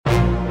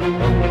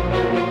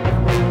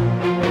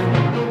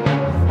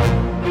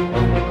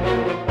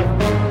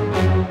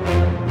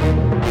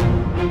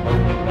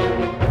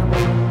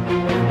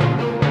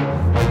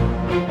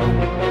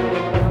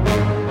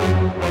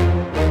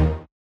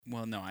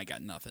Well, no, I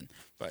got nothing.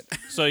 But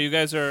So you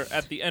guys are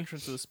at the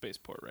entrance of the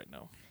spaceport right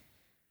now.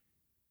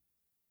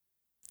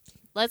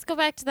 Let's go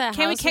back to that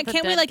Can't house with the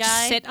we dead like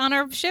guy. sit on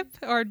our ship,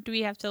 or do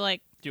we have to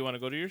like? Do you want to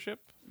go to your ship?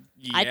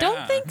 yeah. I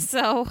don't think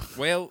so.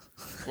 Well,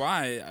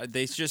 why?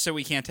 They just said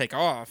we can't take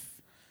off.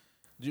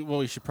 Well,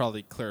 we should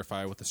probably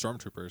clarify with the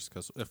stormtroopers,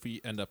 because if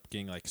we end up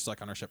getting like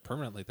stuck on our ship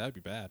permanently, that'd be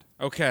bad.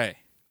 Okay.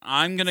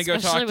 I'm going to go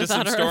Especially talk to some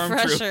without a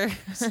stormtroopers.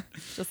 refresher.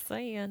 Just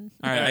saying.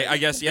 All right, I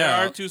guess, yeah.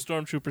 There are 2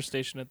 stormtroopers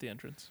stationed at the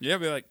entrance. Yeah,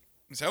 be like,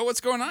 so what's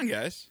going on,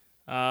 guys?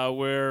 We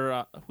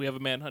have a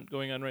manhunt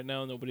going on right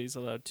now. Nobody's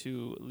allowed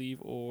to leave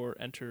or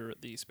enter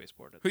the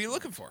spaceport. Who are you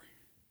looking for?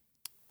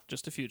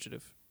 Just a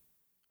fugitive.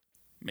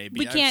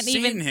 Maybe We I've can't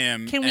seen even-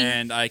 him can we-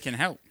 and I can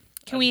help.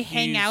 Can we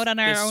hang out on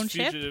our this own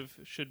ship? fugitive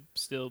should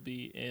still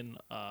be in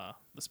the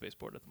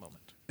spaceport at the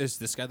moment. Is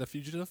this guy the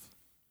fugitive?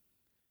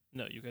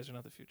 No, you guys are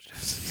not the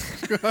fugitives.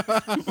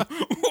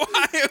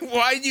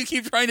 Why do you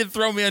keep trying to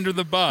throw me under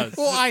the bus?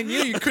 Well, I knew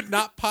you could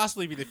not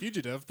possibly be the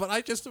fugitive, but I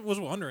just was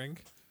wondering.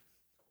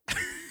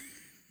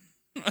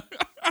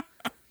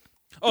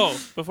 Oh,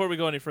 before we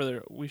go any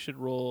further, we should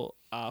roll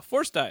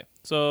force die.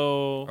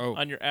 So Oh.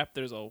 on your app,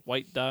 there's a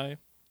white die,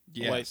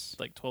 a white Yes.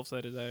 like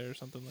 12-sided die or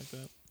something like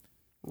that.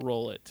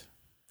 Roll it.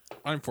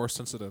 I'm force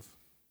sensitive.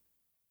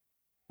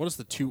 What does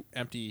the 2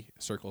 empty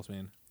circles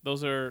mean?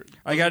 Those are.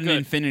 I got an good.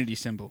 infinity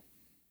symbol.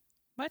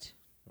 What?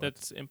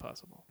 That's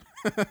impossible.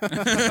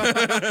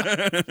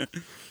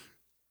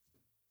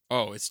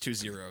 Oh, it's 2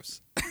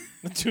 zeros.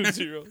 2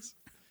 zeros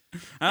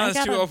It's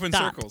got 2 a open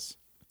dot. circles.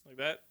 like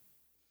that.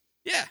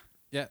 Yeah.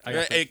 Yeah, I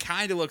got It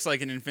kind of looks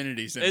like an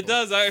infinity symbol. It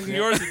does.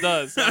 Yours it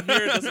does. On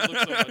here it doesn't look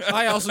so much.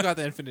 I also got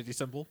the infinity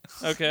symbol.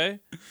 Okay.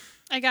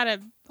 I got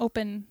to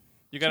open.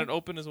 You got it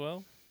open as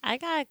well. I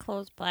got a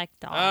closed black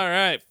dog. All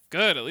right.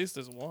 Good. At least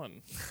there's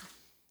one.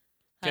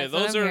 Okay. That's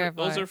what I'm here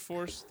Those for. are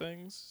force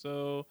things.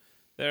 So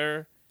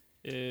there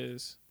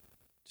is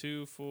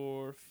 2,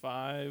 4,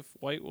 5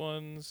 white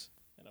ones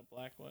and a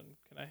black one.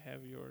 Can I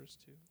have yours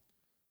too?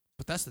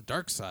 But that's the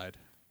dark side.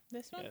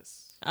 This one?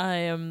 Yes. I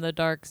am the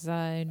dark I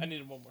side.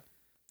 needed one more.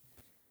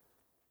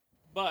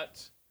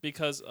 But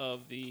because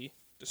of the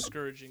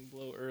discouraging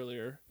blow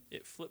earlier,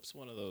 it flips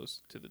one of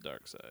those to the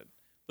dark side.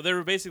 But they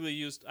were basically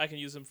used. I can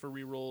use them for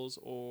rerolls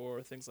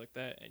or things like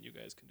that, and you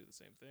guys can do the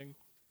same thing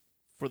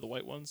for the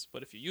white ones.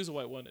 But if you use a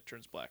white one, it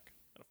turns black,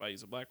 and if I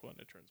use a black one,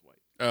 it turns white.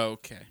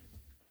 Okay.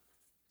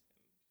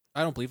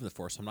 I don't believe in the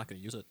force. I'm not going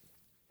to use it.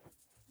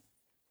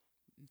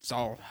 It's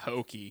all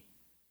hokey.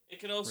 It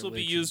can also be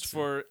Religions used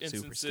for and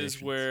instances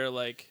superstitions. where,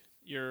 like,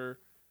 you're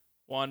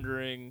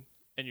wandering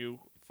and you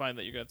find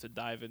that you're going to have to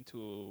dive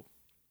into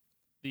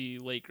the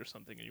lake or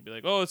something, and you'd be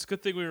like, oh, it's a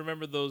good thing we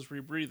remembered those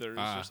rebreathers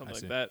or something I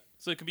like see. that.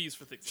 So it can be used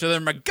for things. So they're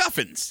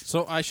MacGuffins.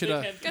 So I should.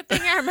 They can- Good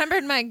thing I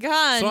remembered my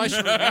gun. So I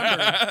should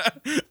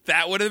remember.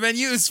 That would have been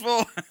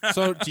useful.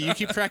 So do you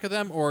keep track of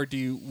them, or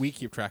do we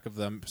keep track of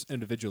them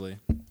individually?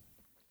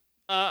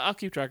 I'll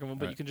keep track of them,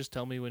 but Alright. you can just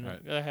tell me when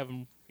Alright. I have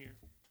them here.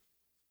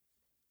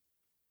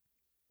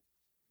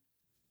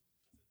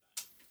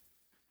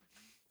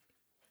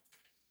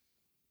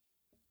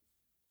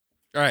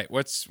 All right,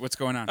 what's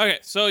going on? Okay,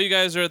 so you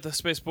guys are at the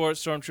spaceport,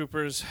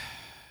 stormtroopers.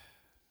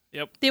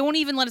 They won't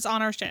even let us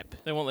on our ship.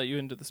 They won't let you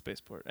into the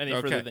spaceport any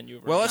Okay. further than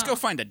you've Well, let's Oh. go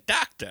find a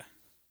doctor.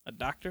 a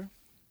doctor.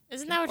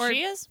 Isn't that what Or-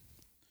 she is?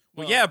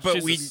 Well, yeah,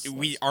 but she's a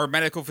we our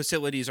medical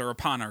facilities are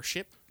upon our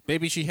ship.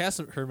 Maybe she has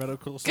her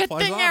medical Good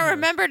supplies thing on I her.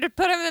 remembered to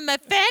put them in my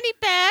fanny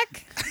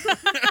pack.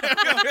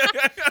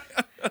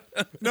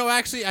 No,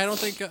 actually, I don't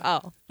think.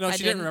 Oh. No, I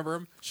she didn't remember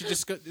him. She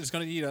just is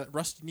going to need a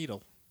rusty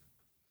needle.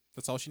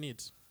 That's all she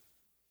needs.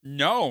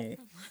 No,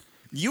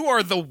 you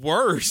are the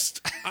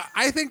worst.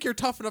 I think you're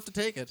tough enough to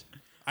take it.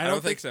 I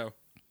don't think so.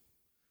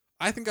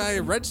 I think I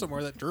read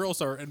somewhere that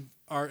girls are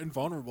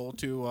invulnerable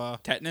to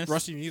Tetanus.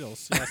 rusty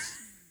needles. Yes.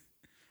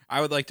 I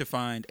would like to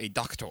find a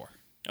doctor.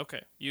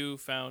 Okay, you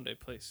found a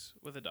place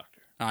with a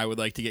doctor. I would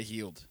like to get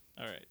healed.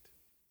 All right,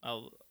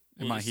 we'll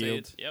Am I just say healed?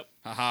 it. Yep,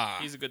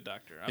 Haha. he's a good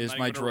doctor. I'm Is not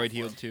my even gonna roll droid for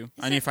healed him. too?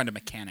 I need to find a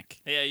mechanic.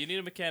 Yeah, you need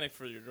a mechanic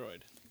for your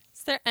droid.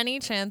 Is there any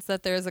chance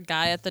that there's a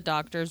guy at the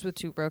doctor's with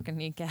 2 broken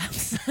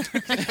kneecaps?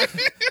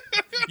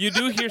 You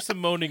do hear some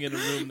moaning in a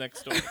room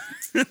next door.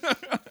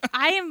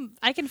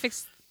 I can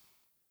fix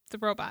the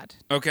robot.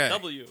 Okay.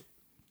 W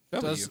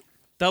Does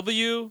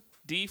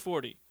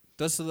WD-40.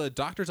 Does the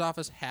doctor's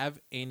office have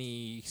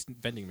any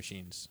vending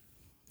machines?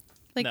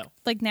 No.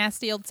 Like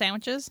nasty old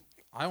sandwiches.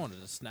 I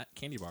wanted a snack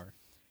candy bar.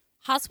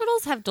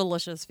 Hospitals have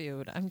delicious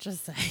food. I'm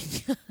just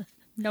saying.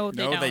 No,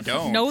 they No, don't. they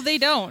don't. No, they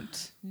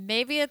don't.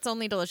 Maybe it's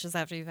only delicious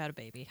after you've had a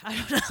baby. I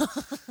don't know.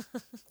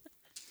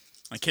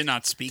 I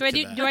cannot speak Do I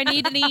to that. do I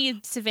need any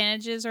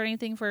disadvantages or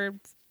anything for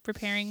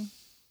preparing?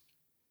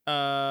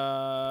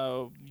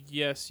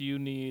 Yes, you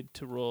need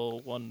to roll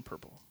 1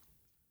 purple.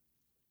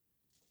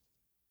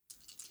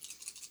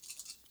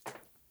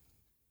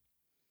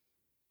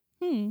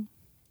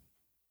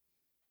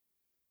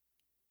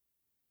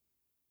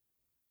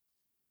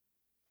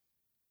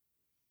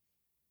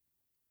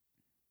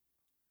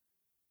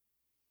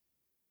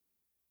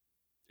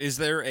 Is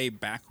there a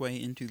back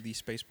way into the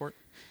spaceport?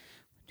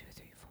 1, 2,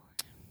 3, 4.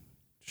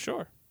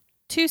 Sure.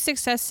 2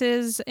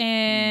 successes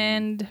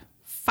and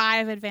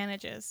 5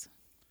 advantages.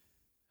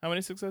 How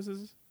many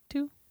successes?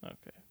 2. Okay.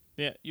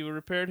 Yeah, you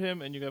repaired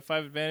him, and you got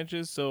 5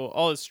 advantages, so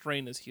all his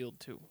strain is healed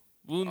too.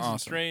 Wounds and Awesome.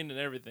 strain and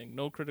everything.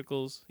 No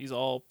criticals. He's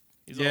all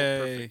Yay.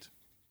 perfect.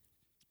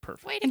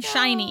 Perfect. Way to And go.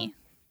 shiny.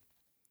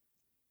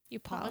 You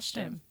polished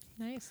him.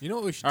 Nice. You know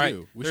what we should All right.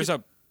 do? We There's should,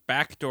 a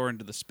back door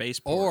into the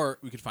spaceport. or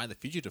we could find the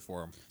fugitive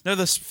for him. No,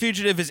 the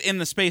fugitive is in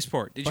the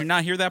spaceport. Did you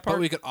not hear that But part?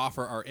 we could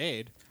offer our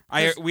aid.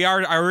 I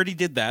already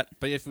did that.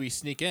 But if we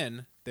sneak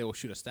in, they will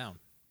shoot us down.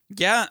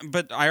 Yeah,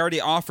 but I already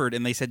offered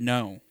and they said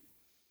no.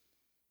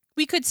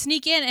 We could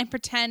sneak in and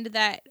pretend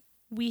that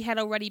we had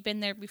already been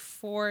there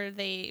before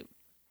they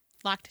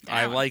locked it down.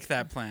 I like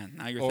that plan.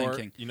 Now you're Or,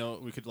 thinking. you know,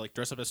 we could like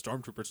dress up as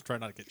stormtroopers and try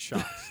not to get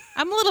shot.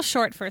 I'm a little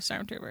short for a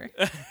stormtrooper.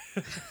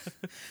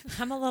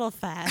 I'm a little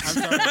fat.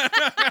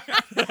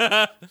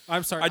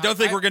 I'm sorry. I don't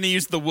think we're going to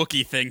use the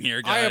Wookiee thing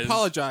here, I guys.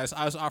 apologize.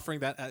 I was offering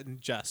that in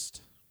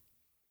jest.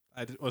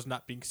 Was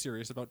not being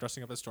serious about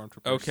dressing up as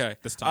stormtroopers. Okay.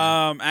 This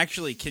time.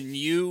 Actually, can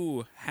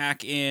you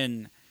hack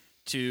in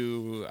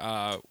to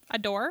A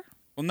door?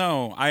 well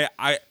no, I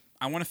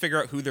want to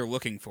figure out who they're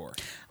looking for.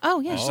 Oh,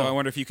 yeah. So I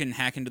wonder if you can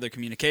hack into their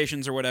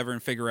communications or whatever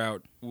and figure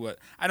out what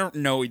I don't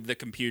know the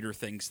computer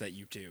things that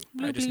you do.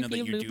 I just know that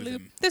you do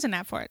them. There's an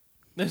app for it.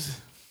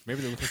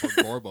 Maybe they're looking for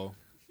Gorbo.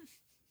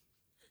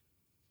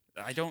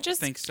 I don't Just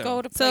think so.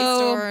 go to Play So-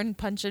 Store and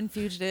punch in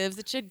fugitives.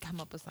 It should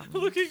come up with something.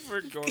 Looking for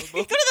Gorbo.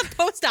 Go to the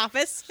post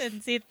office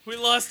and see. We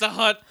lost a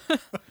hut.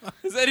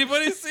 Has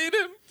anybody seen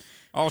him?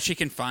 All she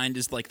can find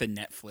is like the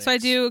Netflix. So I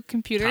do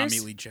computers.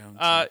 Tommy Lee Jones.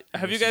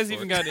 Have you guys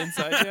even gotten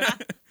inside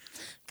yet?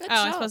 Good Oh,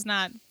 I job. suppose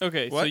not.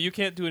 Okay, so What? you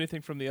can't do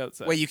anything from the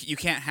outside. Wait, you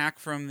can't hack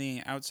from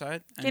the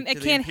outside? I into the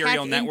can't hack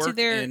Imperial into Network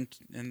their-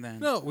 and then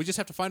No, we just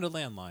have to find a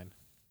landline.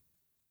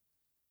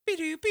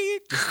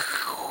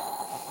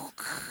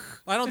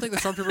 I don't think the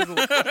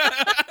stormtroopers.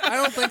 I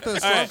don't think the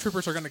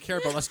stormtroopers are going to care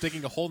about us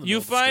digging a hole in the You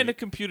middle of the find a street.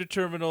 computer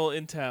terminal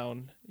in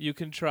town. You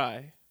can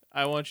try.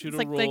 I want you It's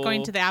to roll like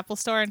going to the Apple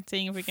Store and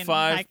seeing if we can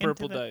 5 hack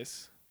purple into the...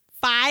 dice.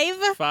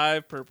 5?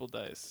 5 purple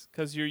dice.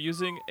 Because you're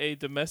using a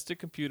domestic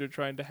computer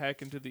trying to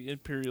hack into the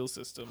Imperial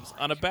systems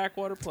on a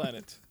backwater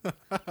planet.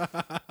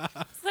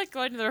 It's like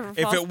going to the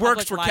if Falls it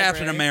works Public for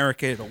Captain Library.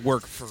 America, it'll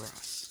work for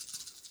us.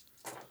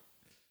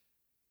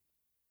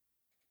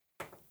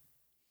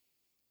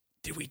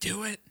 Did we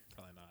do it?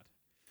 Probably not.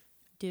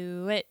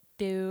 Do it.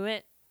 Do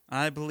it.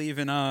 I believe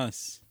in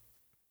us.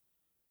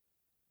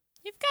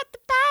 You've got the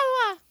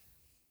power.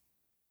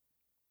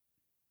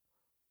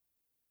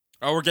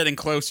 Oh, we're getting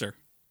closer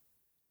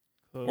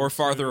or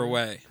farther Closer,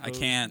 away. I closer.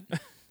 can't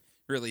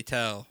really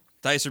tell.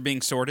 Dice are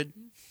being sorted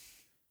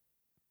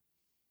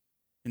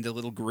into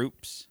little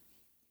groups.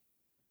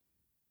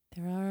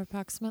 There are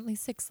approximately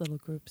 6 little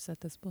groups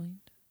at this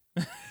point.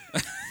 There's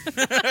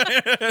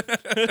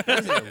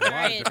a lot of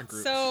Alright, different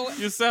groups. so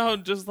You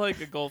sound just like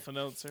a golf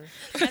announcer.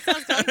 That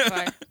sounds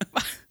going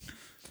for.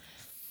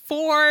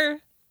 4 You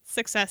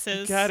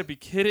successes. gotta be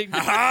kidding me.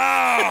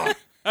 Ah!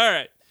 All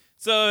right.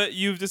 So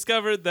you've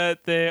discovered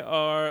that they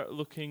are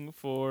looking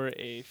for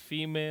a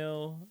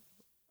female.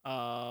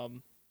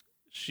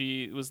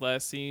 She was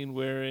last seen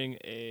wearing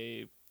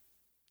a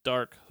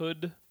dark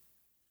hood,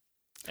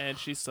 and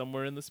she's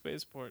somewhere in the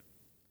spaceport.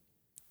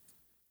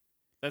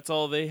 That's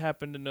all they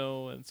happen to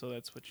know, and so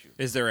that's what you.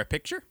 Is there a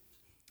picture?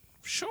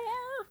 Sure.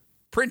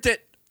 Print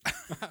it.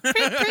 Print.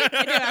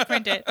 I do not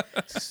print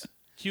it.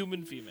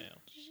 Human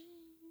female.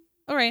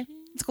 All right.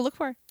 Let's go look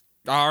for her.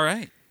 All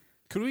right.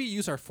 Could we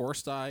use our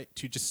force die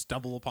to just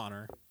stumble upon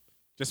her,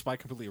 just by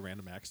completely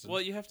random accident?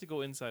 Well, you have to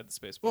go inside the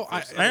spaceport. Well,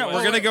 first, All right, we're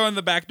otherwise- going to go in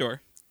the back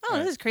door. Oh,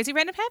 this is crazy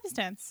random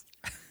happenstance.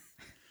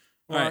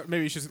 or Alright.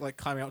 maybe she's like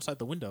climbing outside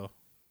the window.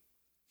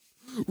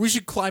 We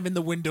should climb in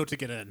the window to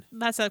get in.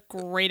 That's a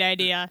great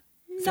idea.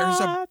 There's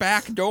a Nuts.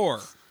 back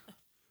door.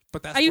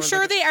 But that's Are you where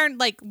sure the- they aren't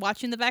like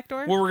watching the back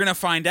door? Well, we're going to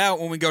find out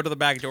when we go to the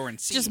back door and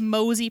see. Just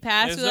mosey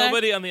past. There's with that?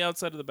 nobody on the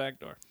outside of the back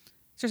door.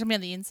 Is there somebody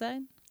on the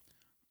inside?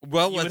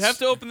 well, You let's would have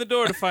to open the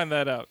door to find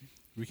that out.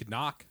 we could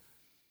knock?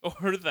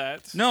 Or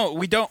that. No,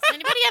 we don't.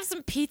 Anybody have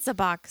some pizza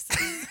boxes?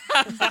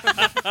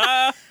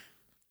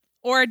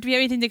 Or do we have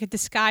anything that could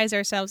disguise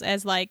ourselves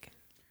as like?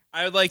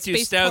 I would like to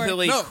Spaceport.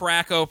 stealthily No.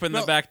 crack open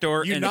the No. back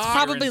door. You and knock- it's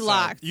Probably inside.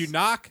 locked. You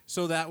knock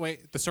so that way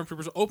the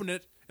stormtroopers will open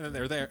it and then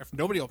they're there. If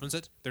nobody opens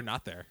it, they're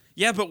not there.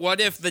 Yeah, but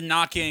what if the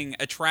knocking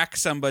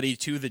attracts somebody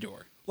to the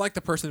door? Like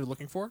the person they're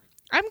looking for.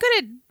 I'm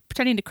good at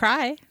pretending to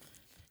cry.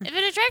 If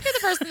it attracted the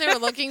person they were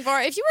looking for,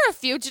 if you were a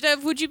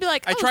fugitive, would you be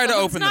like, I oh, try to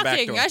someone's open the back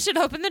knocking. door. I should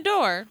open the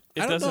door.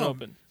 It I don't doesn't know.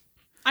 open.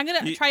 I'm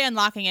gonna You- try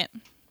unlocking it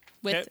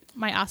with Okay.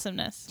 my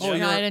awesomeness. Oh, Try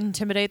you're- to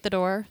intimidate the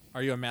door.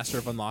 Are you a master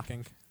of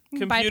unlocking?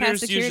 Bypass Computers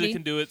security. usually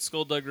can do it.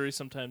 Skullduggery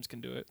sometimes can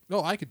do it.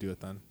 Oh, I could do it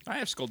then. I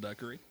have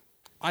skullduggery.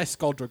 I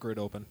skulldugger it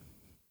open.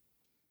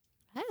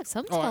 I have have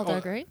some Oh,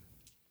 Skullduggery.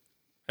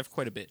 I have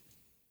quite a bit.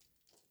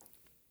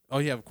 Oh,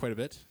 you have quite a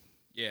bit?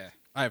 Yeah.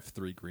 I have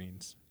 3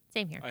 greens.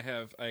 Same here.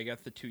 I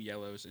got the 2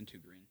 yellows and 2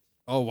 green.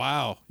 Oh,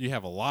 wow. You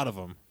have a lot of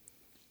them.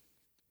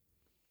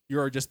 You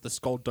are just the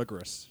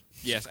Skullduggerous.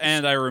 Yes,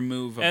 and I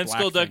remove a And black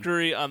thing.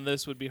 Skullduggery on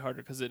this would be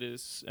harder because it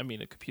is, a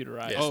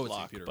computerized Oh, it's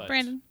block. computerized. But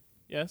Brandon.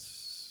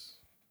 yes.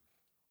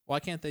 Why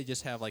can't they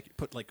just have,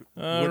 put,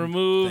 wooden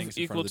Remove things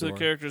in equal front of to the the door?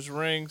 character's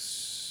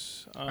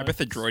ranks. I bet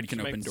the droid can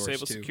to make open doors,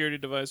 disable too. security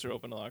device or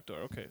open a locked door.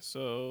 Okay,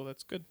 so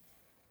that's good.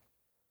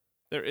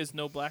 There is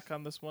no black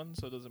on this one,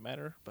 so it doesn't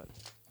matter. But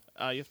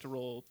you have to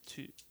roll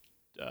 2.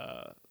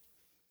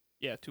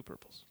 2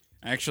 purples.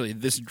 Actually,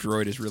 this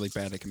droid is really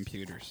bad at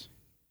computers.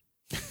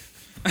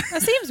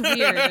 That seems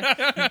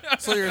weird.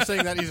 So you're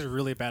saying that he's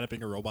really bad at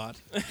being a robot?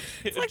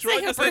 It's like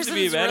saying a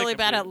person's really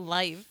bad at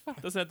life.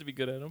 Doesn't have to be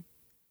good at them.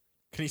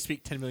 Can he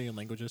speak 10 million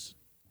languages?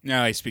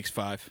 No, he speaks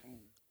 5.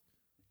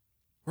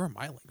 Where are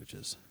my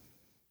languages?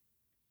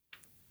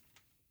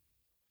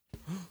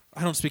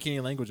 I don't speak any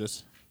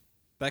languages.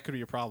 That could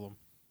be a problem.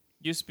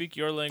 You speak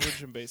your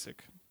language in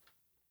basic.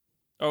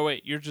 Oh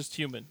wait, you're just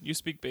human. You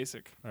speak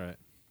basic. All right.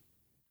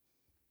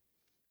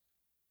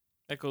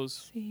 That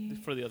goes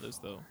for the others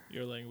though.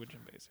 Your language in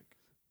basic.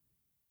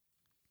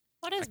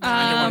 What is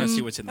I don't want to Um,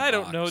 see what's in the I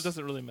box. don't know. It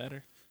doesn't really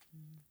matter.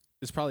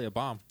 It's probably a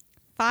bomb.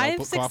 5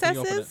 Go off when you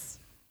open it. successes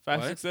 5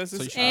 What? successes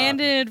So you should-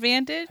 and an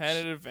advantage. and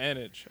an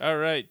advantage. All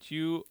right,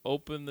 you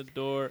open the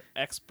door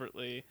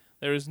expertly.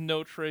 There is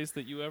no trace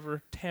that you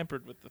ever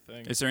tampered with the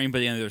thing, Is there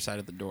anybody on the other side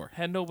of the door?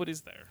 and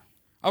nobody's there.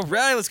 All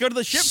right, let's go to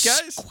the ship,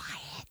 guys.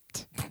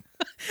 Quiet.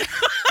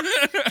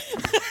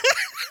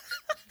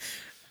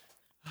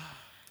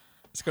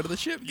 Let's go to the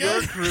ship, Your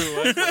guys.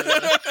 crew.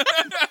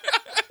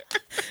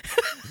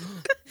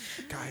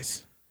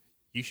 Guys,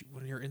 you should,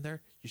 when you're in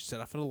there, you should set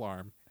off an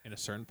alarm in a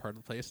certain part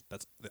of the place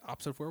that's the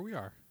opposite of where we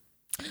are.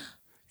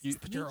 You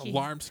put your Sneaky.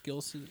 alarm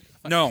skills.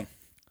 No.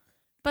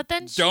 But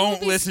then she Don't will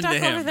be listen to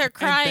stuck over him. there And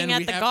crying then at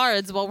we the have-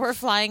 guards while we're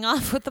flying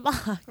off with the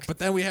box. But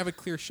then we have a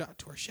clear shot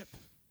to our ship.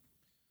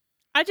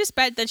 I just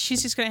bet that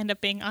she's just going to end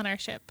up being on our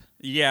ship.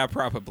 Yeah,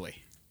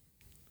 probably.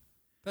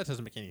 That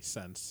doesn't make any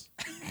sense.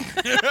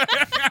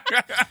 I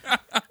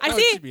Oh, it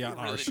say should be on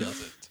our ship.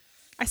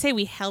 I say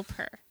we help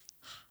her.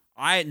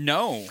 I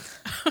know.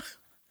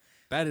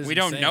 That is We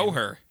don't insane. know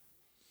her.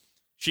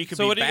 She could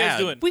So be what are you guys bad.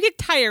 doing? We could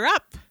tie her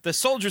up. The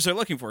soldiers are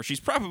looking for her. She's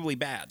probably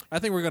bad. I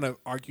think we're gonna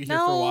argue here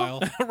for No. a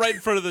while. Right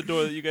in front of the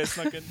door that you guys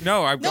snuck in.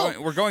 No, No.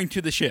 we're going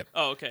to the ship.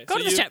 Oh, okay. Go so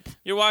to the you, ship.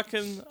 You're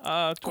walking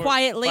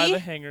Quietly. by the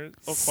hangar.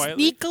 Oh,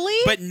 quietly. Sneakily.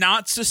 But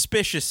not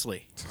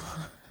suspiciously.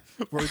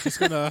 We're just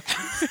gonna.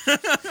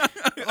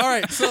 All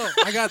right, so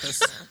I got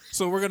this.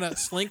 So we're gonna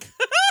slink,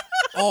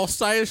 all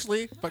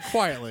stylishly but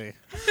quietly,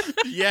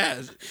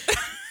 Yes.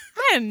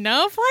 I don't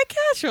know. Fly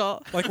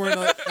casual. like we're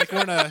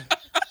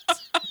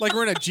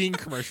in a Gene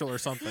commercial or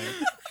something.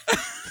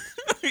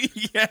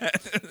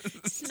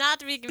 Yes. Not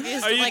to be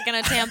confused Are with you- like in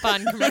a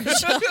tampon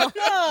commercial.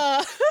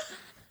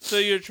 So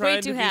you're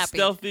trying to too be happy.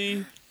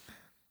 stealthy,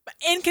 but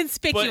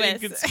Inconspicuous.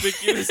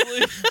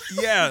 inconspicuously.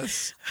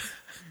 Yes.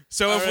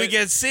 So All if we right.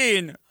 get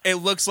seen, it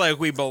looks like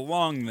we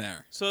belong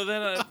there. So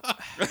then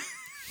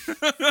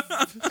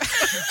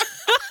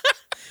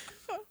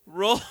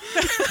roll.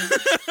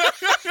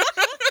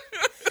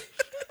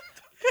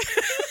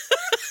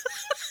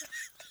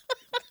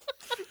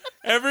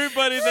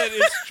 Everybody that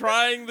is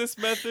trying this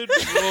method,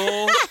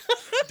 roll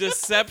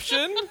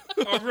deception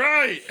All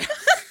right.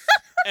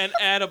 and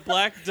add a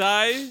black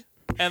die,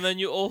 and then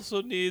you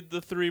also need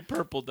the 3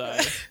 purple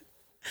die.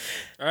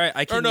 All right.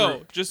 I can. Or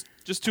no, just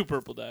 2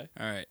 purple die.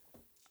 All right.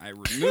 I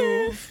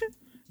remove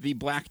the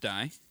black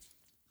die.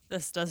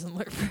 This doesn't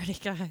look pretty,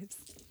 guys.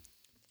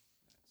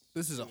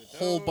 This is a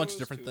whole bunch of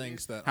different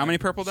things that. How many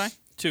purple die?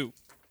 2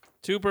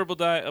 purple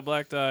die, a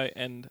black die,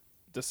 and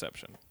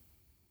deception.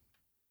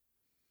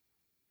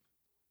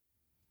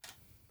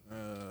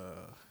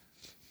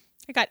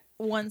 I got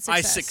 1 success.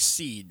 I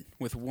succeed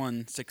with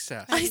 1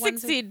 success. I One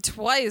succeed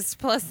twice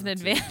plus an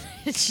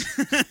advantage.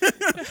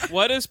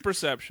 What is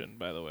perception,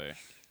 by the way?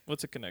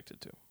 What's it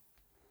connected to?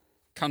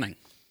 Cunning.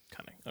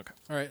 Cunning. Okay.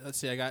 All right, let's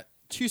see. I got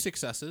 2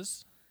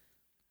 successes,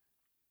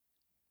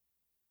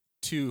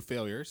 2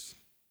 failures,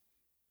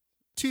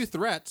 2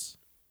 threats,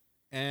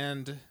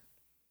 and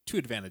 2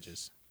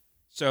 advantages.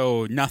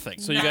 So nothing.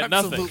 So you got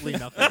nothing. Absolutely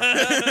nothing.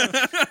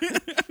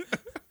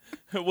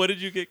 What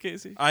did you get,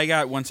 Casey? I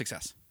got 1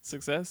 success.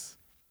 Success?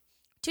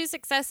 2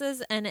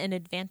 successes and an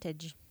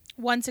advantage.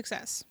 1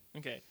 success.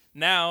 Okay.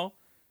 Now,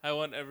 I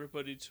want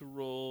everybody to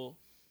roll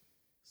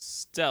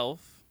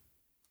stealth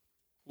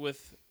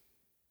with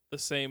the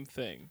same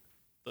thing.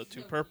 The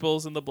 2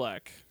 purples and the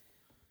black.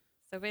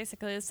 So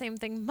basically the same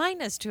thing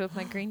minus 2 of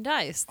my green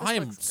dice. This I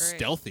am looks great.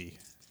 stealthy.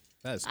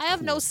 That is I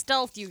have no cool.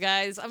 stealth, you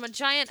guys. I'm a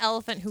giant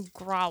elephant who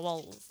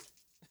growls.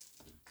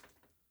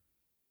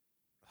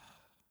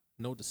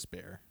 No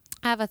despair.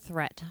 I have a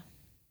threat.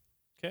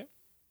 Okay.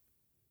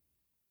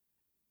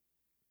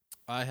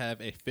 I have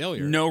a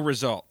failure No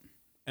result.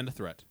 and a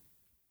threat.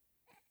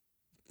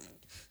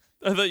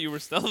 I thought you were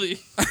stealthy.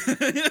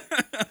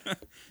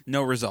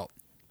 No result.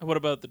 What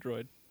about the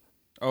droid?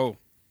 Oh.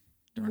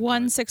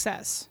 One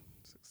success.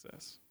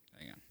 Success.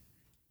 Hang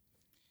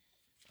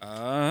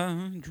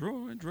on.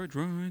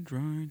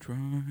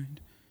 Droid.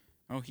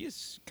 Oh, he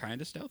is kind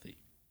of stealthy.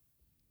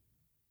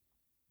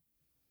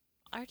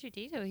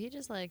 R2D2, he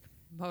just like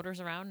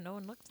motors around. No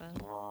one looks at him.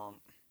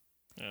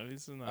 Yeah,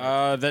 this is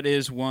not. That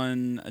is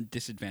one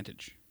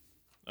disadvantage.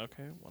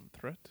 Okay, one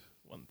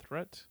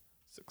threat,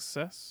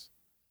 success,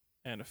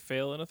 and a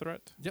fail and a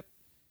threat. Yep.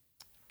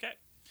 Okay.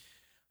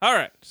 All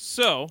right.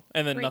 So,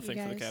 and then Great, nothing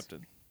you for the guys.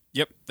 captain.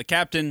 Yep, the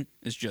captain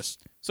is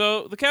just.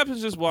 So the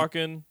captain's just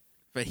walking.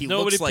 But he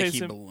Nobody looks like pays he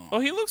him. belongs. Oh,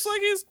 he looks like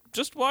he's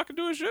just walking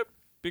to a ship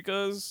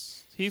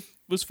because he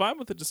was fine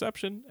with the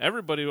deception.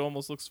 Everybody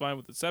almost looks fine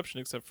with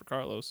deception except for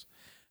Carlos.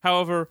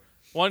 However,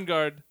 one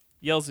guard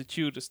yells at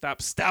you to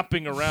stop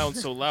stomping around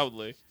so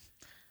loudly.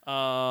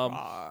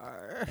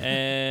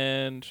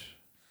 And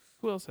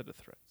who else had a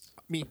threat?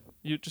 Me.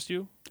 Just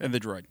you? And the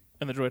droid.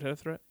 And the droid had a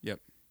threat? Yep.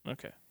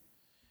 Okay.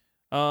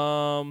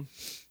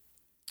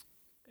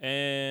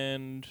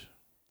 And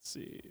let's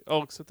see.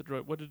 Oh, except the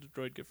droid. What did the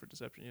droid get for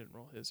deception? You didn't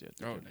roll his yet.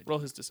 Did Oh, you? I did. Roll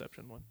his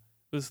deception one.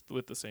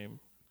 With the same.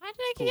 Why did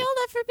I Cool. get yelled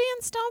at for being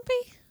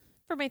stompy?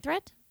 For my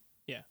threat?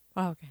 Yeah.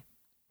 Oh, okay.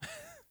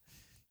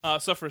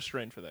 Suffer a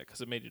strain for that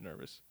because it made you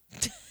nervous.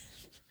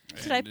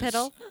 Did I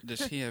piddle?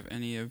 Does he have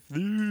any of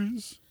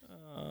these?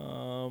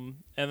 And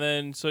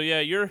then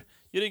you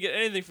didn't get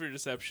anything for your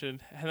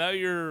deception, and now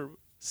you're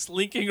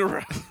slinking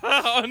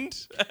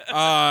around.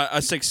 A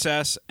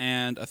success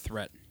and a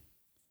threat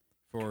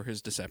for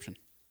his deception.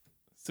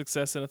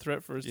 Success and a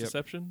threat for his Yep.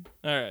 deception.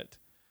 All right.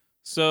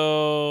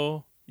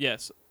 So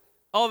yes,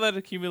 all that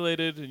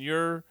accumulated, and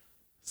you're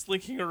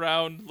slinking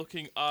around,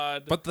 looking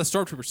odd. But the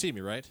stormtroopers see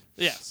me, right?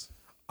 yes.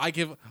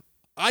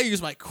 I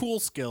use my cool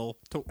skill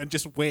and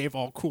just wave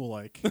all cool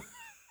like.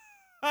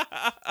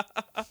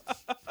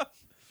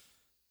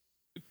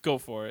 Go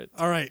for it.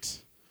 All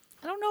right.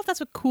 I don't know if that's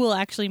what cool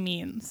actually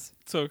means.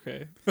 It's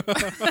okay.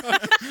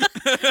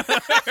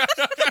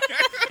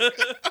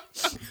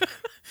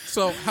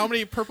 So how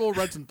many purple,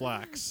 reds, and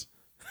blacks?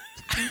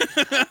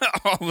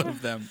 All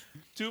of them.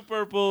 2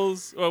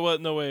 purples. Oh,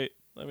 what? No, wait.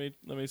 Let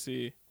me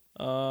see.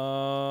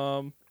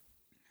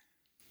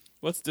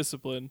 What's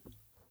discipline?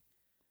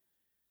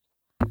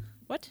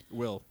 What?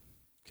 Will.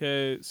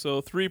 Okay,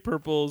 so 3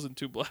 purples and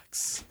 2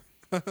 blacks.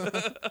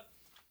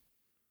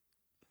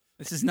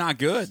 This is not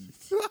good.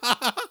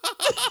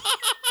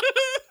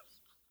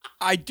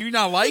 I do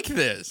not like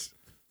this.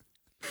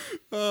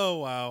 Oh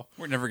wow.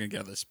 We're never gonna get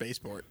out of this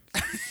spaceport.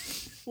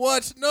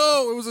 What?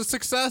 No, it was a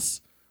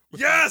success.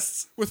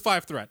 Yes. With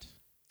 5 threat.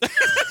 It's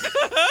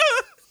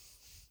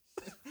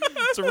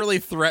a really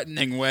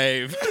threatening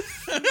wave.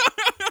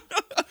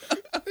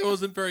 It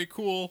wasn't very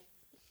cool.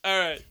 All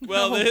right.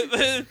 Well,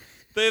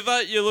 they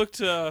thought you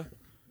looked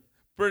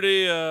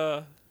pretty.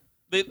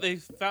 They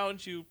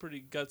found you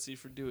pretty gutsy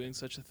for doing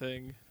such a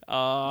thing.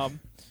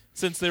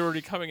 Since they were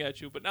already coming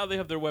at you, but now they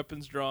have their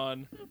weapons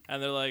drawn,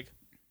 and they're like,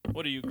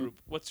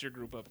 What's your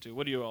group up to?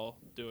 What are you all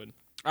doing?"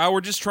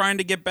 We're just trying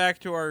to get back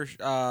to our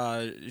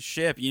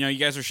ship. You know, you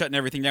guys are shutting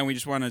everything down. We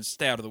just want to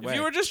stay out of the way. If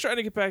you were just trying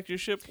to get back to your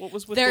ship, what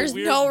was with There's the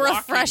weird no walking?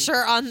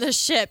 refresher on the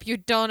ship. You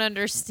don't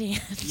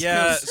understand.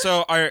 Yeah,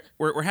 so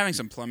we're having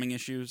some plumbing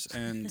issues,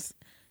 and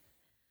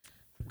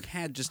we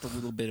had just a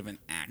little bit of an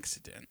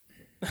accident.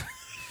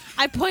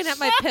 I point at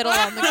my piddle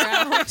on the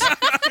ground.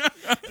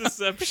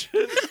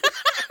 Deception.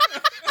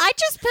 I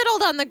just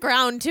piddled on the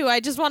ground too. I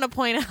just want to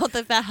point out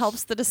that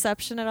helps the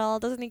deception at all.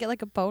 Doesn't he get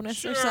like a bonus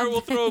Sure, or something? we'll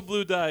throw a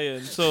blue die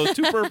in. So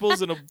 2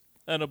 purples and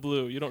a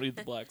blue. You don't need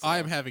the blacks. I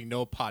am having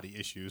no potty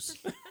issues.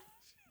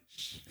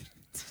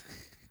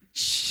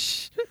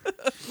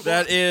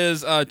 That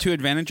is 2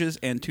 advantages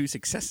and 2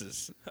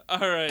 successes. All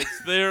right.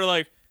 They're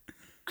like,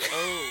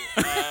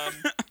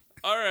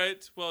 all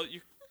right. Well,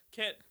 you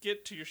can't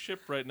get to your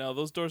ship right now.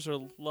 Those doors are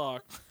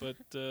locked. But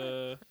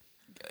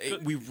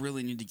We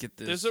really need to get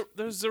this.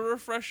 there's a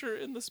refresher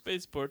in the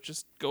spaceport.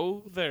 Just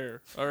go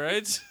there. All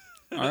right.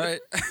 All right,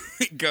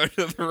 go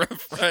to the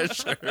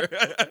refresher.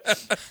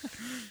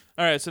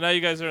 All right. So now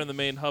you guys are in the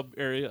main hub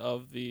area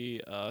of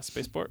the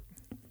spaceport.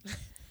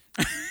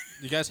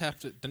 You guys have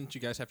to. Didn't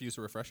you guys have to use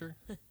a refresher?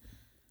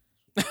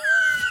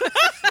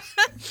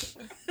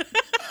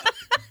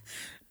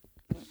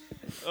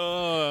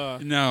 No.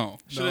 No.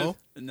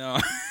 No.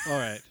 All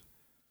right.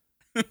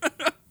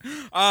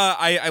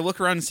 I look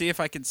around and see if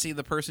I can see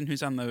the person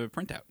who's on the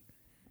printout.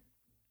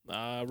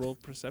 Roll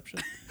perception.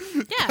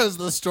 Yeah. Because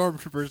the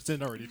stormtroopers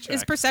didn't already check.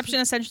 Is perception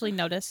essentially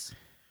notice?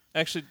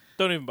 Actually,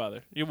 don't even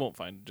bother. You won't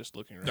find it just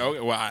looking around.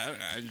 No, well, I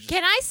just,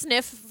 Can I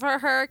sniff for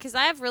her? Because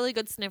I have really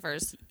good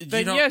sniffers.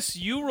 Then yes,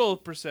 you roll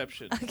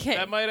perception. Okay.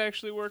 That might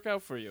actually work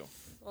out for you.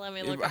 Let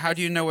me look. How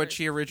do you know what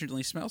she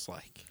originally smells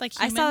like? Like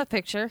I human? saw the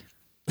picture.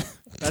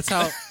 That's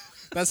how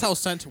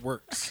scent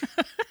works.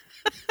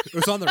 It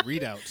was on the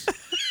readout.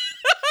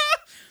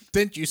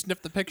 Didn't you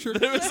sniff the picture?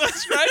 There was a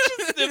scratch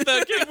and sniff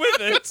that came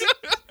with it.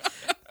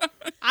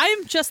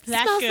 I'm just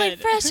that Smells good. like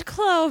fresh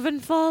clove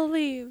and fall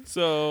leaves.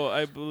 So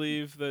I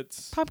believe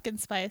that's. Pumpkin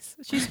spice.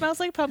 She smells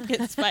like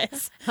pumpkin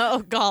spice. Oh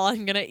god,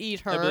 I'm gonna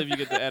eat I her. believe you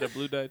get to add a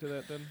blue die to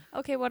that then.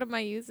 Okay, what am I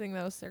using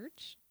though?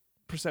 Search.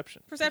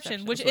 Perception.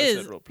 Perception, which That's what I said,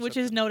 is roll which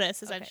perception. is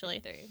notice essentially.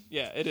 Okay, 3.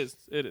 Yeah, it is.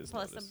 It is.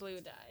 Plus notice. a blue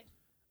die.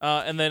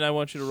 And then I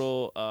want you to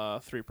roll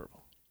 3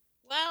 purple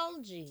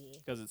Well, gee.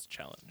 because it's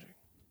challenging.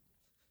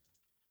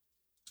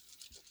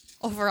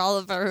 Over all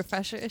of our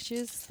refresher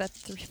issues, that's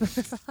 3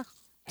 purple.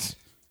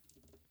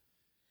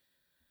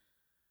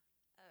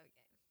 Okay.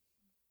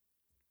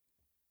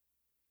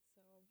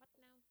 So what now?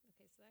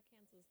 Okay, so that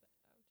cancels that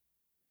out.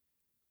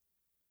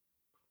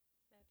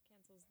 That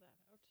cancels that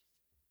out.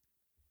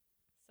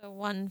 So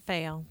 1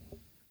 fail.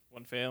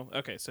 1 fail.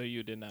 Okay, so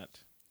you did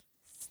not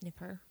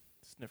Snipper.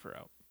 sniff her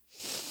out.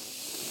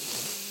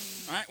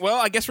 All right. Well,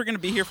 I guess we're gonna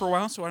be here for a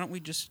while, so why don't we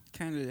just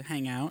kind of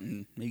hang out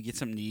and maybe get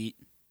something to eat?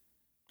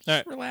 All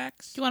right.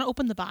 Relax. Do you want to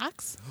open the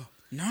box?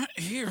 Not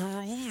here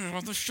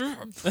on the ship.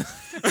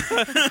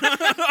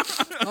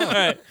 All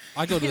right.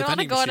 I go to You the don't want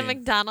to vending go to machine.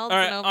 McDonald's All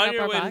and right. open On up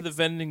your our way box? to the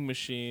vending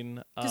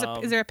machine.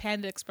 Is there a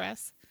Panda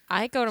Express?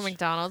 I go to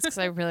McDonald's because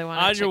I really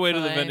want to. On your way to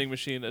the vending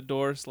machine, a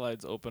door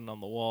slides open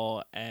on the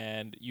wall,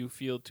 and you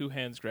feel 2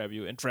 hands grab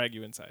you and drag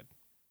you inside.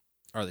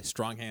 Are they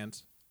strong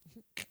hands?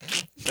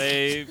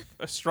 They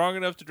are strong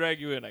enough to drag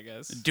you in, I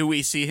guess. Do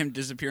we see him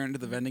disappear into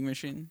the vending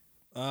machine?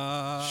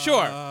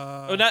 Sure.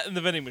 Oh, not in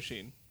the vending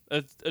machine.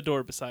 A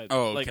door beside,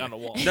 Oh, like okay. on a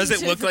wall. Does it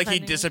Into look the like he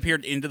vending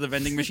disappeared into the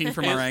vending machine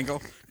from our angle?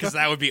 Because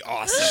that would be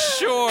awesome.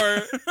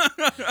 Sure.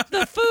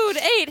 The food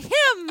ate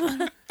him.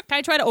 Can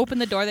I try to open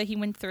the door that he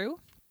went through?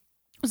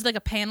 Was it like a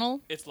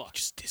panel? It's locked.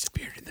 Just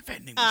disappeared in the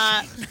vending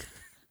Uh, machine.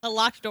 a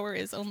locked door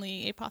is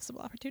only a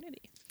possible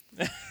opportunity.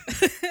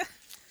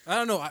 I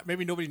don't know.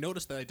 Maybe nobody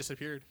noticed that I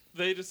disappeared.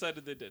 They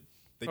decided they did.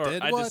 They Or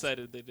did? I What?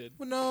 decided they did.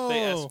 Well, no.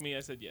 They asked me.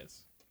 I said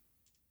yes.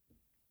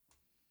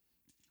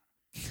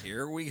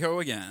 Here we go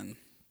again.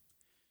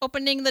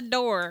 Opening the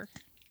door.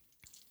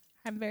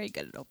 I'm very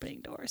good at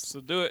opening doors.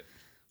 So do it.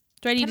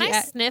 Do I need Can to I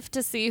add- sniff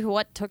to see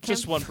what took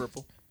Just him? 1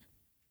 purple.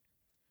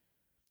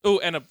 Oh,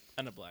 and a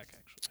black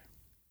actually.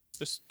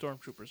 There's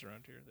stormtroopers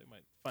around here. They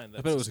might find that.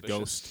 I bet it was a suspicious.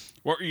 ghost.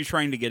 What were you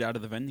trying to get out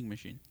of the vending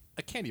machine?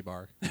 A candy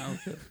bar.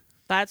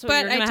 That's what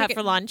But you're I gonna have took for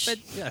it- lunch. but-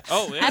 Yeah.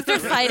 Oh, yeah. After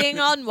fighting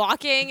on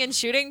walking and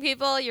shooting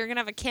people, you're gonna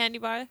have a candy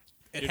bar.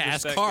 It You're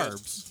has just that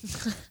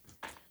carbs.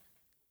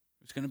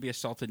 It's going to be a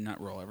salted nut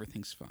roll.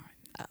 Everything's fine.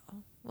 Oh,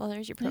 well,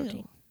 there's your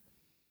protein.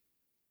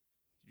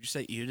 Did you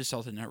say eat a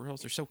salted nut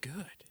rolls? They're so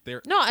good.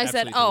 They're No, I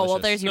said, absolutely oh, well,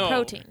 delicious. there's your No.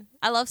 protein.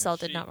 I love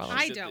salted she- nut rolls. I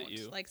I said that don't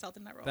you- like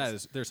salted nut rolls. That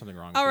is. There's something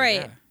wrong. All with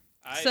right. it.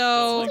 I So-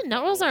 don't like Salted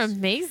nut rolls are rolls.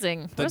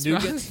 amazing. The What's wrong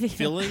nougat with you?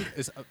 filling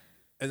is,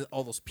 and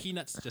all those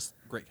peanuts, just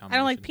great combination. I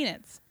don't like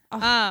peanuts. Oh,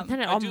 Um, then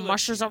it I all do like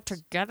mushes up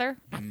peanuts. together.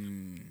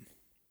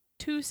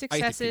 2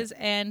 successes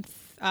and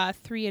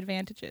 3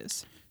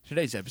 advantages.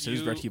 Today's episode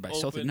is brought to you by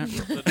salted nut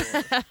open rolls.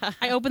 the door.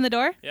 I open the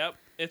door. Yep.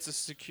 It's a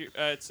secure.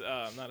 It's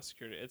not a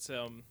security. It's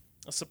a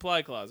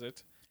supply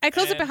closet. I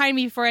close it And- behind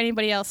me before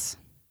anybody else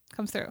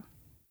comes through.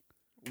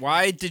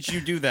 Why did you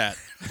do that?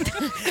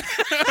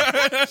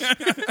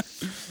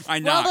 I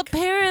Well, knock.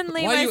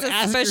 apparently Why my do you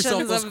ask yourself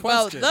suspicions those about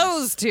questions?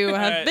 those two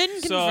have Alright,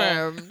 been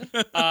so-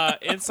 confirmed.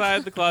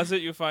 Inside the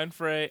closet, you find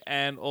Frey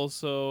and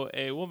also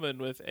a woman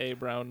with a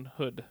brown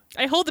hood.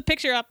 I hold the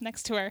picture up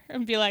next to her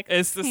and be like,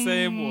 It's the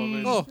same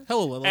woman. Oh,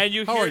 hello, Lila. And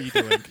you How hear, are you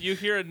doing? You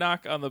hear a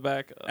knock on the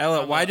back.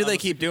 Ella, on why the- do on they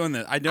the keep doing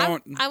this? I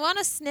don't. I want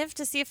to sniff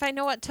to see if I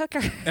know what took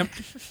her.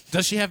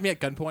 Does she have me at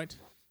gunpoint?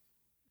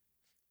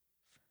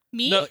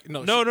 me? No,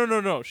 No,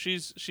 no.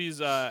 She's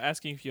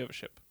asking if you have a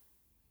ship.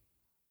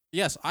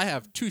 Yes, I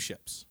have 2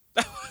 ships.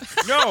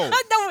 No,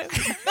 No.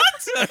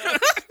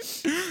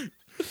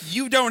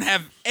 you don't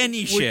have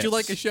any ships. Would you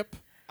like a ship?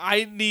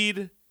 I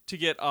need to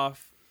get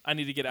off. I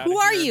need to get out. Who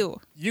of are here.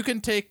 you? You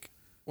can take.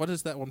 What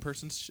is that one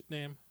person's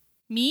name?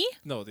 Me?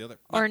 No, the other.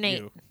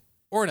 Ornate. not you.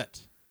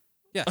 Ornate.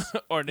 Yes.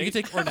 Ornate. You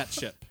can take Ornate's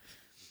ship.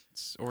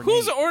 It's ornate.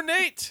 Who's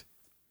ornate?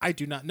 I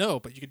do not know,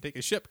 but you can take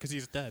his ship because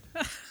he's dead.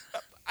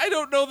 I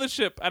don't know the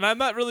ship, and I'm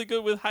not really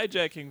good with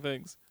hijacking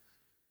things.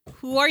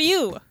 Who are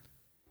you?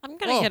 I'm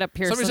gonna Oh, get a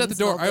Pearson. somebody's at the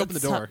door. I salted open the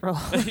door. nut roll.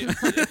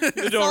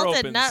 The door Salted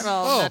opens. nut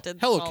roll. Oh, not a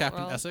hello, salt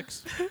Captain roll.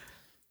 Essex.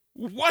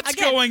 What's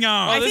Again, going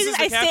on? Oh, I this think is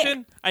the I say-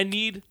 captain. I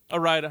need a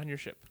ride on your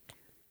ship.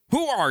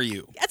 Who are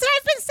you? That's what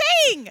I've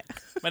been saying.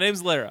 My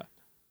name's Lara.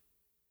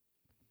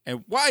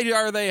 And why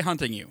are they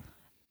hunting you?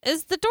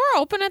 Is the door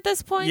open at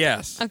this point?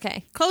 Yes.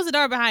 Okay. Close the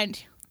door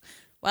behind you.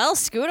 Well,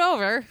 scoot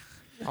over.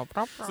 So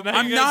now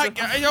I'm you guys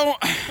not. I don't.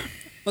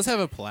 Let's have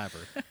a palaver.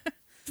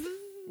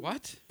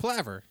 What?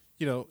 Palaver.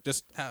 You know,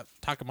 just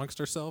talk amongst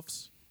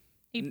ourselves.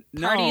 You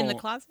N- party in the no.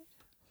 closet.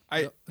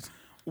 I.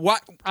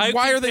 What? I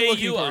Why can are they pay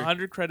looking you for?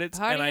 100 credits,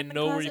 Party and I in the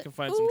know where closet. you can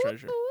find Ooh, some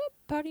treasure. ooh,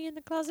 party in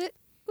the closet.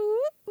 Ooh,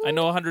 ooh. I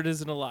know 100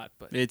 isn't a lot,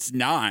 but It's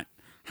not.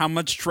 How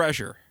much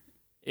treasure?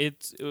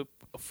 it's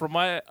from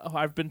my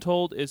I've been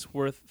told it's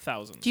worth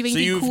thousands. Do you have So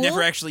anything you've cool?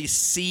 never actually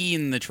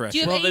seen the treasure. Do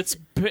you have Well,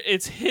 any-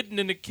 it's hidden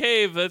in a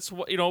cave. That's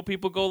what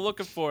people go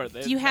looking for it.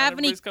 Do you Not have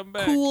any everybody's come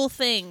back. cool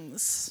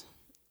things?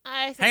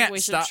 I think Hang on, we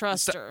should stop,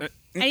 trust stop. her.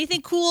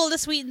 Anything cool to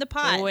sweeten the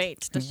pot?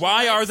 Wait. does she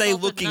Why like are they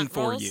salted looking nut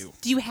for rolls? you?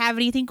 Do you have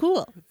anything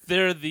cool?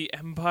 They're the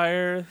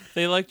Empire.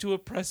 They like to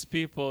oppress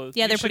people.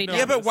 Yeah, You they're should pretty know dumb.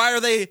 Yeah, but this. why are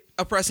they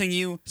oppressing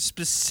you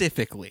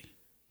specifically?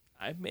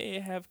 I may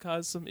have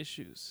caused some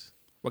issues.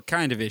 What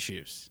kind of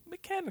issues?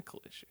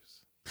 Mechanical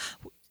issues.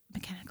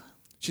 Mechanical.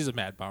 She's a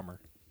mad bomber.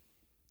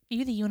 Are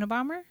you the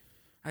Unabomber?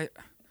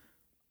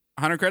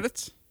 100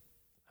 credits?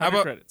 How 100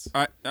 about credits.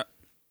 All right,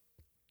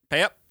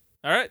 pay up.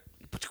 All right.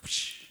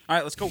 All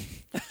right, let's go.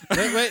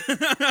 Wait.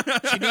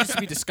 She needs to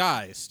be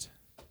disguised.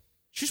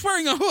 She's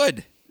wearing a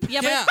hood.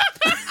 Yeah, Yeah.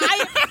 but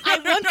I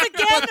once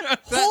again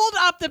hold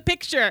up the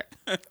picture.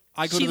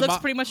 I go She to the looks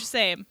mop. pretty much the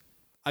same.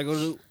 I go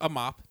to a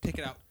mop, take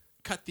it out,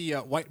 cut the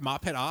white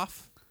mop head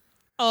off,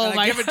 Oh and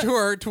my I give it god. to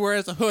her to wear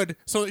as a hood,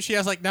 so that she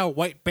has like now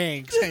white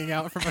bangs hanging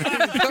out from the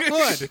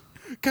hood.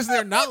 Because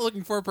they're not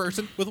looking for a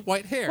person with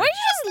white hair. Why don't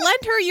you just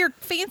lend her your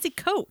fancy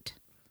coat?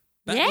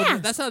 Yeah.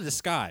 That's not a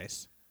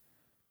disguise.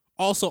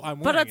 Also, I'm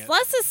But wearing it's it.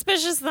 less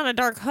suspicious than a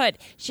dark hood.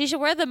 She should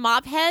wear the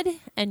mop head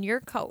and your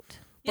coat.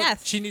 But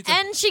Yes. she needs.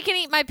 And she can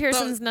eat my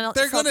Pearson's nut.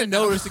 They're going to salted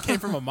nut notice it came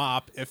from a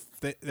mop if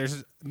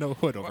there's no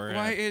hood over it.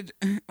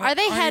 Are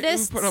they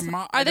headists? Put a mo-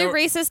 Are I they don't-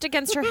 racist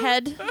against her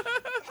head?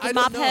 I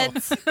Mop don't know.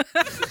 heads.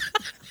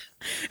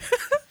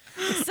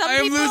 Some I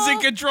am people, losing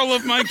control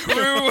of my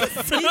crew.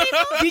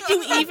 Did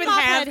you even Mop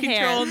have head control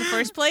hair. in the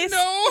first place?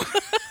 no.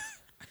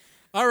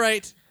 All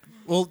right.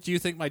 Well, do you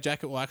think my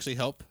jacket will actually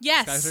help?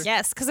 Yes. disguise her?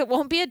 Yes, because it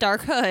won't be a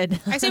dark hood.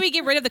 I say we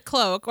get rid of the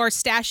cloak or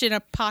stash it in a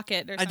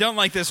pocket or I something. don't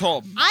like this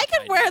whole. I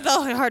could wear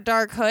her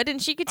dark hood,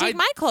 and she could take I-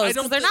 my I clothes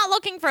don't because they're think- not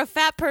looking for a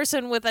fat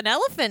person with an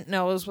elephant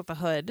nose with a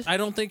hood. I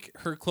don't think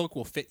her cloak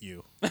will fit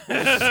you. Just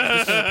gonna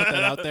put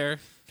that out there.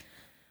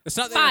 It's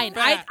not that you're Fine.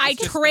 fat, I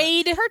it's just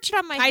trade. Perch it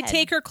on my I head.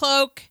 take her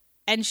cloak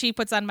and she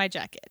puts on my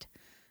jacket.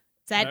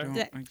 Is that, Alright.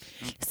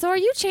 that- So are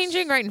you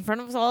changing right in front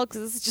of us all?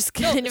 Because this is just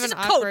No, kind of just an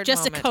a coat, awkward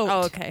just a moment. coat.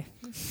 Oh, okay.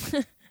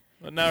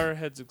 Well, now her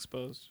head's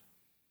exposed.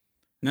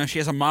 No, she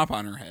has a mop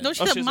on her head. no,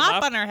 she Oh, has she a has a mop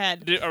mop? on her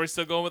head. Are we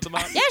still going with the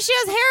mop? Yeah, she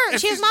has hair.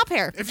 She has mop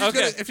hair. If she's,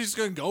 Okay. if she's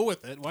gonna go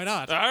with it, why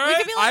not? All right.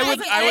 could be like-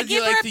 I I would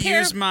give her like a to pair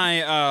use of-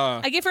 my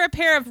I give her a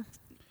pair of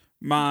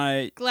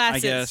my Glasses.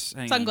 I guess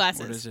hang on,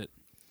 Sunglasses. what is it?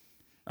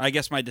 I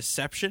guess my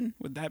deception,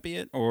 would that be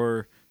it,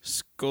 or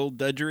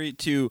skullduggery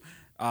to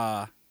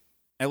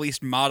at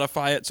least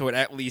modify it so it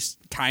at least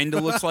kind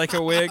of looks like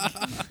a wig.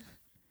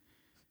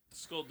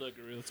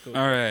 Skullduggery. Let's go.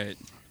 All right,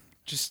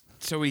 just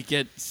so we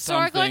get So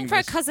are we going for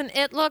a cousin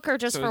it look or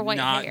just so for white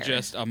not hair?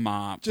 just a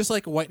mop. Just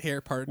like a white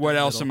hair part. What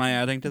else am I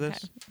adding to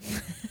this?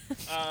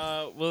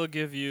 We'll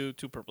give you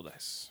 2 purple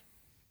dice.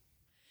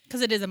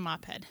 because it is a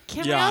mop head.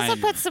 Can Yeah, we I also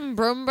know. put some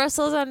broom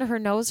bristles under her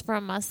nose for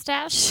a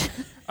mustache?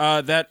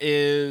 That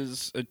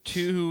is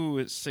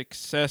 2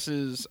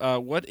 successes.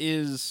 What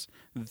is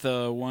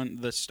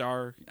the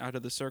star out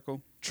of the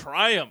circle?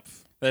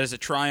 Triumph. That is a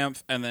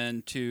triumph, and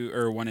then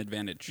 1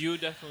 advantage. You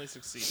definitely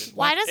succeeded.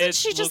 Why doesn't It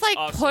she just looks like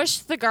awesome. push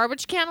the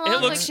garbage can It along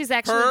like looks she's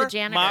actually her the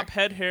janitor? mop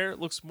head hair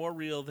looks more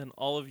real than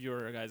all of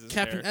your guys'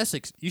 Captain hair.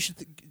 Essex, you should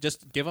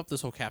just give up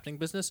this whole captaining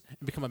business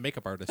and become a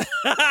makeup artist.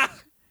 know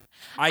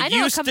I a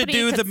used to company do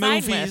you the could sign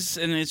with. movies,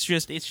 and it's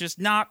just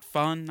not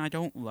fun. I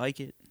don't like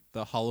it.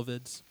 The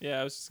Holovids. Yeah,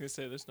 I was just gonna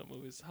say there's no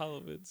movies.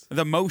 Holovids.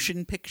 The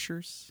motion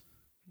pictures.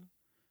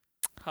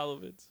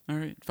 Holovids. All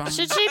right, fine.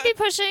 Should she be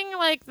pushing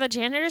like the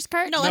janitor's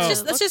cart? No,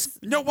 let's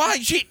just No, why?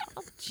 Jeez.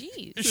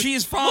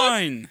 She's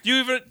fine. Do you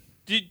even?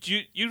 Did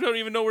you don't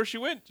even know where she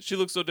went? She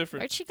looks so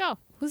different. Where'd she go?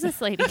 Who's this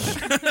lady?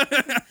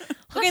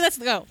 okay. Let's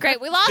go. Great,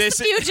 we lost This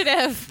the i-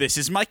 fugitive. This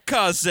is my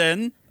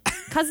cousin.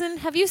 Cousin,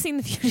 have you seen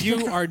the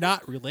fugitive? You are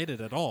not related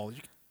at all.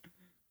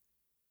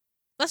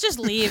 Let's just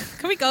leave.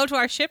 Can we go to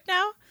our ship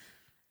now?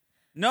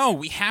 No,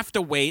 we have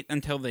to wait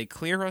until they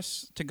clear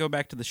us to go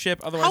back to the ship.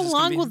 Otherwise, How it's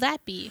gonna long be- will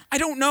that be? I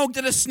don't know.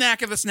 Get a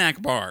snack at the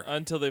snack bar.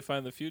 Until they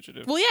find the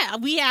fugitive. Well, yeah,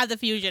 we have the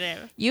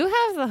fugitive. You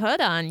have the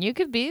hood on. You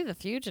could be the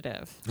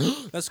fugitive.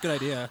 That's a good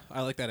idea.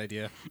 I like that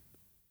idea.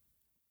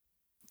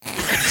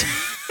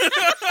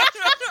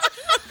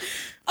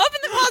 Open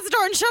the closet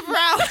door and shove her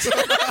out.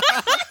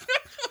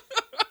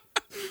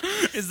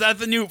 Is that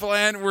the new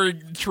plan? We're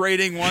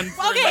trading one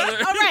for Okay,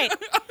 another.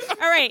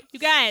 all right, you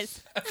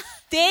guys.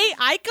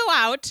 I go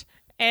out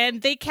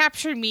and they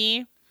capture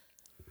me,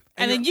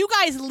 and then you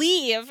guys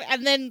leave,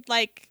 and then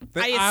like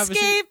They I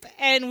obviously- escape,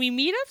 and we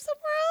meet up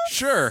somewhere else.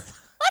 Sure.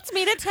 Let's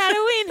meet at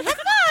Tatooine. Have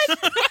fun.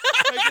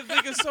 I can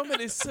think of so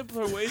many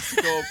simpler ways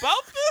to go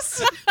about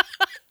this.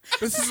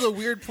 This is a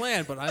weird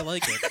plan, but I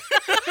like it.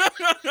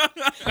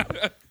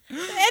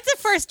 It's a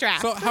first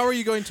draft. So, how are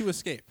you going to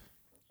escape?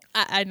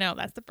 I know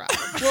that's the problem.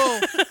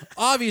 Well,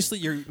 obviously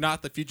you're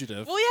not the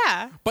fugitive, Well,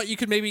 yeah. but you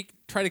could maybe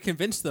try to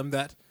convince them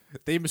that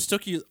they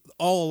mistook you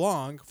all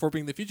along for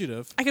being the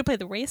fugitive. I could play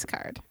the race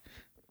card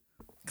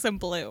because I'm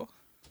blue.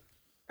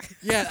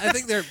 Yeah, I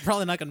think they're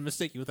probably not going to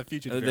mistake you with a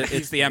fugitive. very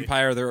It's the easily.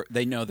 Empire.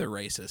 They know they're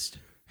racist.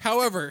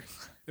 However,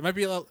 it might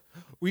be a little,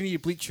 we need to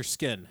bleach your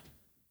skin,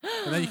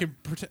 and then you can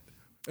pretend.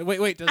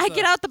 Wait. Does I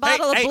get out the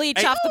bottle hey, of bleach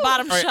hey. off the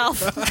bottom All right.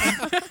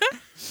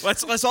 shelf.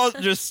 Let's all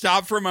just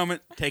stop for a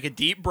moment. Take a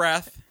deep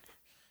breath.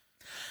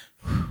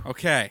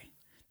 Okay,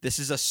 this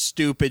is a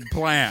stupid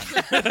plan.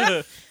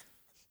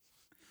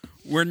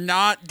 We're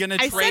not gonna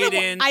I said trade it-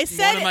 in I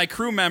said one of it- my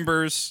crew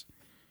members.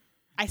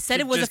 I said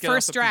To it was a just get off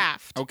first the-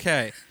 draft.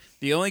 Okay,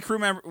 the only crew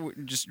member.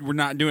 We're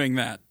not doing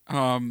that.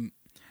 How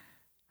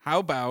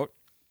about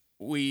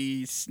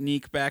we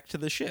sneak back to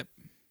the ship?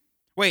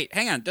 Wait,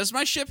 hang on. Does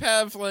my ship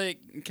have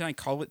like? Can I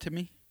call it to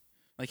me?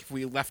 Like if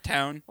we left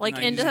town, Like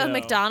and I into just- the No.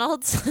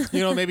 McDonald's.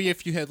 Maybe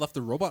if you had left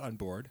the robot on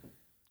board,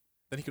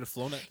 then he could have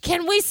flown it.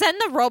 Can we send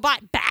the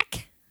robot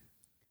back?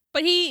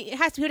 But he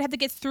would have to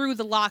get through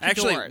the locked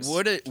Actually, doors.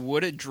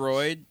 would a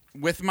droid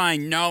with my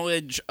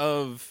knowledge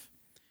of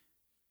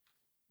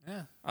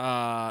Yeah.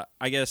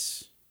 I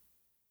guess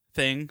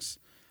things,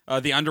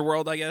 the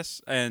underworld, I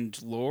guess, and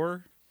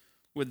lore,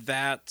 would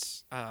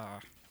that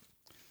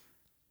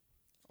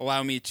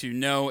allow me to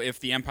know if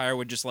the Empire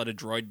would just let a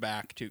droid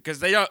back to? Because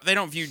they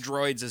don't view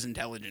droids as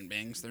intelligent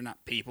beings. They're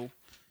not people.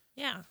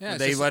 Yeah. Yeah. Would it's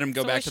they just, let him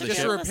go so back we to the should just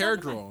ship? a Let's repair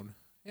send them drone.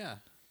 Yeah.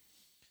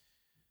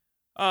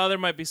 There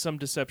might be some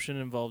deception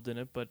involved in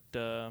it, but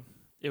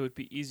it would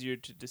be easier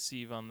to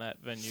deceive on that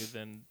venue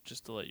than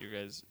just to let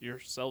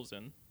yourselves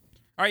in.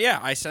 All right, yeah,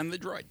 I send the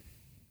droid.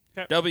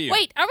 Okay. W.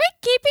 Wait, are we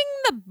keeping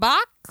the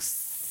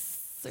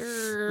box? Or...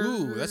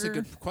 Ooh, that's a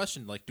good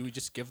question. Like, do we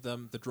just give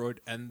them the droid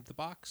and the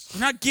box? We're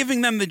not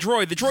giving them the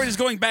droid. The droid is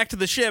going back to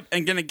the ship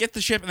and gonna get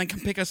the ship and then come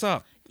pick us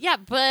up. Yeah,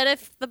 but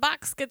if the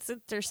box gets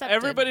intercepted,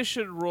 Everybody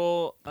should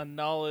roll a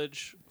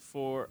knowledge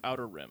for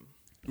Outer Rim,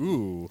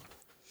 Ooh,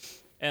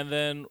 and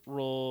then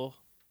roll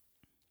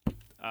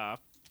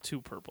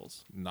 2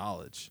 purples.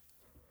 knowledge.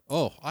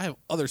 Oh, I have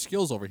other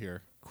skills over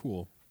here.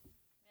 Cool.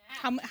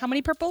 How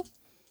many purple?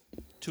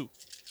 2.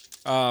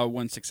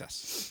 1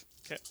 success.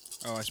 Okay.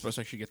 Oh, I suppose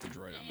I should get the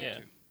droid on Yeah.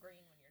 that too.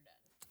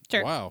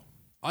 Sure. Wow,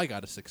 I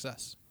got a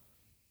success.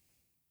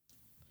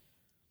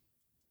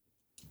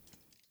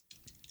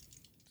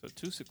 So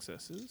 2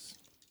 successes.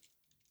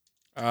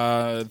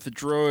 The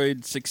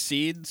droid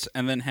succeeds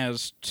and then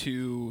has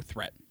 2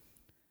 threat.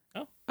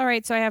 All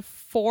right, so I have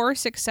 4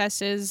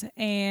 successes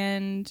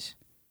and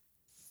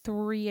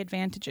 3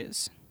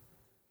 advantages.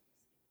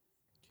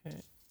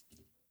 Okay.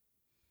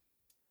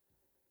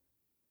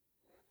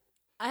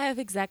 I have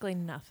exactly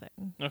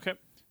nothing. Okay.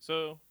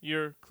 So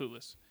you're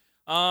clueless.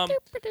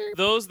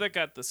 Those that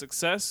got the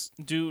success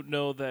do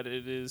know that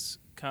it is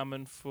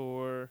common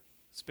for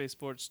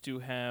spaceports to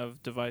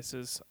have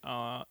devices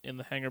in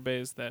the hangar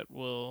bays that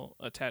will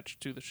attach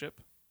to the ship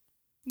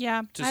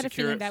Yeah, to I had a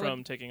secure feeling it that from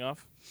would. taking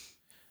off.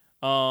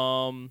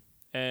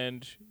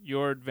 And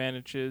your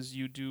advantage is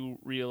you do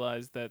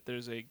realize that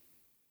there's a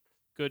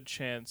good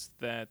chance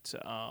that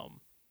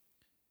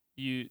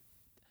the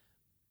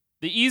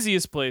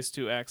easiest place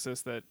to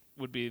access that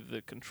would be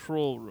the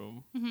control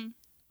room. Mhm.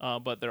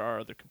 But there are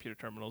other computer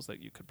terminals that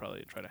you could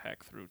probably try to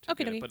hack through to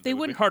Okay, get it, okay. but They it would be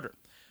wouldn't- harder.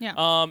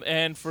 Yeah.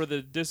 And for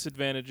the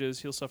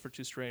disadvantages, he'll suffer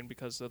 2 strain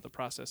because of the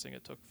processing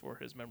it took for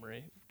his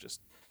memory just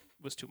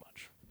was too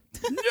much.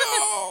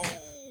 No!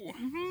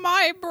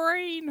 My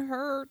brain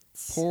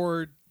hurts.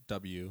 Poor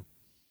W.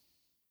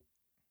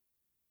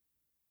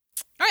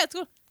 All right, let's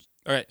go.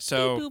 All right,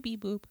 so Beep, boop,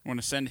 beep, boop. I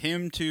want to send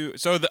him to.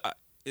 So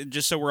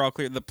just so we're all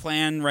clear, the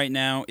plan right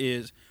now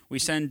is we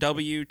send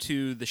W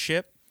to the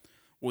ship.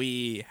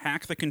 We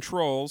hack the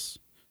controls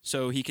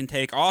so he can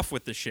take off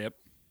with the ship,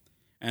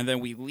 and then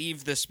we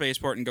leave this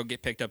spaceport and go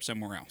get picked up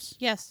somewhere else.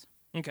 Yes.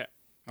 Okay.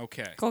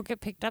 Okay. Go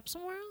get picked up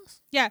somewhere else?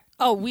 Yeah.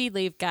 Oh, we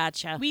leave.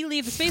 Gotcha. We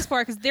leave the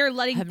spaceport because they're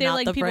letting I'm they're not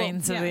letting the people.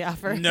 brains of the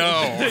offer.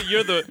 No,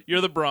 you're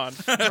the brawn.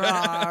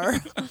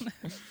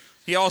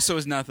 he also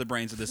is not the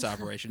brains of this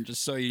operation.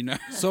 Just so you know,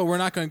 So we're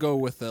not going to go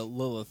with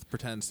Lilith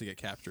pretends to get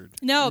captured.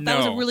 No, that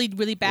was a No. really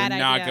really bad We're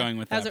idea. not going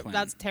with that was plan.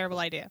 that's a terrible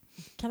idea.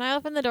 Can I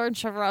open the door and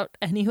shove her out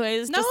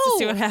anyways, just to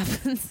see No. what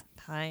happens?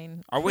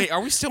 Fine. are we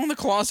still in the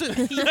closet?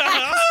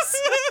 Yes.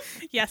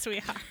 Yes, we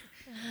are.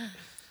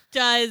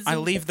 Does I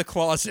leave the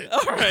closet. All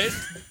right.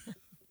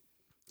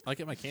 I'll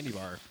get my candy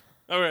bar.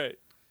 All right.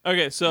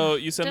 Okay, so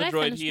you send Did the I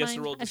droid. finish He has to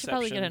mine? roll I should deception.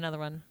 probably get another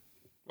one.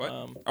 What?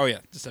 Oh yeah,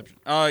 deception.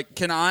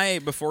 Can I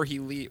before he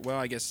leave? Well,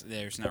 I guess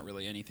there's not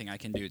really anything I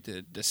can do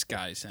to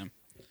disguise him.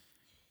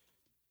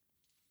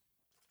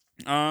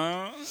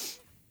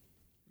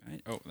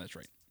 Right. Oh, that's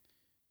right.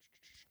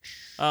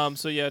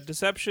 So yeah,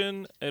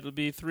 deception. It'll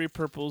be 3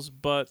 purples,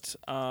 but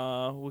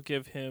we'll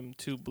give him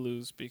 2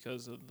 blues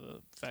because of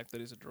the fact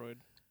that he's a droid.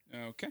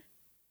 Okay.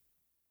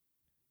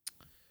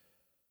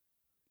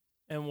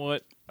 And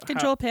what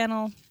control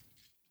panel.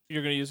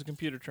 you're going to use a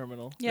computer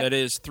terminal. Yep. That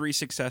is 3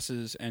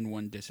 successes and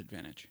 1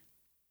 disadvantage.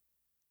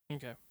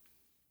 Okay.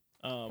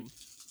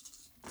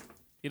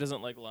 He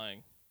doesn't like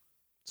lying,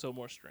 so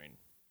more strain.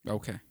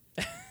 Okay.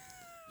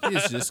 He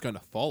is just going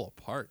to fall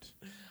apart.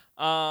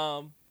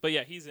 But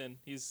yeah, he's in.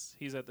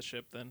 He's at the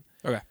ship then.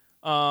 Okay.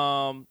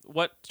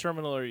 What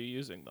terminal are you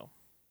using though?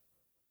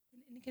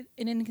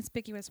 An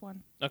inconspicuous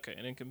one. Okay,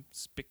 an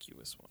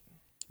inconspicuous one.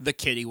 The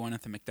kitty one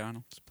at the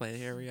McDonald's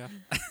play area.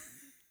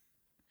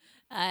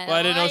 Well,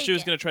 I didn't know if she was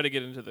like going to try to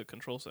get into the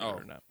control center Oh.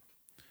 or not.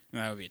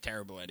 That would be a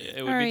terrible idea.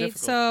 It would All be right,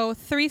 difficult. so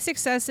 3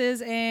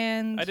 successes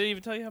and. I didn't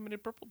even tell you how many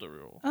purple to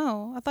reroll.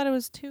 Oh, I thought it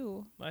was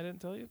 2. I didn't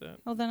tell you that.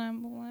 Oh, then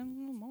I'm more.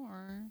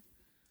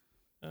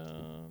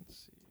 Let's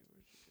see.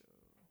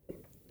 Where'd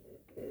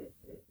you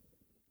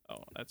go?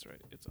 Oh, that's right.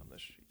 It's on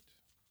this sheet.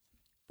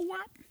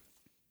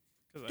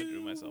 Because I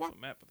drew myself a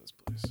map of this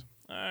place.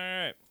 All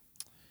right.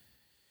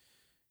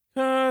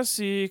 Let's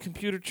see.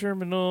 Computer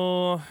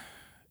terminal.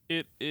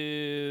 It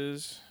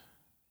is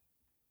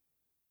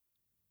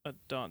a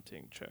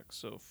daunting check.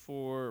 So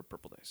 4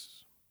 purple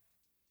dice.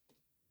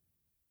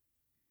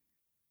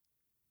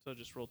 So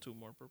just roll 2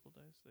 more purple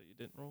dice that you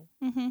didn't roll.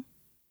 Mm-hmm.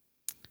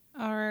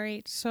 All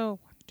right, so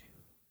 1, 2,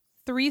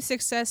 3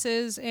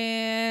 successes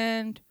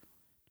and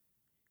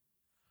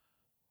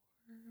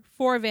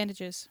 4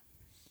 advantages.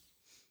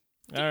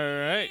 All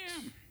right.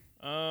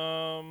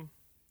 Let's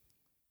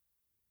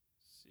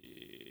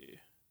see.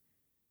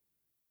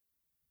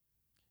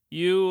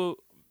 You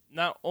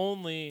not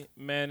only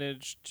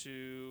managed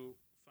to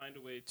find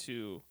a way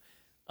to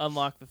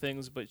unlock the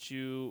things, but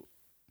you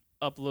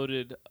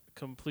uploaded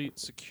complete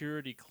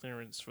security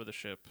clearance for the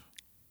ship,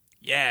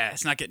 Yeah,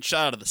 it's not getting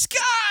shot out of the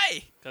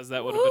sky. because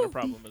that would have been a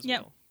problem as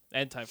Yep. well.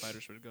 And TIE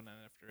fighters would have gone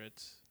after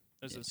it.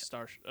 There's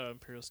a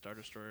Imperial Star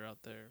Destroyer out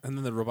there. And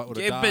then the robot would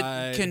have Yeah,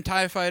 died. but can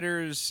TIE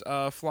fighters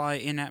fly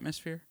in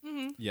atmosphere?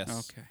 Mm-hmm.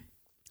 Yes. Okay.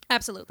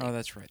 Absolutely. Oh,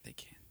 that's right. They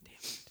can.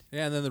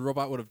 Yeah, and then the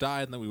robot would have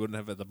died, and then we wouldn't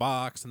have had the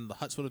box, and the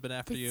huts would have been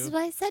after This is you.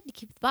 why I said to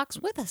keep the box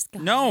with us,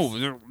 guys.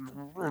 No,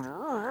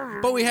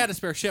 But we had a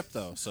spare ship,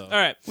 though, so. All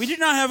right. we do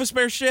not have a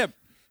spare ship,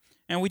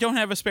 and we don't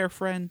have a spare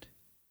friend.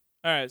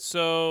 All right.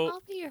 So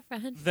I'll be your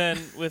friend. then,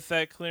 with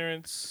that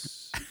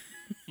clearance,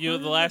 the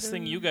last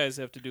thing you guys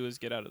have to do is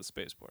get out of the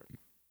spaceport,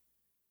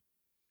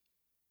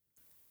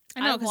 I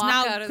know, because walk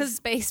now, out of the because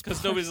space.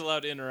 because nobody's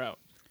allowed in or out.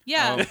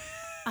 yeah,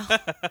 Oh,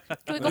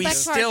 Can we go we back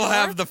to our still door?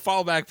 have the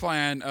fallback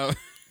plan of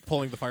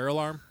Pulling the fire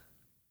alarm.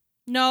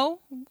 no,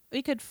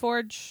 we could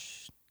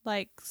forge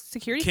like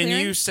security. Can you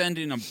clearance. send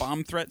in a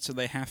bomb threat so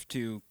they have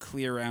to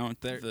clear out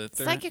the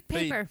Psychic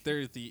paper.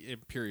 They're the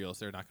Imperials.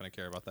 They're not going to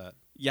care about that.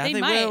 Yeah, They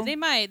they might. will. They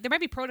might. There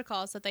might be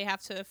protocols that they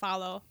have to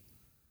follow.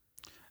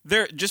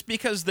 They're just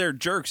because they're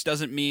jerks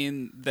doesn't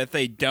mean that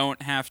they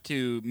don't have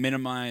to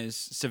minimize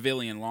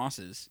civilian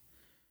losses.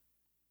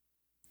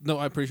 No,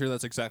 I'm pretty sure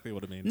that's exactly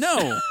what it means.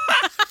 No.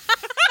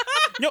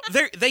 No,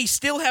 they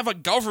still have a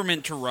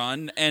government to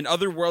run and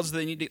other worlds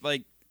they need to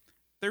like.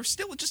 They're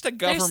still just a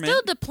There's government.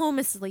 still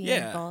diplomacy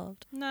Yeah.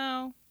 involved.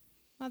 No,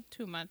 not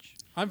too much.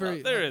 I'm very.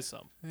 Well, there is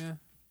some. Yeah.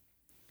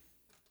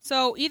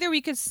 So either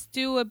we could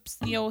do a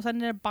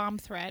send in a bomb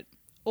threat,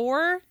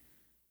 or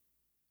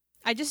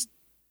I just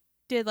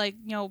did like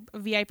a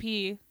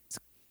VIP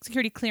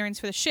security clearance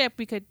for the ship.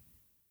 We could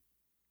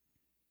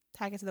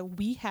tag it to the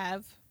we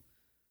have.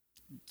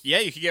 Yeah,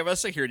 you could give us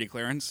security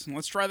clearance.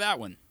 Let's try that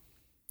one.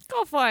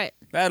 Go for it.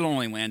 That'll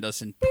only land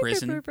us in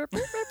prison.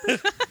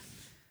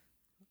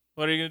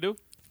 What are you gonna do?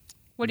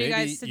 What do you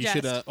Maybe guys suggest?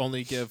 You should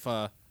only give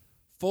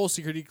full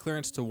security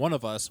clearance to one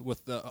of us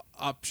with the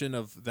option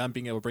of them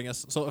being able to bring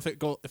us. So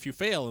if you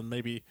fail and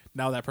maybe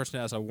now that person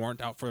has a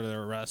warrant out for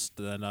their arrest,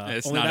 then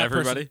It's only not that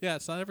everybody? Yeah,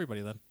 it's not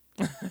everybody then.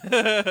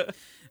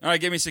 All right,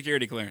 give me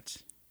security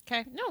clearance.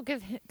 Okay. No,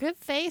 give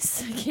face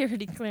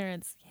security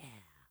clearance.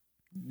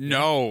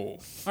 No.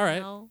 All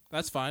right, No.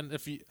 that's fine.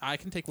 If I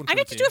can take one. I for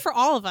get the to do it team. for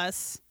all of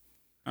us.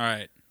 All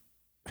right.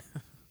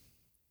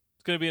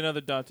 It's gonna be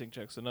another daunting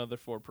check, so another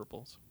 4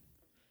 purples.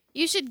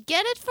 You should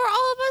get it for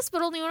all of us,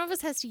 but only one of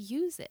us has to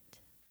use it.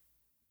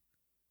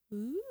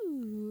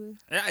 Ooh.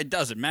 Yeah, it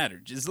doesn't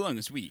matter as long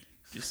as we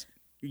just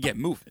get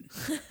moving.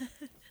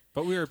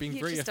 But we are being You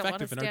very just don't want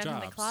to effective in our stand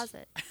jobs. in the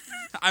closet.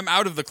 I'm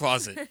out of the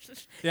closet.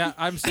 Yeah,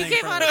 I'm saying.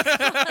 Came out of the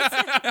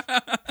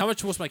closet. How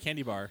much was my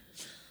candy bar?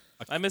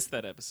 I missed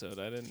that episode.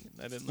 I didn't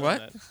learn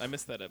What? that. I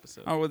missed that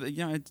episode. Oh, well,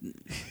 yeah,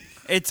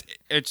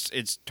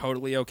 it's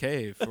totally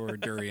okay for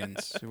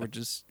durians. We're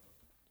just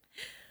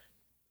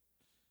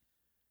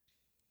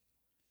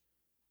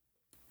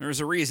there's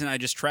a reason I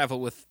just travel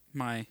with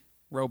my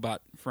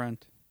robot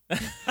friend.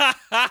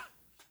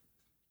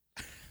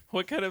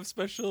 What kind of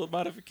special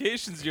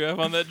modifications do you have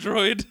on that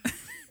droid?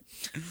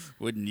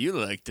 Wouldn't you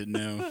like to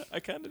know? I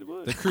kind of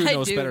would. The crew I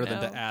knows do better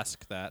than know. to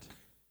ask that.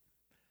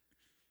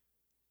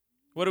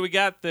 What do we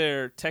got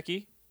there,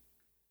 Techie?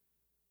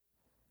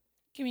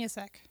 Give me a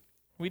sec.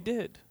 We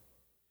did.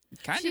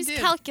 Kind of She's did.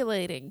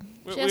 calculating.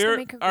 She has to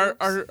make her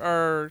groups.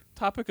 Our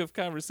topic of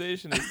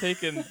conversation has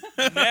taken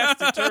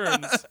nasty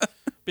turns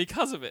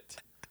because of it.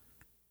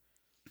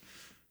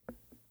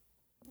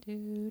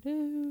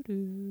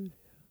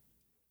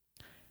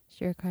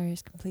 She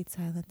requires complete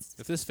silence.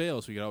 If this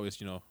fails, we could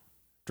always,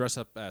 dress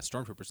up as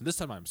stormtroopers. And this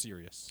time, I'm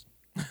serious.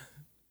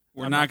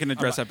 We're not going to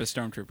dress up as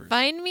stormtroopers.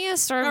 Find me a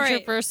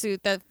stormtrooper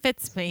suit that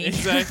fits me.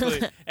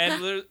 Exactly.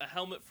 And a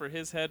helmet for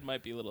his head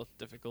might be a little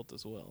difficult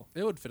as well.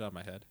 It would fit on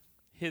my head.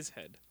 His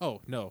head. Oh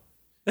no,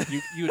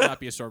 You would not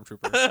be a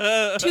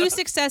stormtrooper. 2 We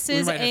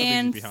successes might have to leave you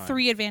and behind.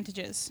 3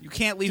 advantages. You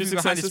can't leave Two me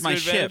behind. It's successes, my two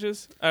ship.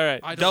 advantages. All right.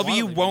 I don't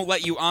W wanna won't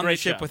let you on the Great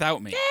ship job.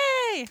 without me.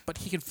 Yay! But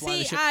he can fly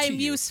the See, ship I'm to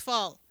you.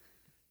 useful.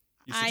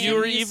 You I succeed. You am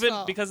were even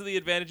useful. because of the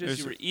advantages. There's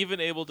You a- were even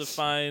able to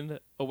find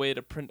a way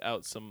to print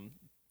out some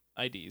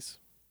IDs.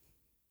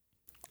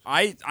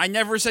 I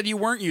never said you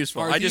weren't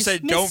useful. Are I just these-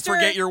 said don't Mister-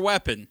 forget your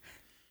weapon.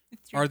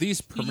 Are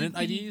these permanent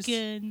BB IDs?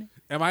 gun.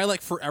 Am I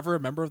like forever a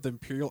member of the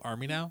Imperial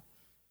Army now?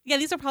 Yeah,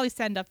 these will probably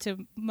stand up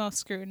to most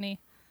scrutiny.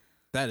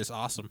 That is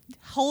awesome.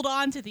 Hold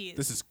on to these.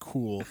 This is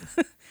cool.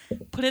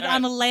 Put it All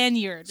on right. a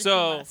lanyard. if you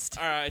So, must.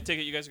 all right, I take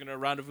it you guys are gonna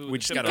rendezvous. We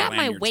with just the got ship our Got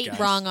my lanyards, weight guys.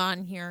 wrong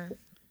on here.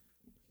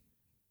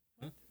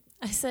 Hmm?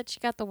 I said she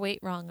got the weight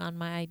wrong on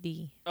my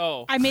ID.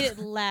 Oh, I made it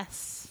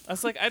less. I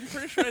was like, I'm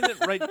pretty sure I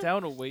didn't write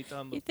down a weight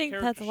on the. You think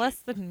character that's sheet. less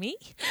than me?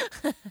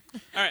 All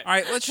right. All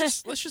right, let's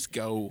just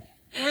go.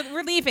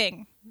 We're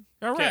leaving.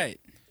 All Okay. right.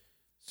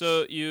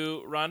 So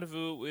you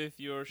rendezvous with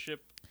your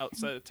ship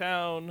outside of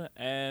town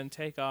and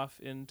take off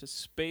into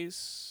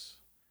space.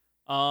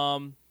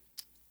 I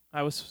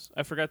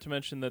forgot to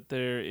mention that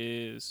there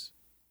is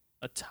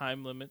a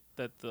time limit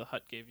that the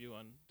hut gave you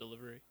on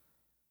delivery.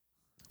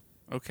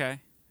 Okay.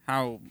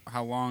 How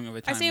long of a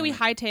I time? say we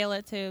limit? hightail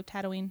it to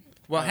Tatooine.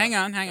 Well, Uh, hang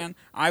on.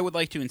 I would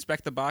like to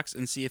inspect the box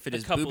and see if it A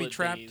is couple booby of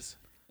trapped days.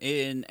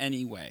 in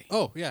any way.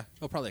 Oh yeah,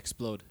 it'll probably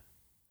explode.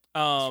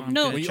 So I'm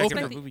No, gonna when you check open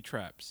it for it- booby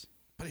traps.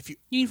 But if you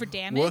You mean for what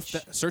damage?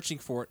 if searching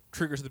for it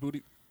triggers the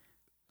booty?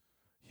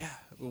 Yeah.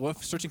 What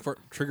if searching for it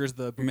triggers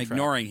the booty I'm trap?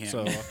 ignoring him.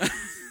 So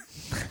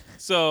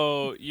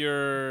So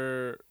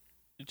you're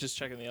just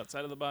checking the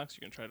outside of the box.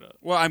 You're gonna try to.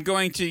 Well, I'm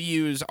going to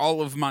use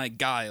all of my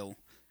guile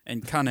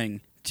and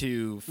cunning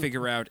to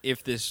figure out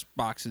if this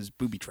box is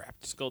booby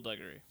trapped.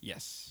 Skullduggery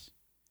Yes.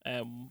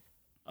 and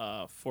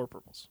 4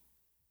 purples.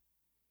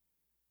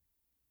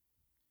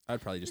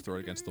 I'd probably just throw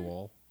it against the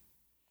wall.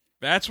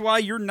 That's why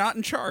you're not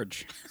in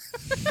charge.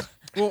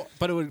 Well,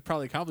 but it would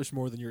probably accomplish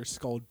more than your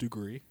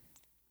skullduggery,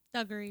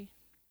 Duggery.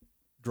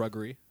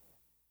 druggery.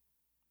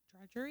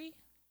 Drudgery?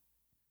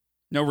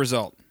 No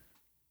result.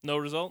 No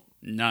result.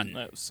 None.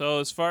 No. So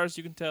as far as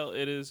you can tell,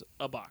 it is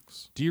a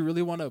box. Do you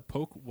really want to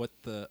poke what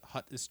the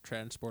hut is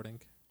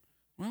transporting?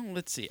 Well,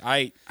 let's see.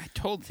 I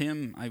told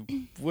him I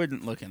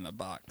wouldn't look in the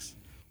box.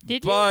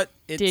 Did But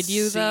it's Did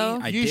you, though?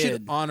 I you did.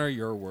 should honor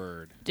your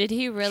word. Did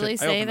he really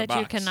Should I say open the that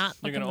you box? cannot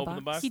You're look in gonna the open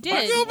the box. He The did.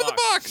 box is Open the locked.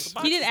 box. The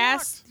box He did is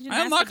ask. locked. He did I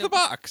ask unlocked for the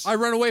box. I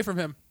run away from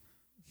him.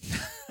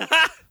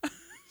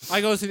 I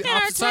go to the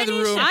opposite side of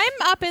the room. I'm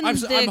up in I'm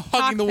the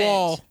hugging the cockpit.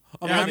 wall.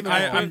 I'm Yeah, hugging the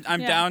wall.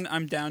 I'm Yeah. down.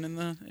 I'm down in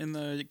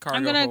the cargo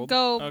I'm gonna hold.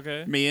 go.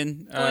 Okay. Me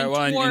and Going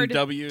and toward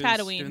W is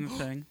Tatooine. doing the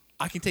thing.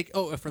 I can take.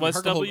 Oh, if What's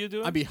the cargo W hold,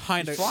 doing? I'm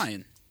behind He's a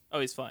flying. Oh,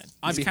 he's fine.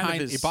 I'm He's kind of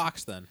behind a his-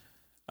 box then.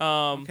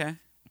 Okay.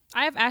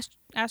 I have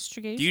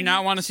astrogation. Do you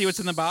not want to see what's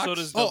in the box? So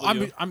does Oh,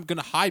 W. I'm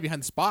gonna hide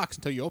behind this box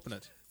until you open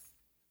it.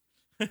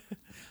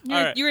 You're,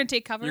 Alright. you're gonna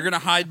take cover. You're gonna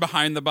hide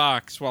behind the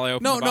box while I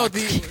open No, the no,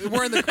 box.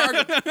 we're in the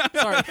cargo.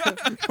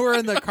 Sorry, we're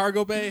in the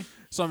cargo bay.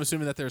 So I'm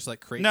assuming that there's like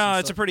crates. No, and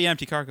it's a stuff. pretty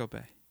empty cargo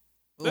bay.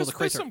 Well, There's, the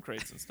crates there's are some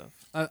crates and stuff.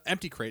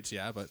 empty crates,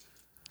 yeah, but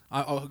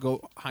I'll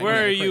go hide. Where are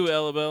behind the you, crate.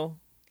 Elabel?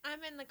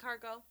 I'm in the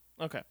cargo.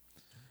 Okay.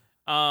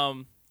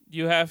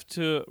 You have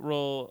to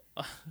roll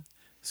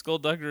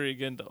skullduggery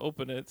again to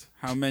open it.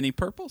 How many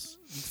purples?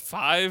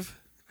 5.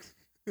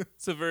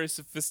 It's a very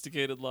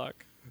sophisticated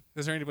lock.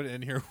 Is there anybody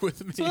in here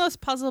with me? It's one of those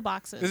puzzle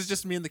boxes. This is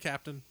just me and the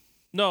captain.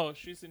 No,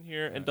 she's in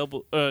here and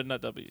double.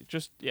 Not W.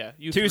 Just yeah.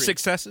 You 2 3.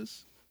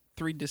 successes,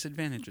 3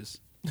 disadvantages.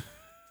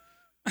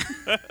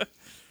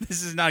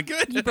 This is not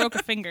good. You broke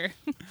a finger.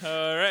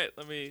 All right.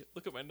 Let me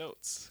look at my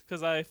notes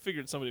because I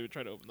figured somebody would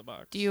try to open the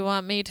box. Do you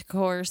want me to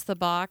coerce the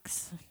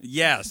box?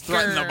 Yes,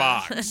 threaten the Grr.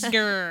 box.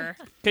 Grr.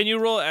 Can you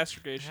roll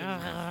astrogation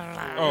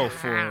Oh,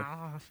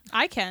 for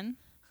I can,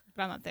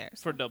 but I'm not there.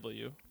 so. for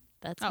W?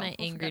 That's Oh, my I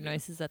angry forgot.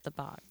 noises at the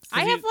box.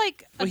 I he- have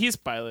like. Well, he's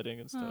piloting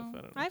and stuff. oh,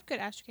 I don't know. I have good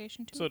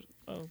astrogation too.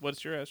 So,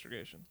 what's your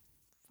astrogation?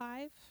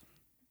 5.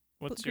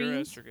 What's Put your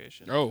greens?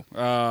 astrogation? oh,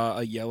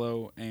 a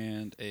yellow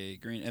and a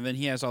green, and then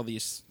he has all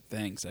these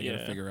things I gotta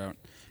Yeah. figure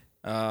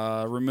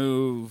out.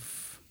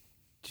 Remove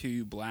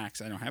 2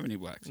 blacks. I don't have any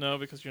blacks, No,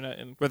 because you're not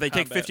in. but they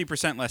take combat.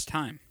 50% less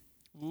time,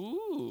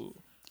 Ooh.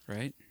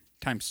 right?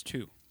 Times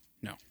 2.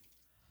 No,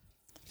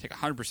 take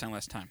 100%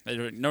 less time. They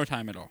do no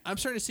time at all. I'm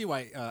starting to see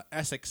why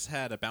Essex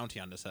had a bounty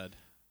on his head.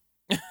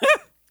 Just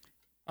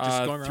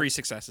going around- 3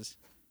 successes.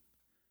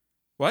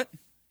 What?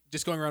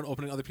 Just going around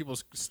opening other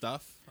people's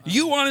stuff.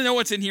 You want to know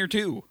what's in here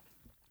too?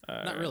 All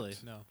Not right. really.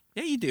 No.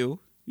 Yeah, you do.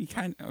 You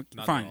kind of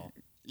Not at fine. all.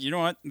 You know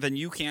what? Then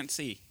you can't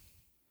see.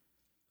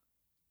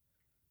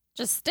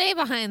 Just stay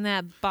behind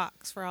that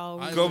box for all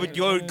we I Go,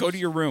 will- go to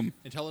your room.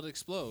 Until it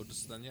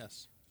explodes, then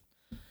yes.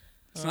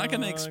 It's not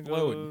gonna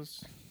explode.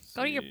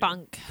 Go to your see.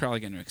 bunk. Probably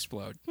gonna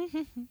explode.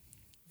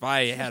 If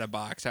I had a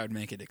box, I would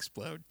make it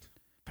explode.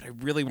 But I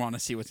really want to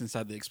see what's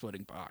inside the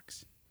exploding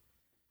box.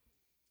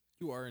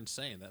 You are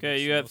insane. That Okay,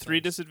 makes you no have 3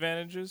 sense.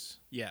 disadvantages.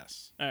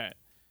 Yes. All right.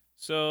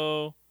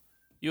 So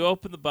you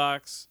open the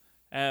box,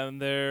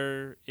 and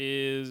there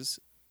is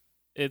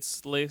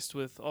It's laced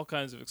with all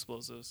kinds of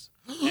explosives,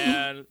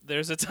 and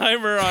there's a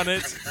timer on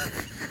it.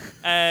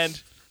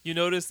 And you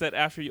notice that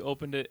after you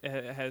opened it,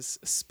 it has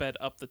sped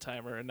up the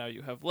timer, and now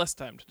you have less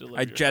time to deliver.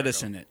 I your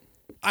jettison cargo.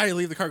 it. I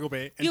leave the cargo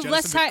bay. And You have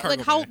less jettison the time.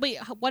 Like cargo how? bay.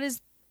 Wait, what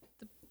is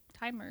the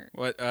timer?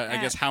 What? I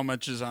guess how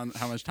much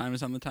time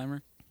is on the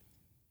timer?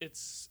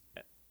 It's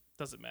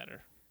doesn't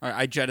matter. All right,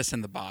 I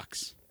jettison the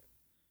box.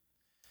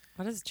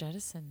 What does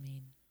jettison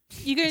mean?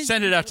 You can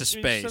Send it out to You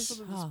send space.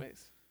 something to Oh.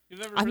 space. You've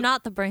never I'm really-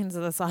 not the brains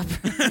of this opera.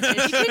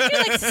 you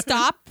like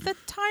stop the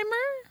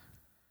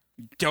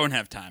timer. Don't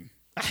have time.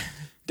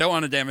 Don't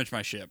want to damage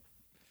my ship.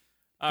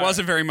 All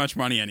Wasn't very much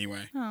money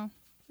anyway. Oh,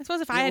 I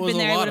suppose if It I had was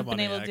been a there, I lot would of have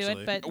been money, able to do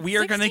actually. it. But We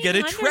are gonna get a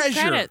 1,600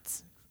 treasure.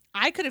 credits.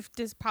 I could have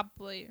just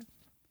probably.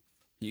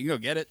 You can go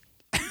get it.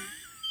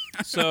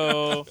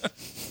 So,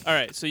 all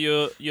right. So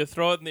you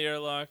throw it in the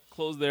airlock,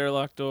 close the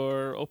airlock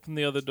door, open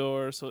the other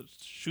door, so it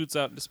shoots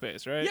out into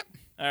space, right? Yep.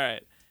 All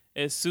right.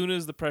 As soon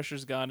as the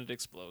pressure's gone, it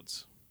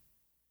explodes.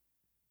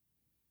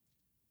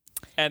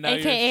 And now your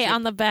AKA ship-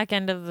 on the back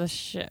end of the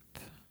ship.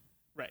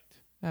 right.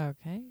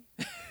 Okay.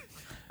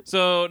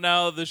 So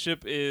now the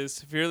ship is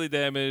severely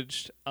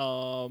damaged.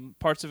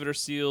 Parts of it are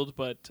sealed,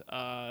 but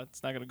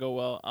it's not gonna go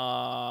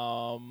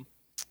well.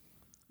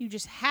 You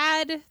just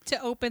had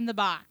to open the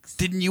box.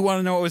 Didn't you want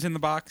to know what was in the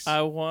box?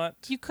 I want.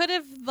 You could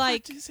have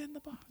like what is in the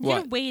box? you could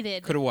What? have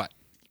waited. Could have what?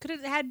 Could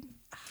have had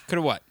Could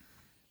have what?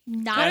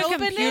 not I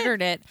opened it.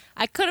 computered it.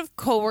 I could have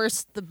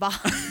coerced the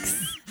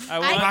box. I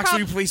want. Box,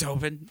 will you please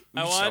open?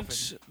 I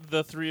Just want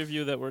the three of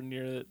you that were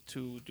near it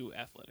to do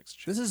athletics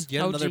checks. This is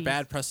yet Oh, another geez.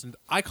 bad precedent.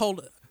 I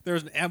called. There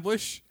was an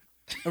ambush,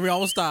 and we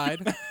almost died.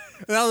 And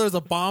now there's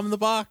a bomb in the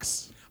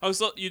box. Oh,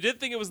 so you did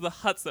think it was the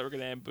Huts that were going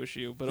to ambush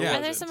you, but it Yeah. And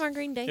wasn't. there's some more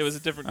green days. It was a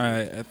different All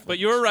group. right. But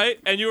you were right,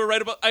 and you were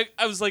right about.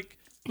 I was like,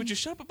 would you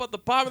shut up about the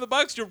bomb in the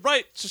box? You're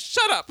right. Just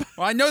shut up.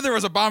 Well, I know there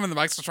was a bomb in the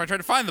box, so I tried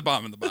to find the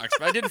bomb in the box,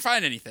 but I didn't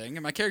find anything,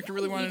 and my character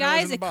really wanted You to know what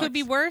was guys, in it the could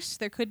be box. worse.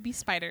 There could be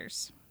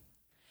spiders.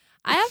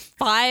 I have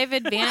 5 Why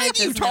advantages.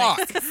 do you and a talk?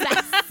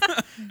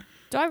 success.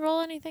 Do I roll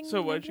anything?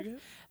 So what did you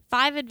get?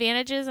 5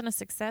 advantages and a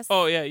success.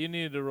 Oh yeah, you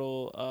needed to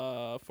roll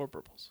 4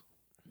 purples.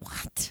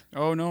 What?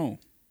 Oh no.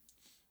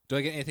 Do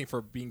I get anything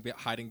for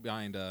hiding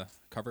behind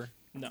cover?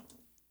 No.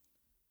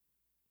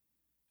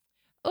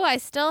 Oh, I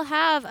still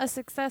have a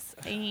success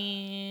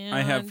and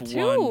I have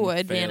 2 one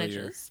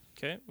advantages.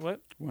 Okay. What?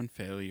 One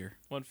failure.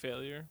 1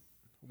 failure.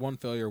 One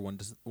failure, one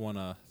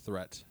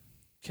threat.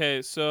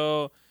 Okay,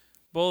 so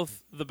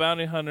both the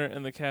bounty hunter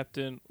and the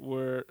captain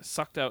were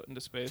sucked out into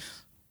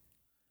space.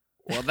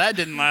 Well, that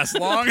didn't last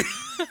long.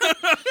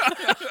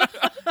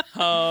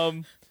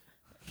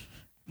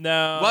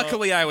 Now,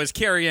 Luckily, I was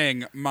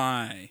carrying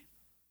my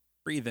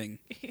breathing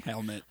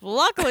helmet.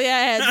 Luckily, I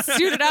had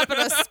suited up in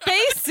a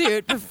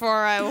spacesuit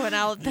before I went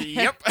out there.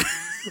 Yep.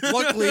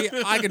 Luckily,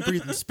 I can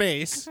breathe in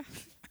space.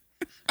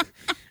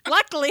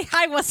 Luckily,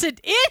 I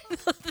wasn't in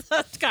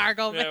the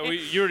cargo yeah, bay.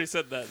 you already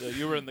said that. Though.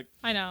 You were in the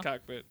I know.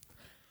 cockpit.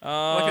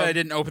 Luckily, I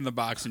didn't open the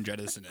box and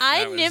jettison it.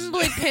 I That was-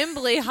 nimbly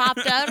pimbly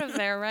hopped out of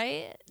there,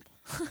 right?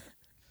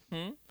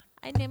 Hmm?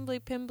 I nimbly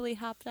pimbly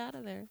hopped out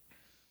of there.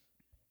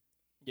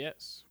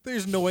 Yes.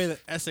 There's no way that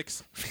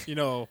Essex,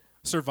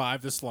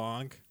 survived this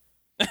long.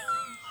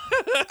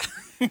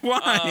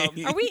 Why?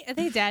 Are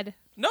they dead?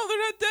 No, they're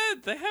not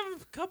dead. They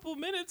have a couple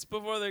minutes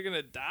before they're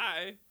gonna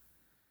die.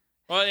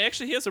 Well,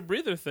 actually, he has a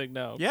breather thing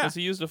now. Yeah. Because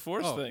he used a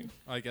force Oh, thing.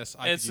 I guess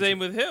I And could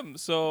same use with him.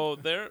 So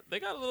they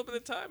got a little bit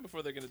of time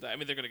before they're gonna die. I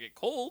mean, they're gonna get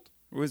cold.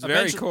 It was it. very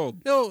Eventually-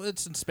 cold. No,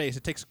 it's in space.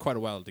 It takes quite a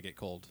while to get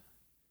cold.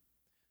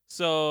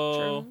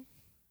 So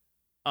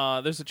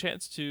there's a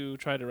chance to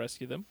try to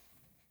rescue them.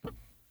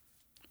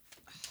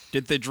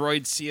 Did the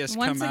droid see us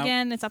Once come out?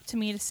 again, it's up to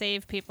me to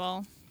save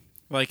people.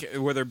 Like,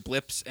 were there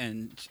blips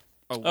and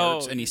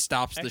alerts, Oh, and he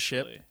stops the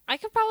ship? Actually- I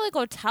could probably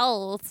go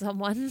tell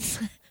someone.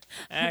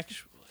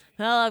 Actually,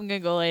 Well, I'm gonna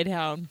go lay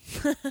down.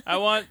 I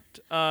want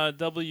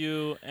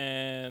W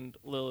and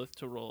Lilith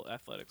to roll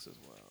athletics as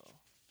well.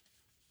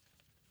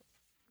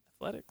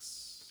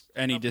 Athletics.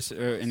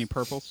 Any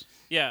purples?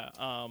 Yeah.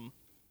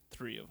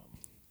 3 of them.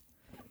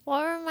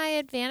 What are my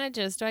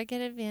advantages? Do I get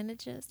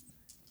advantages?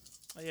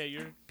 Oh yeah,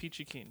 you're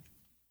peachy keen.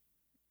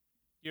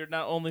 You're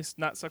not only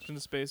not sucked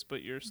into space,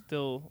 but you're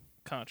still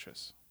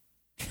conscious.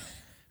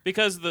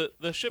 Because the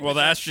ship. Well,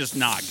 had that's just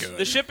not good.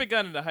 the ship had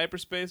gone into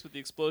hyperspace with the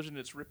explosion.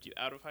 It's ripped you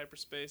out of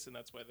hyperspace, and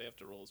that's why they have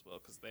to roll as well,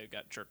 because they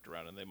got jerked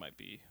around and they might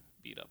be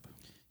beat up.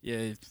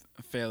 Yeah,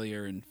 a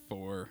failure and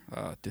 4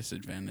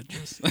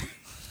 disadvantages.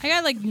 I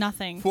got like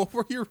nothing. What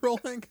were you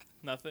rolling?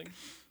 Nothing.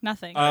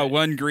 Nothing.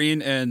 1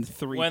 green and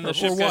 3 When the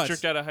purple. ship For got what?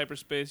 jerked out of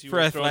hyperspace, you For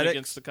were thrown athletics?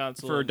 against the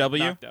console For a and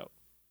W? knocked out.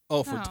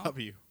 Oh, for Oh.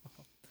 W.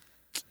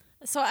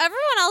 So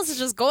everyone else is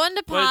just going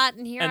to pot,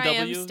 and here and I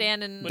am W?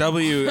 standing.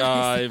 W,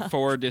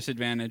 4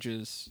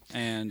 disadvantages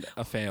and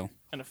a fail.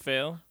 And a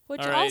fail. Would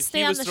All you all right, stay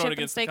he on was the thrown ship and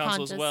against stay the console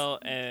conscious? as well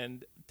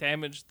and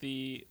damaged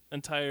the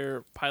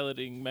entire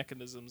piloting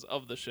mechanisms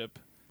of the ship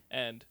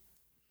and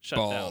shut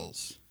down.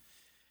 Balls.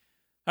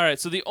 All right,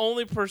 so the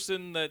only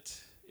person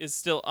that is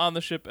still on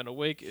the ship and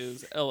awake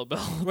is Elabel.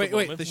 at Wait, the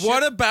wait, moment. the ship-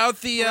 What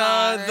about the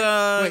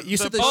Wait, you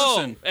said the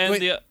person? and Wait,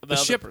 the the other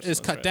ship person is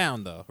was cut right.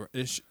 down though.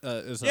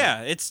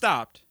 Yeah, it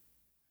stopped,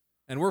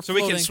 and we're so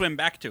floating. we can swim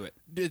back to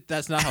it.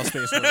 That's not how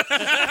space works.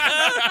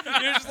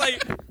 You're just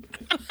like,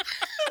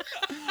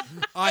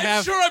 I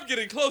have. Sure, I'm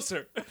getting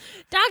closer.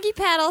 Doggy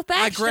paddle,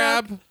 I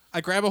backstroke.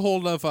 grab a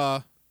hold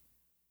of.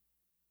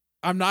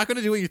 I'm not going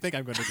to do what you think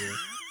I'm going to do.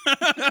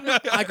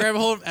 I grab a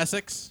hold of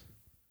Essex.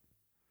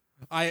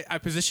 I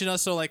position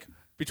us so like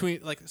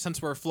between like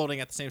since we're floating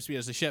at the same speed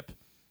as the ship,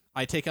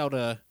 I take out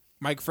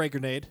my frag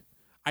grenade.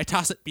 I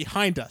toss it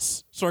behind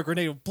us so our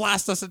grenade will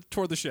blast us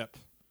toward the ship.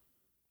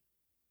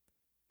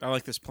 I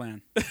like this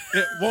plan.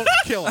 It won't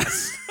kill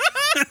us.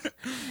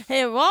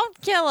 It won't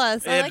kill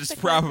us. I like It's the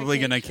probably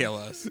clarification. gonna kill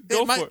us.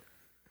 Go might- for it.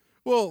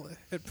 Well,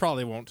 it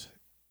probably won't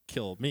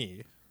kill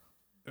me.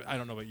 I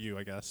don't know about you.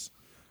 I guess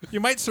you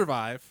might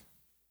survive.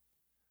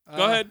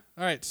 Go ahead.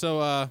 All right, so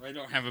I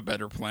don't have a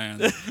better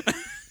plan.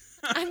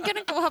 I'm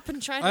gonna go up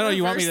and try to I don't know.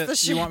 You want me reverse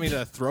to? the You want me ship.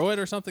 to throw it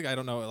or something? I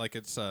don't know. Like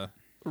it's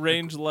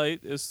Range light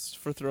is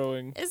for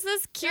throwing. Is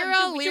this Yeah,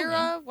 Kira, we can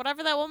Lyra,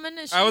 whatever that woman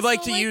is? I would she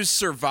like still to use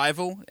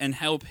survival and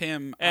help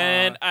him.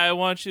 And I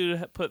want you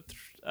to put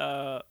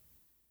a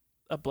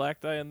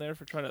black die in there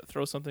for trying to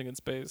throw something in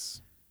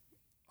space.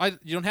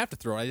 you don't have to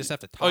throw it. I just have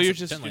to toss Oh, it you're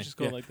just gently.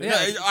 going Yeah. like no,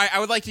 this. I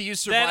would like to use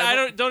survival. Then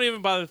I don't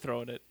even bother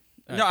throwing it.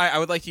 No, I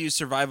would like to use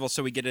survival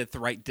so we get it at the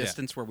right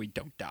distance where we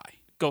don't die.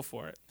 Go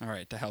for it. All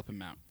right, to help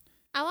him out.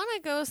 I want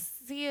to go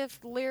see if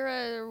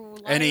Lyra. Or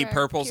Any Lyra or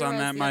purples Kira on is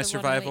that? the My other one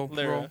survival awake.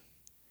 Lyra. roll.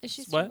 Is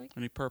she still What? awake?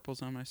 Any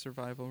purples on my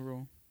survival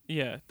roll?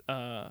 Yeah.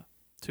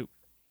 2.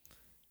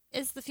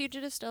 Is the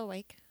fugitive still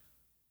awake?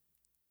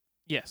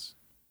 Yes.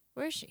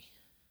 Where is she?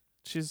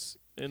 She's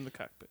in the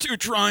cockpit. 2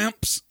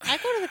 triumphs. I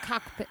go to the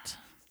cockpit.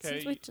 Okay.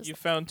 Since we just You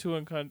found 2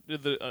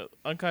 the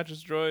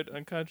unconscious droid,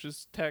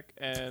 unconscious tech,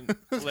 and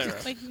Lara.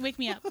 Wake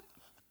me up.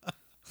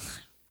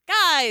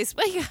 guys,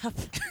 wake up!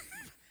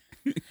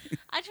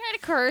 I try to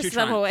curse 2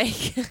 them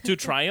triumphs. awake. 2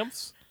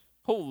 triumphs.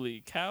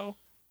 Holy cow.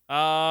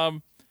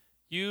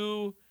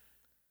 You.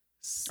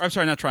 I'm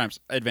sorry, not triumphs.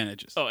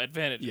 Advantages. Oh,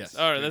 advantages. Yes,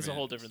 All right, that's a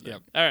whole advantages.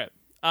 different thing.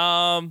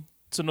 All right.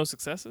 So no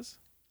successes.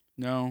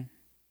 No,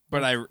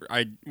 but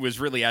I was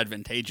really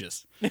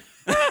advantageous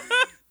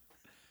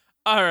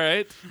All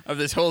right. of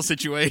this whole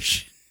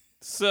situation.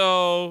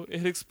 So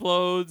it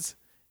explodes.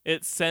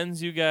 It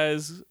sends you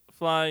guys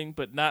flying,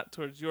 but not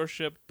towards your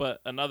ship, but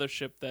another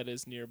ship that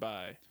is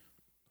nearby,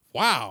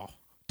 Wow.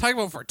 Talk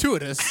about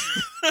fortuitous.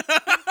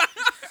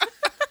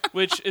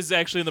 which is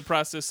actually in the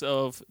process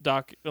of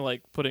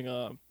putting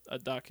a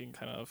docking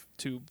kind of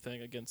tube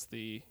thing against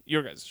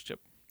your guys' ship.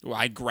 Well,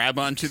 I grab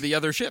onto the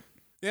other ship.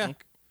 Yeah. Okay.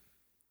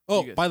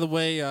 Oh, You guys- by the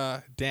way,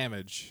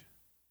 damage.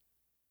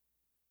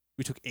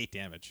 We took 8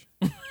 damage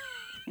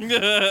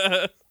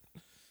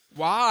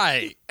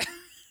Why?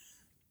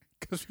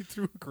 because we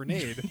threw a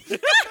grenade.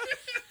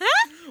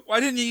 Why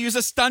didn't you use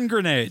a stun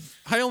grenade?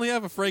 I only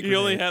have a frag You grenade.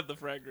 only had the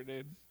frag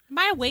grenade. Am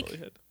I awake? All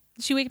you had.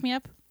 Did she wake me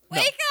up?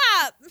 Wake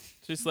up!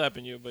 She's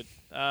slapping you, but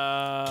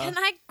Can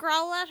I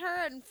growl at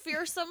her and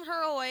fearsome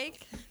her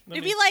awake? let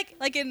It'd me- be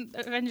like in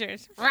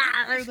Avengers.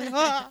 Tiny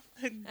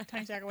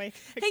Jack awake.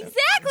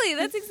 Exactly.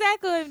 That's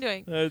exactly what I'm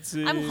doing. Let's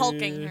see. I'm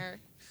hulking her.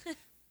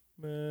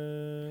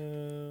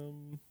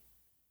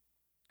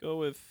 Go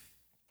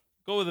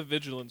with a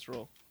vigilance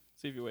roll.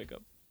 See if you wake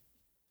up.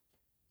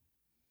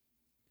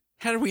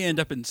 How did we end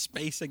up in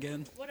space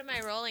again? What am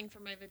I rolling for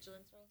my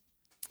vigilance roll?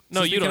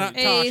 No, So you you don't. cannot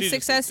A She just-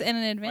 success and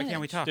an Why advantage.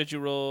 can't we talk? Did you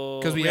roll?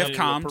 Because we yeah, have you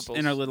roll comms purples.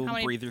 and our little How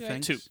many breather do I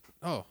have? things. 2.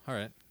 Oh, all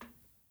right.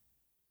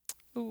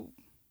 Ooh.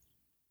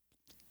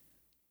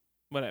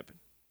 What happened?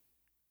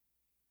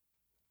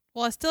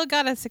 Well, I still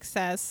got a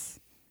success,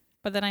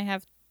 but then I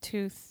have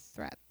 2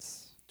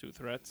 threats. 2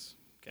 threats.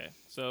 Okay,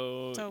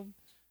 so So,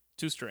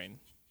 2 strain.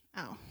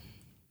 oh.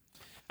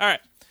 All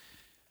right.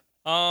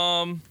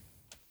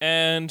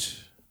 And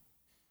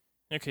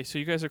okay, so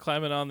you guys are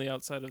climbing on the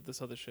outside of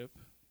this other ship.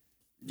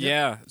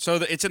 Yeah. So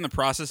it's in the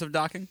process of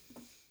docking.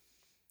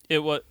 It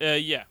was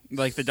yeah.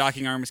 Like the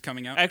docking arm is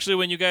coming out. Actually,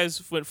 when you guys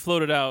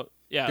floated out,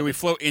 yeah, Do we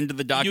float into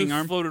the docking you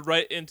arm? floated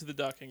right into the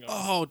docking arm.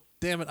 Oh,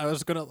 damn it. I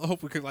was going to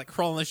hope we could like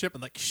crawl on the ship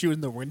and like shoot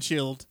in the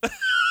windshield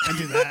and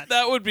do that.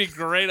 That would be a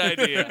great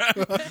idea.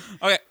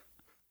 Okay.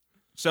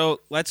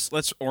 So let's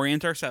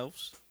orient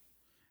ourselves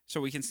so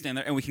we can stand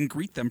there and we can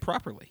greet them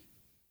properly.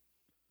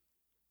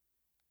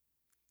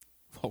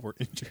 While we're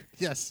injured.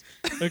 Yes.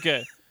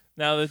 Okay.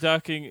 Now the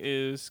docking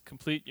is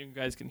complete. You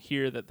guys can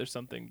hear that there's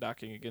something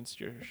docking against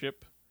your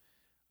ship.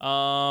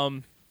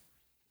 And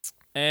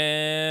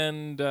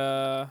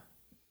the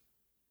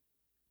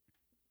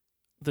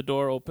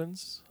door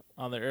opens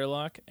on the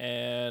airlock,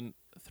 and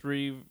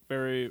 3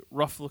 very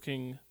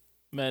rough-looking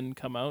men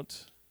come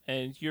out,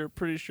 and you're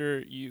pretty sure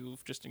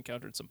you've just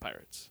encountered some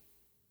pirates.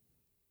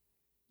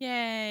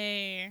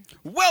 Yay.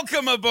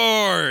 Welcome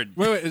aboard.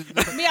 Wait.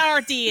 Me on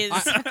our D's.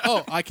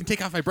 I can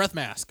take off my breath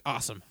mask.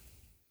 Awesome.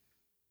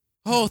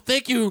 Oh,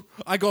 thank you.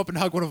 I go up and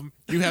hug one of them.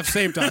 You have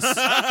saved us.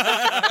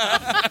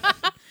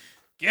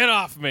 Get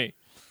off me!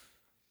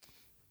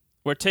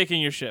 We're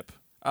taking your ship.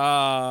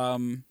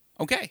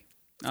 Okay.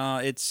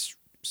 It's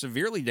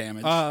severely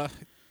damaged.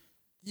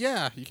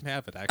 Yeah, you can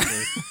have it.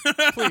 Actually,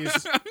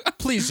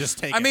 please just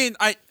take it. I mean,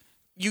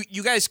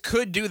 you guys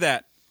could do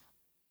that,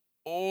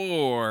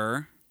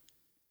 or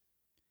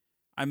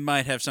I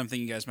might have something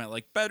you guys might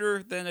like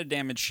better than a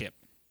damaged ship.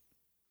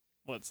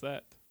 What's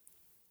that?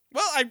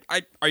 Well,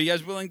 I are you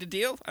guys willing to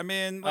deal? I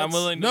mean, I'm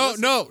willing to no,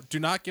 listen. no, do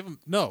not give them.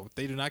 No,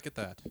 they do not get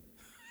that.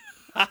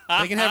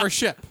 They can have our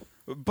ship.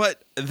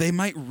 but they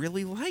might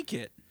really like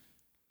it.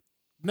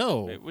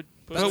 No, Wait,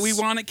 But we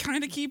want to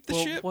kind of keep the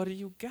well, ship. what do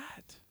you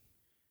got?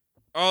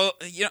 Oh,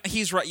 yeah,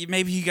 he's right.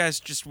 Maybe you guys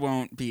just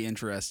won't be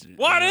interested. in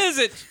What it. is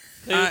it?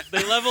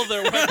 They level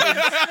their weapons.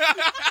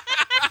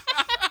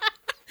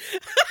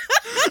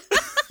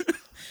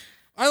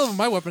 I level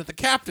my weapon at the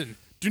captain.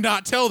 Do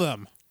not tell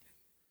them.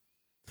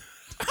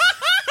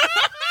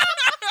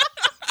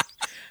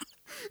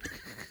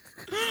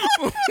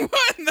 What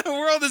in the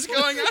world is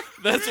going on?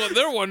 That's what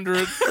they're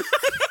wondering.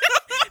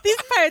 These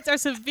pirates are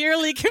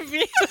severely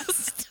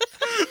confused.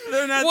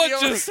 They're not What the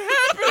only- just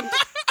happened?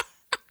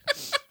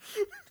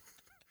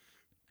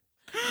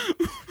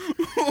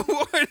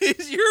 What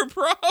is your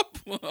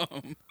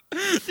problem?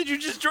 Did you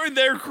just join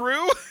their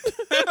crew?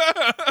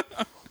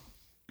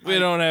 We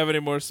don't have any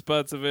more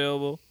spots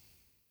available.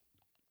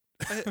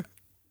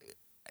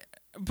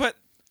 But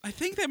I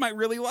think they might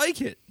really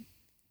like it.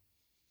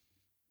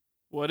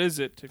 What is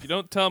it? If you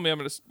don't tell me,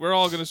 we're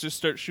all gonna just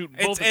start shooting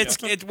both of you.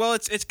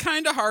 It's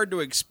kind of hard to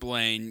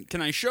explain.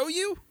 Can I show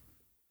you?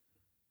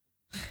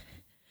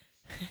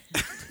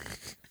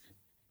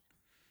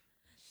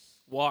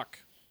 Walk.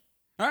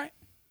 All right.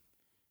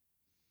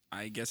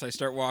 I guess I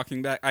start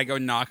walking back. I go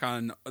knock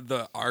on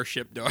our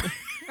ship door.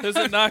 There's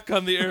a knock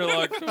on the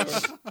airlock door.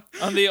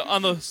 On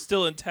the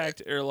still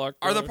intact airlock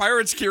door. Are the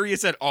pirates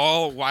curious at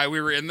all why we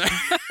were in there?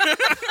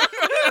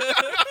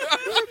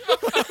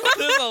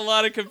 There's a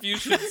lot of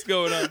confusion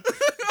going on.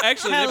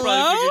 Actually, they Hello?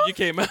 probably figured you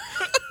came out.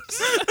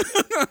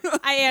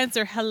 I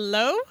answer,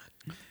 hello?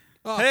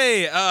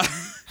 Hey,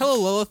 Hello,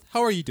 Lilith.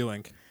 How are you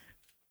doing?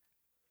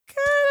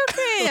 Good,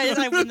 okay. I just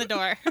open the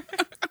door.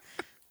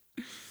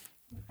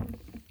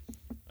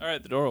 All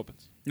right, the door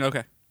opens.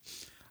 okay.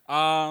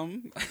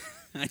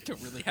 I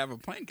don't really have a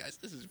plan, guys.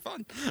 This is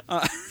fun.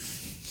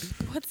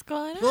 What's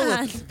going on?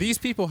 Lilith, these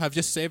people have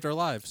just saved our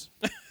lives.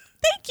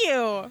 Thank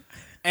you.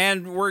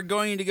 And we're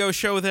going to go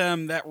show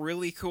them that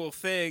really cool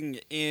thing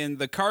in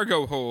the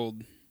cargo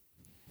hold.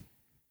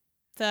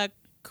 The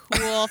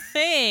cool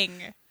thing.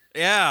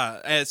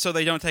 Yeah, so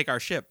they don't take our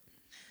ship.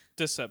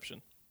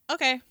 Deception.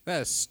 Okay.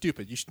 That is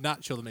stupid. You should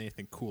not show them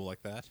anything cool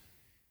like that.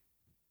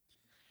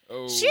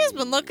 Oh. She's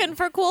been looking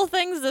for cool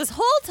things this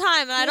whole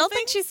time, and I Cool don't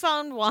think she's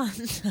found one.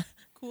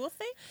 Cool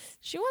thing?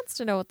 She wants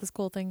to know what this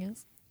cool thing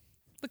is.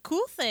 The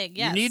cool thing,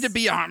 yes. You need to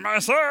be on my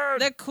side.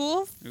 The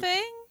cool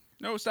thing?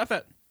 No, stop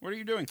that. What are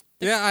you doing?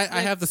 Yeah, I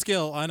have the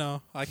skill. I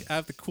know. I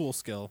have the cool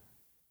skill.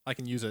 I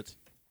can use it.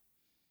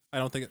 I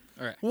don't think it.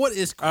 All right. What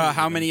is cool?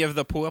 How even? many of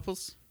the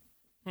purples?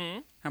 Hmm?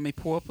 How many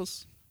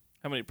purples?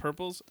 How many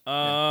purples? We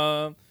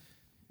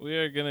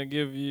are gonna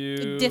give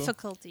you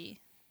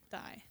Difficulty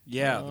die.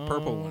 Yeah, the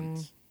purple Um,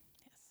 ones.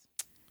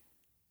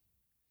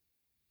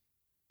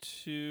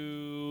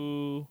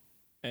 2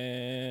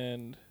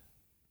 and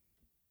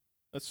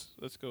let's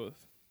go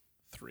with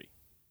 3.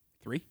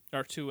 3?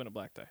 Or 2 and a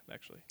black die,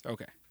 actually.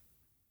 Okay.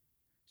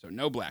 So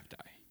no black die.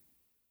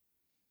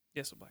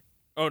 Yes, a black.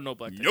 Oh, no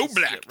black die. No Yes,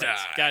 black yeah, right.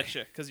 die.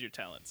 Gotcha, because of your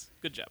talents.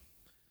 Good job.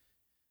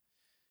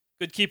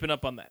 Good keeping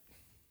up on that.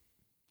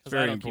 'Cause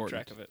Very I don't important.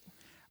 keep track of it.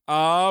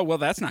 Well,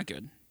 that's not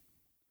good.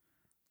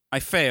 I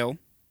fail,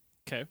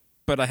 Okay.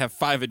 but I have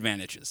 5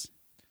 advantages.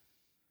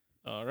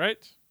 All right.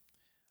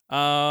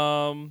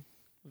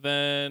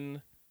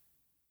 Then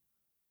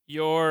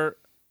your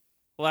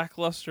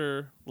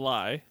lackluster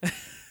lie.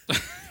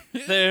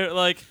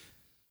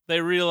 They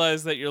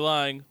realize that you're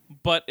lying,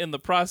 but in the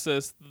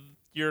process,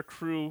 your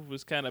crew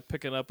was kind of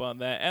picking up on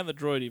that, and the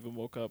droid even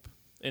woke up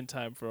in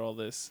time for all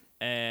this,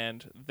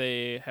 and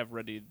they have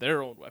readied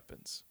their own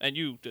weapons. And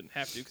you didn't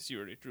have to because you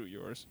already drew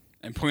yours.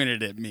 And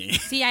pointed at me.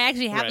 See, I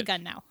actually have a Right.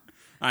 gun now.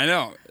 I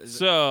know.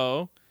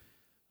 So,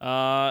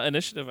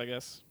 initiative, I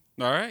guess.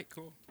 All right,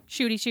 cool.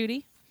 Shooty,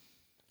 shooty.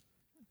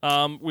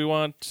 We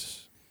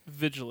want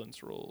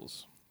vigilance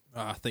rolls.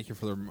 Thank you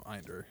for the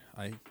reminder.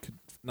 I could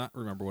not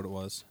remember what it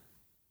was.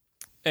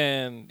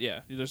 And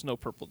yeah, there's no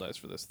purple dice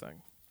for this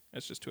thing.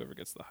 It's just whoever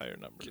gets the higher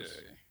numbers.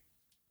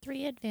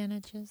 3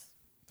 advantages.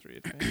 3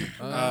 advantage.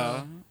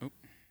 Oop.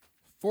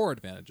 4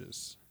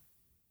 advantages.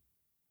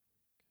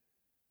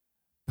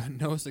 But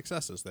no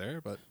successes there.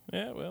 But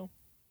Yeah, well.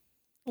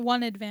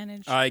 1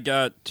 advantage. I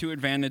got 2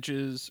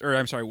 advantages, or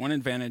I'm sorry, 1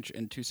 advantage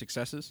and 2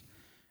 successes.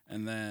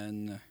 And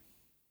then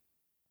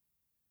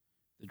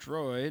the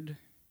droid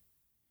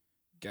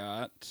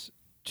got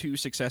 2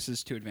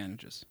 successes, 2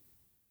 advantages.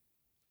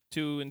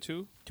 2 and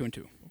 2. 2 and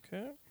 2.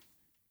 Okay.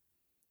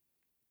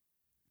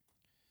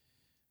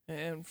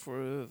 And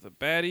for the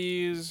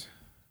baddies,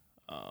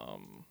 we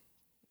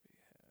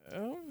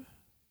have.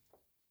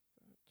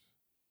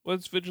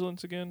 What's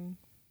vigilance again?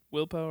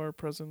 willpower,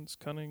 presence,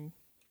 cunning,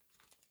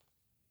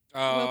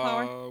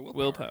 Willpower?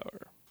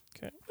 willpower.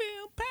 Okay.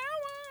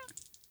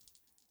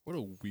 What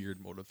a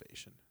weird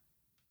motivation.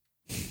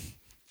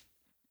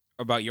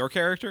 About your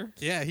character?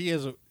 Yeah, he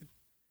is.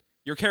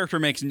 Your character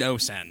makes no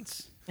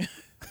sense.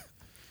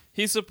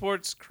 He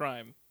supports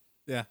crime.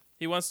 Yeah,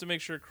 He wants to make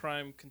sure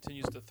crime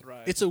continues to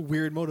thrive. it's a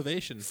weird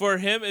motivation. For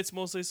him, it's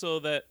mostly so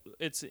that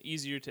it's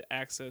easier to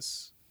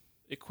access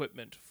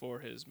equipment for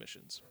his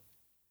missions,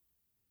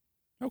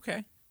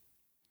 Okay.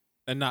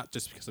 And not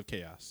just because of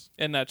chaos.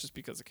 and not just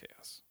because of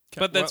chaos. Okay,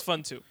 But that's well-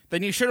 fun too.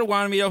 Then you should have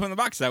wanted me to open the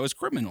box. That was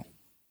criminal.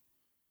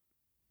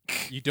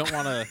 You don't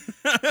want to.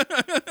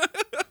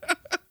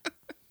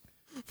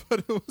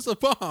 But it was a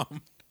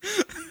bomb.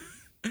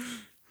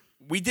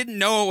 We didn't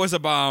know it was a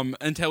bomb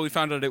until we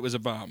found out it was a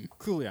bomb.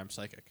 Clearly, I'm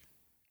psychic.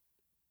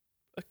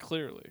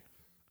 Clearly,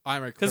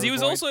 I'm a because he was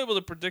clairvoyant. also able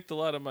to predict a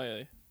lot of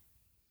my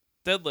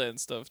Deadland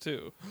stuff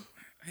too.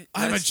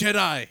 I'm a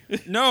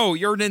Jedi. No,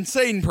 you're an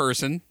insane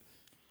person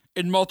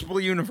in multiple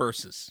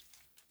universes.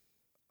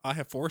 I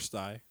have Force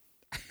die.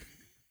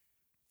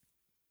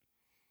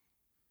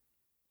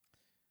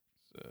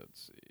 So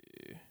let's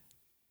see.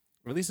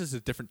 Or at least it's a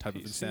different type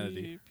of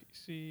insanity.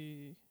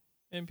 PC,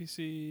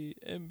 NPC,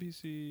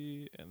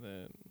 NPC, and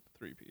then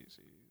 3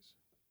 PCs.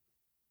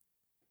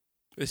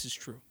 This is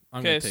true. I'm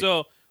Okay, gonna take-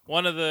 so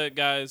one of the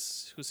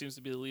guys who seems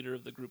to be the leader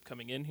of the group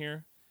coming in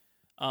here,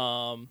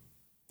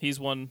 he's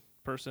one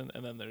person,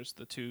 and then there's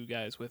the 2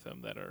 guys with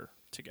him that are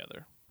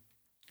together.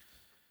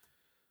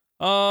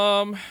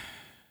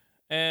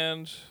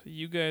 And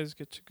you guys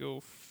get to go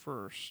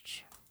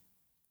first.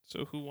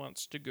 So who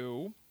wants to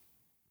go?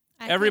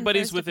 I can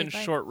Everybody's first if within you'd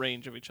like. short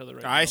range of each other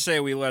right I now. say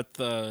we let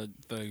the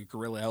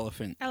gorilla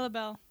elephant.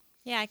 Elabelle.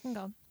 Yeah, I can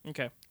go.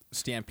 Okay.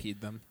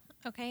 stampede them.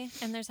 Okay,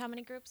 and there's how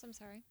many groups? I'm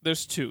sorry.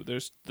 There's 2.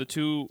 There's the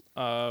 2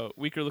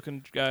 weaker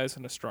looking guys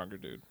and a stronger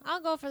dude.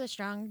 I'll go for the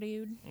strong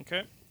dude.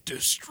 Okay.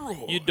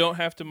 Destroy. You don't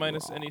have to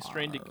minus any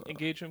strain to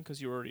engage him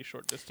because you're already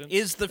short distance.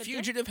 Is the Good deal.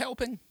 fugitive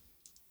helping?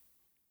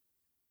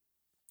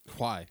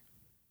 Why?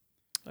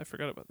 I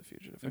forgot about the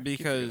fugitive. I keep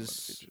forgetting about the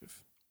Because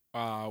fugitive.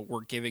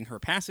 we're giving her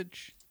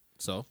passage.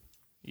 So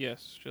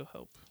Yes, she'll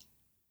help.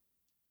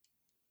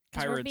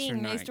 'Cause we're Pirates are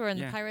being nice not. to her, and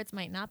yeah. the pirates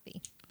might not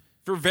be.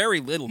 For very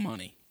little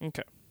money.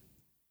 Okay.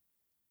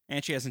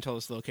 And she hasn't told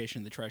us the location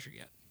of the treasure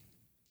yet.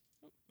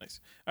 Nice.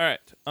 All right.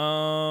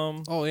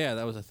 oh yeah,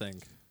 that was a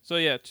thing. So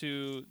yeah,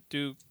 to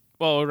do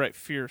well, right,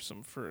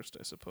 fearsome first,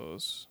 I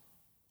suppose.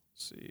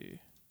 Let's see.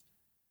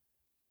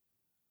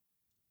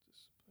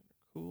 Discipline or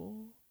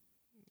cool?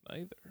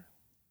 Neither.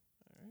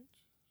 All right.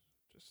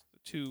 Just the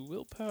 2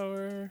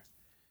 willpower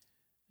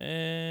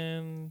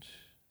and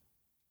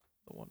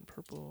the 1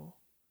 purple.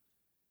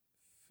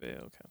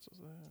 Fail cancels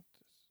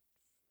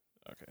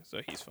that. Okay,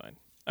 so he's fine.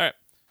 All right.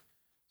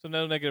 So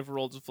no negative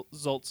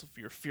results of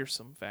your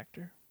fearsome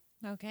factor.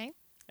 Okay.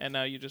 And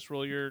now you just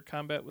roll your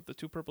combat with the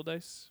 2 purple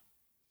dice.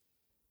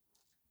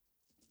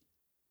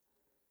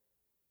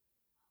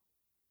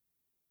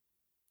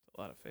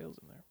 A lot of fails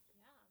in there.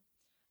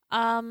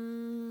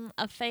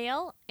 A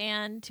fail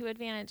and 2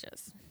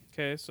 advantages.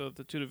 Okay, so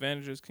the 2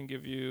 advantages can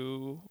give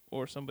you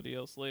or somebody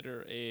else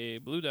later a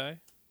blue die.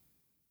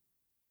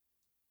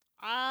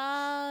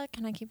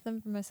 Can I keep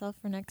them for myself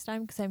for next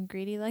time? Because I'm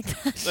greedy like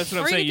that. That's what Or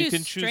I'm you saying. could You do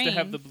can choose to have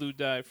strain. the blue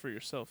die for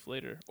yourself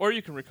later, or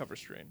you can recover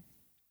strain.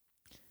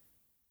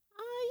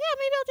 Yeah,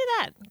 maybe I'll do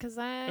that. Because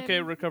I. Okay,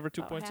 recover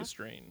 2 about points half. of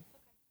strain.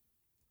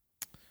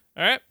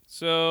 All right.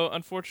 So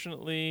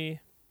unfortunately,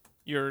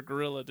 your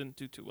gorilla didn't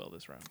do too well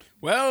this round.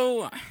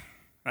 Well,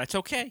 that's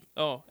okay.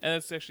 Oh, and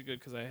that's actually good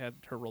because I had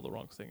her roll the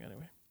wrong thing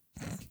anyway.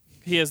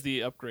 He has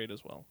the upgrade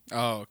as well.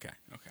 Oh, okay.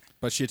 Okay.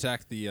 But she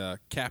attacked the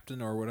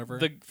captain or whatever.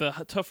 The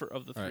tougher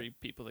of the 3 All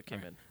right. people that came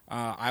All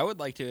right. in. I would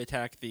like to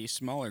attack the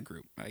smaller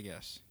group, I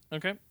guess.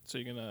 Okay, so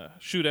you're gonna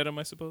shoot at him,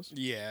 I suppose.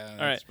 Yeah.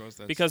 All right, Suppose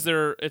that's Because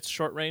it's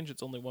short range,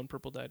 it's only 1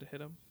 purple die to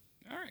hit him.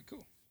 All right.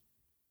 Cool.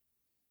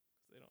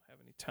 They don't have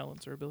any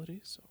talents or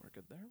abilities, so we're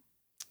good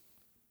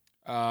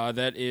there.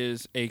 That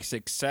is a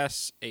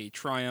success, a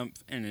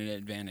triumph, and an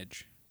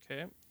advantage.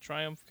 Okay,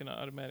 triumph can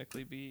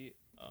automatically be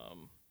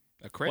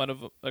A crit. one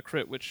of a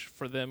crit, which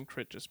for them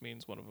crit just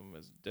means one of them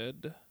is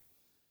dead.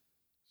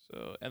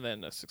 So and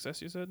then a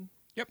success, you said.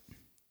 Yep.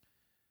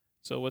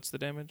 So what's the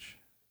damage?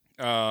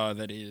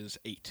 That is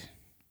 8.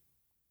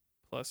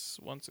 Plus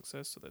 1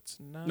 success, so that's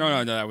 9.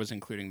 No, that was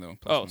including the.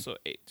 plus Oh, one. so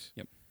 8.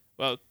 Yep.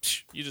 Well,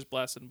 you just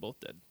blasted them both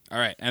dead. All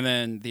right, and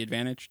then the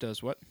advantage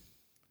does what?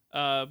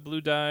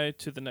 Blue die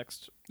to the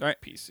next All right.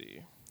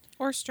 PC.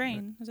 Or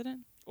strain, isn't it?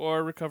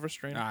 Or recover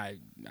strain.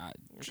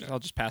 I'll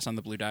just pass on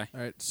the blue die. All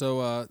right.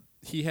 So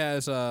he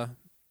has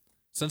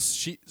since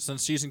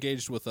she's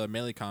engaged with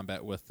melee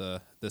combat with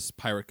this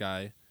pirate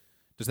guy,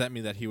 does that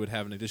mean that he would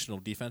have an additional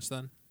defense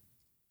then?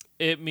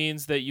 It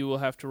means that you will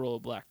have to roll a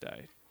black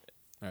die.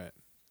 All right.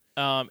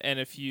 And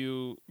if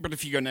you But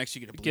if you go next,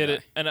 you get a blue get die.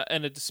 it,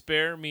 and a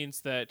despair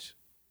means that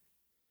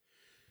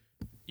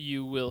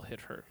you will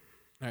hit her.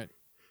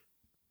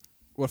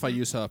 What if I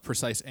use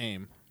precise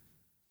aim?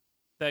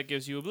 That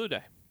gives you a blue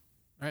die.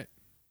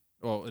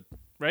 Well, it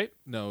right?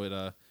 No,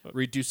 it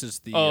reduces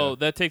the.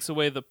 That takes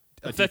away the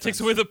that takes defense.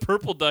 away the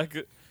purple die.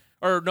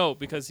 Or no,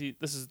 because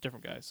this is a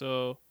different guy.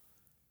 So,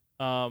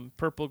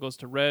 purple goes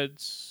to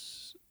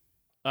reds.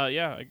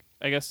 Yeah,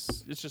 I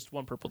guess it's just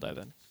one purple die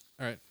then.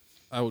 All right,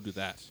 I will do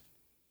that.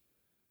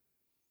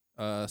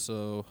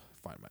 So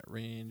find my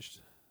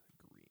ranged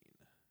green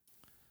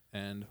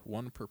and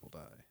one purple die.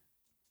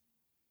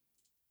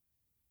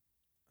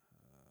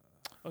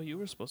 Oh, you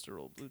were supposed to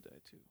roll blue die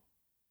too.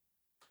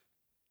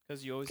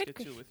 Because you always Good get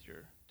grief. 2 with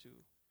your 2.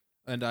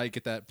 And I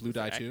get that blue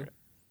die too. Accurate.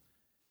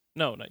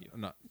 No, not you.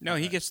 I'm not. No,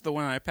 he okay. gets the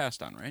one I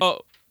passed on, right?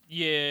 Oh,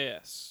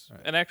 yes.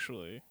 Right. And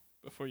actually,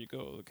 before you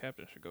go, the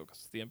captain should go because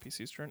it's the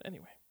NPC's turn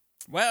anyway.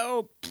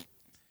 Well,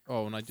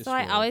 Oh, and I just. So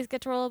I rolled. always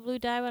get to roll a blue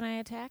die when I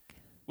attack.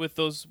 With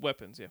those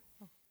weapons, yeah.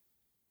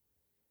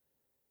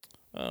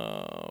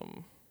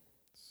 Let's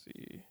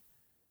see.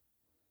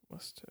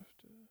 Must have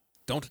to.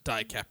 Don't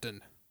die,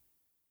 Captain.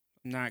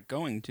 I'm not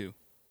going to.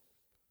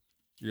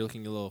 You're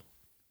looking a little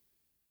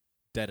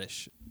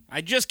deadish.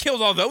 I just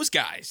killed all those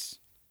guys.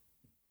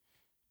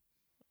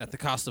 At the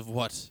cost of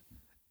what?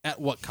 At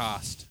what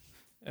cost?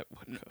 At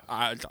what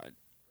cost?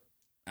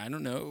 I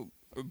don't know.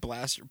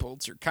 Blaster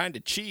bolts are kind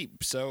of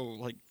cheap, so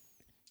like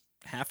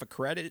half a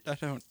credit. I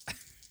don't.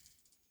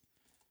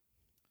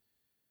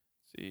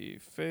 See,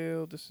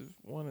 fail. This is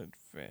one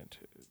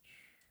advantage.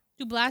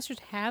 Do blasters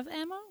have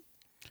ammo?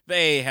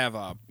 They have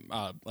a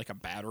like a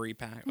battery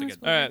pack. Like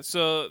That's a, All right,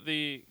 so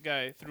the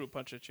guy threw a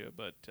punch at you,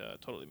 but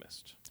totally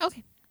missed.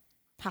 Okay.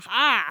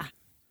 Ha-ha!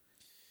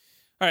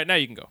 All right, now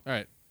you can go. All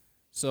right.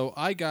 So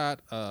I got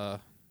let's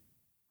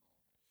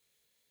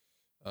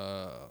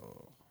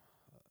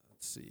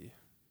see.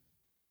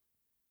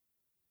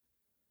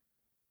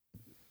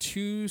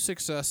 2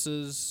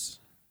 successes,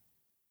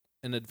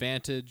 an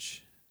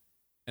advantage,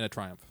 and a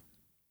triumph.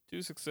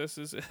 2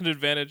 successes, an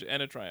advantage,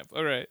 and a triumph.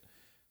 All right,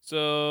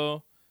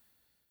 so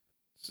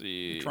let's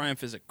see.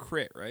 Triumph is a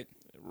crit, right?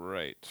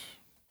 Right.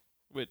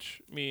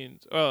 Which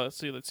means, let's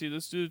see. Let's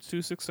do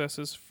 2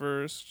 successes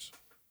first.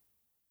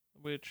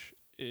 Which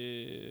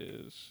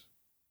is,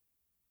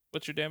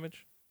 what's your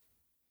damage?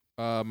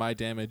 My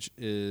damage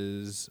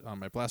is on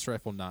my blast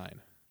rifle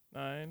 9.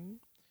 9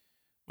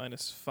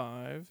 minus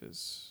 5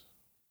 is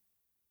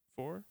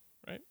 4.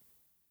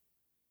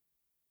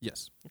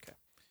 Yes.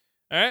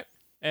 All right,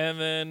 and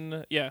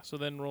then so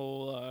then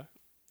roll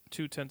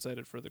 2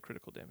 10-sided for the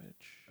critical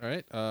damage. All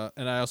right.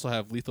 And I also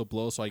have lethal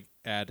blow, so I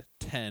add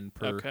 10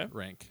 per Okay.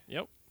 rank.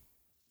 Yep.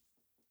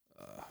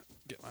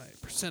 Get my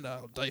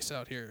percentile dice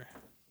out here.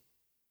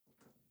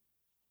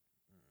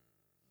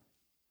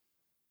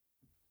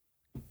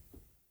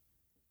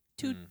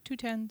 Two Hmm.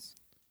 10s.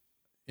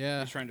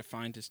 Yeah. He's trying to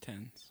find his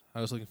tens.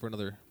 I was looking for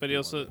another. But he blue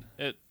also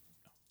one.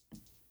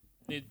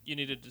 you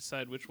need to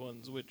decide which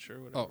one's which or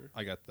Oh, whatever.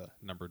 I got the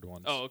numbered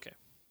ones. Oh, okay.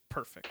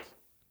 Perfect.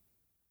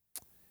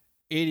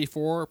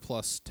 84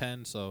 plus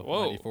 10, so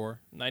Whoa. 94.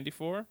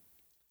 94.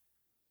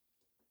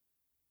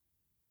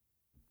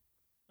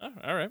 Oh,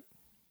 all right.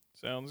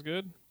 Sounds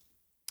good.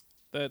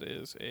 That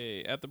is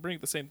at the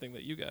brink, the same thing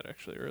that you got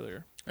actually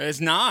earlier. It's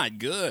not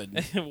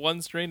good.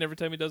 1 strain every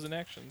time he does an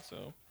action.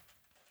 So.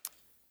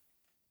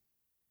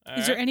 All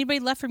Is there right. anybody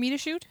left for me to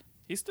shoot?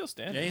 He's still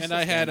standing. Yeah, he's And still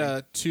I had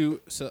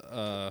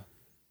standing. 2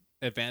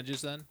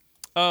 advantages then.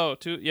 Oh,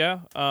 2.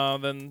 Yeah.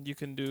 Then you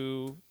can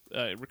do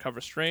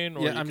recover strain.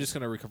 Or Yeah, you I'm can- just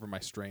going to recover my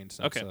strain.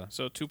 Since, Okay,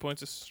 so 2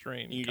 points of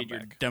strain. You come did your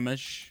back.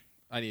 damage.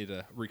 I need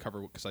to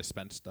recover because I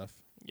spent stuff.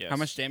 Yes. How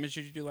much damage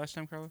did you do last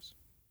time, Carlos?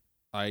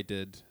 I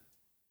did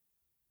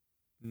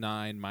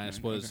 9 minus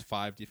 9, what is okay.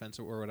 5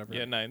 defensive or whatever.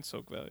 Yeah, 9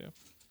 soak value.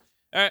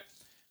 All right.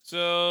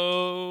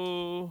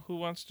 So who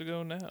wants to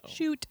go now?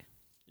 Shoot.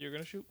 You're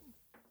gonna shoot.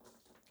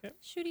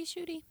 Shooty,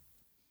 shooty.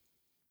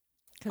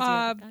 'Cause you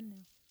have a Uh, gun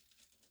now.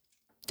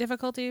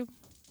 Difficulty.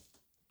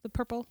 The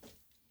purple.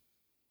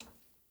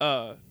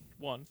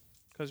 1,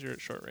 because you're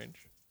at short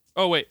range.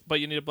 Oh wait, but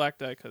you need a black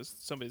die because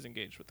somebody's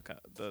engaged with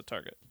the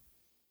target,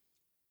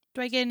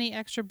 Do I get any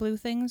extra blue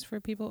things for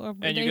people? Or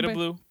and you get a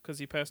blue because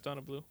he passed on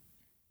a blue.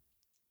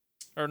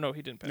 Or no,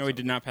 he didn't pass. No, on he a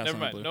did blue. not pass Never on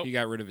mind. the blue. Nope. He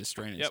got rid of his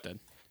strain Yep. instead.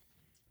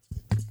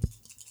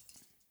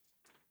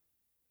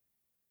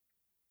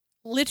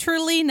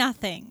 Literally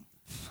nothing.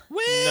 Woo!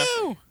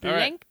 All right.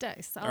 Blank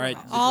dice. All right.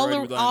 wow. The All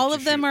droid would like all to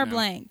of them shoot are now.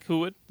 blank. Who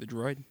would? The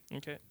droid.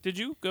 Okay. Did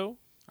you go?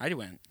 I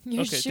went.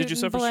 You're Okay. Did you shooting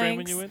suffer strain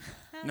when blanks. you went?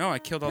 No, I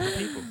killed all the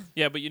people.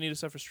 Yeah, but you need to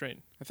suffer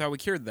strain. I thought we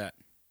cured that.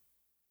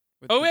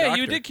 with Oh the yeah, you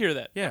doctor. did cure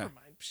that. Yeah. Never mind.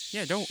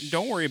 Yeah,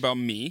 don't worry about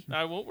me.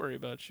 I won't worry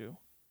about you.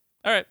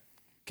 All right.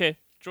 Okay.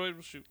 Droid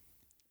will shoot.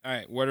 All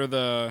right, what are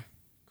the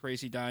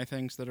crazy die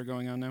things that are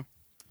going on now?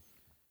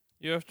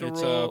 You have to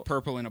It's roll.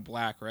 purple and a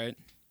black, right?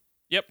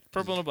 Yep,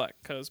 purple and a black.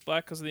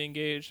 Black because of the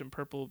engaged, and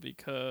purple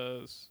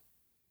because.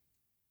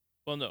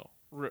 Well, no,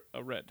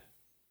 a red.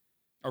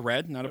 A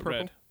red, not a purple.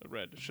 Red. A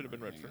red. It should have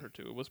been red for her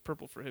too. It was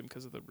purple for him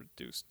because of the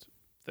reduced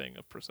thing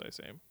of precise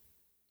aim.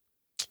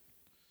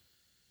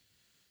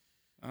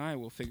 I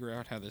will figure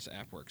out how this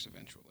app works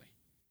eventually.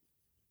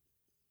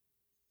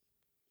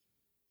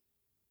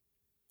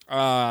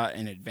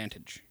 An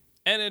advantage.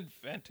 an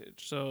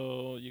advantage.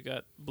 So you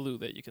got blue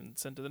that you can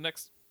send to the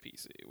next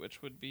PC,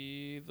 which would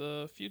be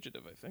the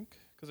fugitive, I think,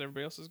 because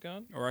everybody else is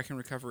gone. Or I can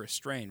recover a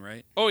strain,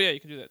 right? Oh yeah, you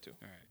can do that too.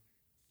 All right.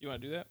 You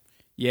want to do that?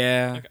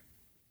 Yeah. Okay.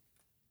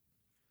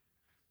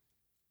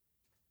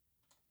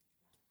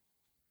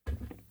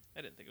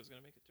 I didn't think it was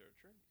gonna make it to our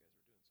turn.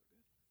 You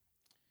guys were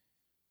doing so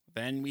good.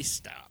 Then we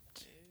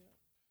stopped.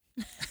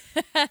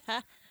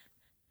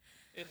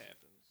 It happens.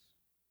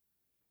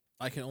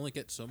 I can only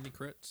get so many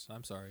crits.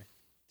 I'm sorry.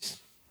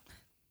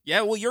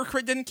 Yeah, well, your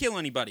crit didn't kill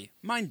anybody.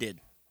 Mine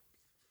did.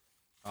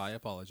 I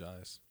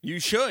apologize. You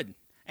should.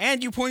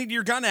 And you pointed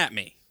your gun at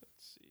me.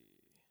 Let's see.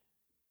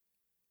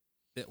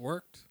 It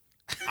worked.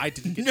 I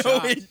didn't get No,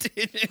 shot. it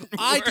didn't.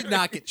 I work. did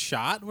not get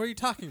shot. What are you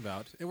talking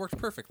about? It worked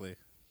perfectly.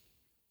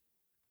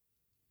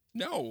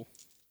 No.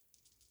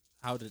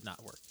 How did it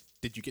not work?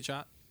 Did you get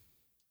shot?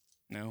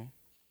 No.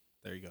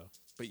 There you go.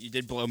 But you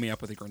did blow me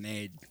up with a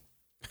grenade.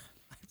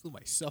 I blew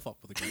myself up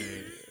with a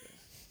grenade.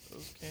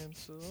 Those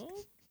cancel.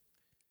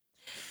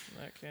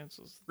 That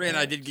cancels. Rand,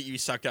 I that. did get you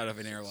sucked out of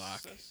an airlock.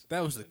 Success.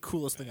 That was the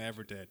coolest thing I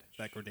ever did.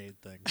 That grenade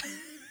thing.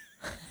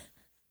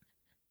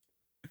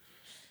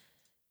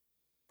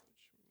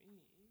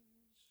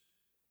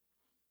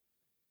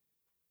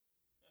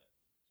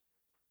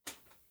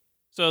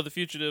 So the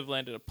fugitive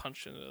landed a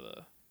punch into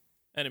the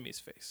enemy's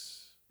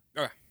face.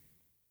 Okay.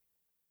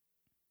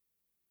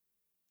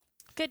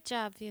 Good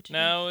job, fugitive.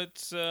 Now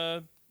it's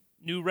a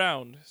new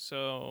round,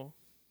 so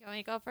You want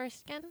me to go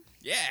first again?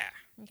 Yeah.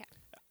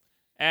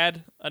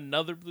 add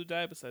another blue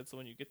die besides the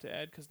one you get to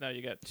add, because now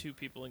you got 2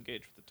 people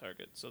engaged with the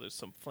target, so there's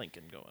some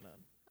flanking going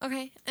on.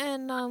 Okay,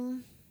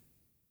 and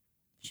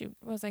shoot,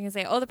 what was I gonna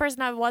say? Oh, the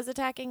person I was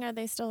attacking, are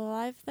they still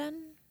alive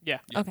then? Yeah,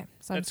 Okay,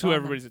 so I'm that's still who on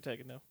them. everybody's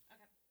attacking now.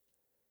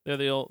 They're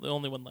the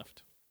only one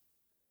left.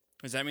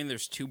 Does that mean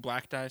there's 2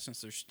 black die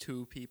since there's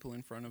 2 people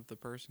in front of the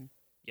person?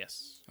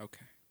 Yes.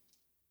 Okay.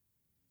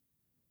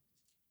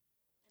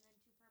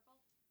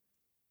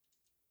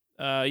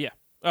 Yeah.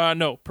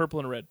 No, purple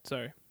and red.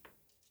 Sorry.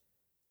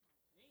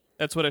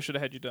 That's what I should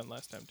have had you done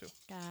last time too.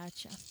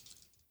 Gotcha.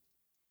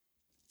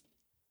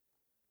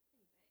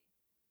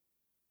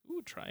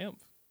 Ooh,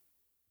 triumph.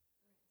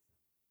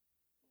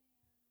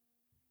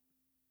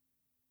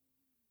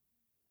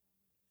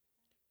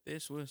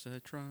 This was a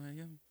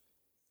triumph.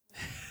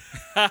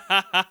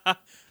 I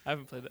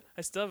haven't played it.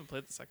 I still haven't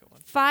played the second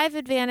one. 5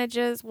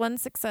 advantages, 1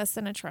 success,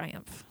 and a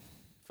triumph.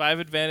 5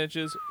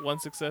 advantages, 1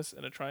 success,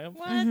 and a triumph.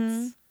 What?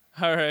 Mhm.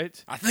 All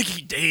right. I think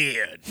he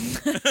did.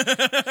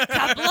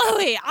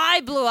 Kablooey!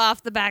 I blew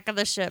off the back of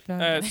the ship. No,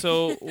 I'm All right. kidding.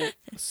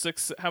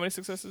 So how many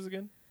successes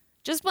again?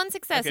 Just 1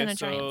 success Okay, and a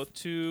so triumph.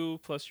 2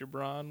 plus your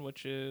brawn,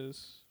 which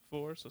is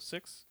 4, so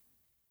 6.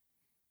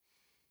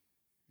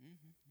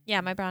 Yeah,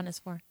 my brawn is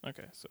 4.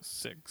 Okay, so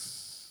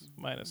 6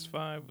 minus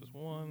 5 is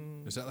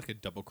 1. Is that like a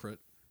double crit?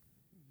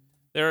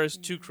 There is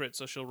 2 crits,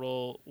 so she'll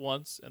roll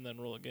once and then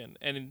roll again.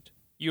 And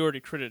you already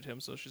critted him,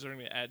 so she's only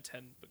going to add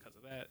 10 because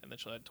of that, and then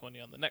she'll add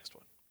 20 on the next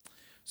one.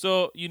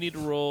 So you need to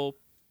roll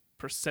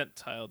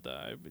percentile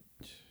die. But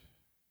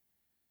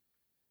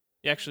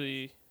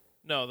actually,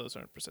 no, those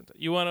aren't percentile.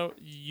 You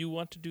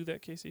want to do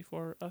that, Casey,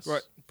 for us?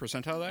 What?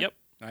 Percentile die? Yep.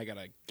 I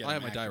gotta get I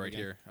have them my die active right again.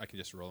 here. I can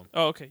just roll them.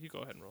 Oh, okay. You go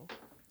ahead and roll.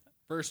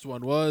 First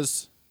one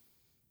was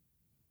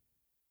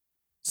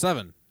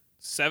 7.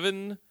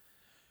 7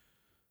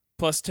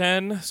 plus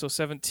 10, so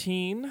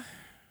 17. Let's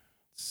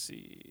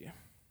see.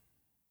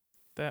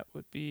 That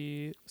would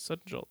be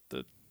sudden jolt.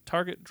 The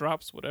target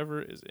drops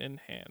whatever is in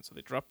hand, so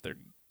they drop their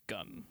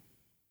gun.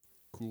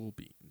 Cool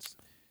beans.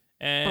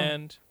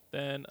 And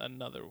then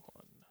another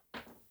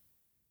one.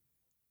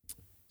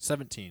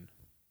 17.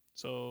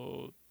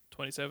 So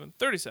 27,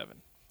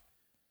 37.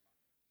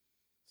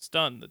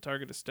 Stunned. The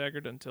target is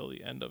staggered until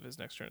the end of his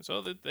next turn.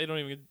 So they don't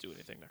even get to do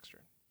anything next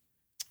turn.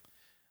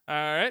 All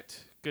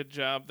right. Good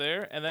job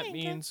there. And that Thank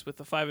you. means with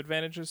the 5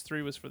 advantages,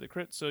 3 was for the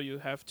crit, so you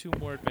have 2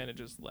 more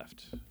advantages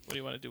left. What do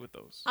you want to do with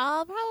those?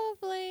 I'll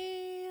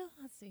probably,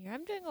 let's see here.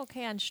 I'm doing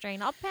okay on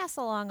strain. I'll pass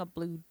along a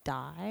blue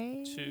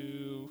die.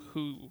 To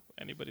who?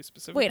 Anybody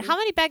specifically? Wait, how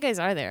many bad guys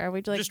are there? Are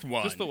we like? Just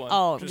one. Just the one.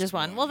 Oh, just just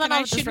one. one. Well, then Can I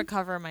I'll just shoot him?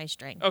 recover my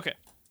strain. Okay.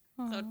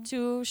 Oh, So I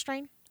 2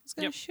 strain. was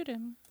gonna Yep. shoot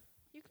him.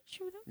 You can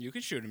shoot him. You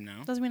can shoot him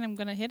now. Doesn't mean I'm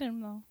gonna hit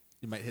him though.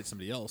 You might hit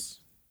somebody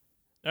else.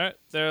 All right.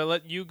 They'll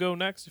let you go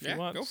next if Yeah, you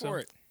want. go so- for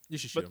it. You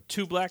should shoot But him.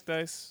 2 black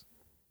dice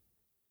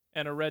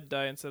and a red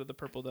die instead of the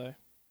purple die.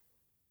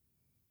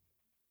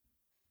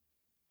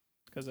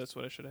 Because that's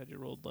what I should have had you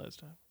rolled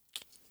last time.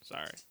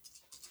 Sorry.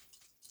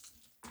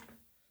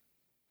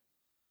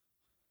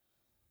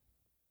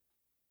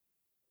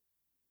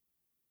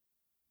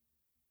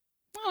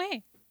 Oh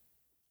hey,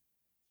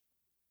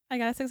 I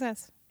got a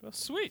success. Well,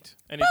 sweet.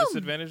 Any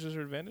disadvantages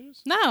or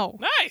advantages? No,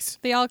 Nice.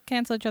 they all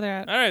cancel each other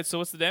out. All right. So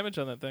what's the damage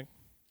on that thing?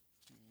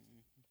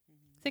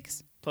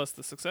 6. Plus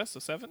the success, so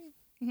 7.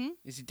 Mm-hmm.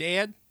 Is he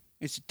dead?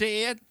 Is he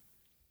dead?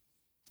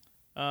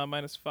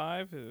 Minus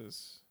 5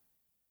 is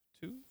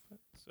 2.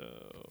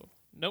 So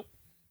nope.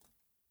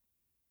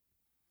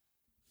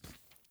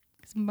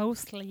 It's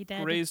mostly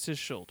dead. Grazed his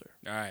shoulder.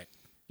 All right.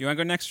 you want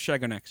to go next or should I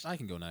go next? I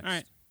can go next. All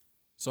right.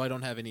 So I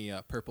don't have any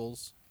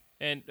purples.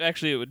 And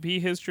actually, it would be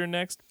his turn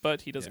next,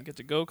 but he doesn't Yeah. get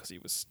to go because he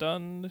was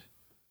stunned.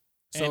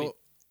 So And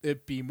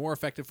it'd be more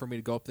effective for me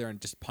to go up there and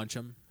just punch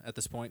him at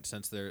this point,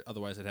 since they're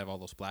otherwise I'd have all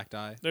those black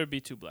die. There would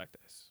be 2 black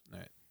dice. All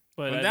right.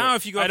 But Well, I now don't-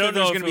 if you go I up there, don't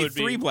there's know going if to it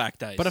be would 3 black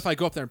dice. But if I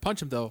go up there and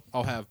punch him, though,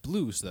 I'll have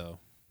blues though.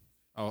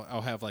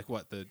 I'll have like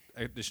what, the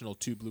additional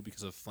 2 blue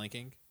because of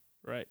flanking.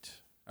 Right.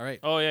 All right.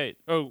 Oh, yeah.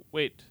 Oh,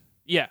 wait.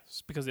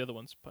 Yes, because the other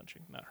one's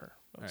punching, not her.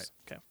 Right.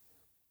 Okay.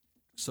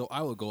 So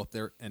I will go up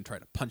there and try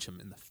to punch him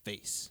in the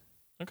face.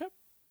 Okay.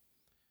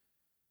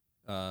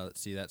 Let's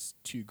see. That's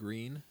 2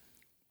 green.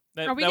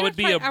 That, Are we that gonna would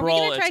be try, a Are we brawl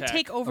gonna try attack. to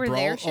take over A brawl?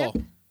 their ship?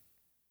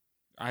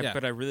 Oh, yeah.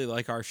 But I really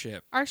like our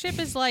ship. Our ship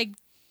is like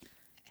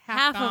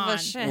Half of a gone.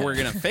 ship. We're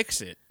going to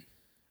fix it.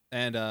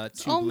 And 2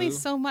 It's only blue.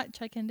 so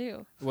much I can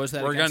do. Was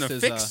that We're against gonna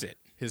his, fix it.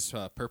 His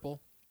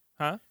purple.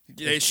 Huh?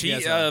 Yeah, He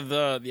has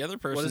the other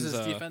person's What is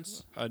his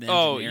defense? an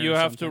Oh, engineer you or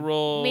have to something.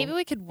 roll. Maybe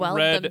we could weld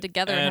red them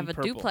together and have a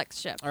purple. duplex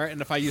ship. All right,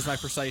 and if I use my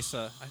precise,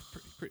 let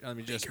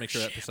me just make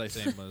sure that precise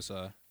aim was.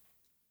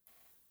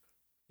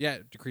 Yeah,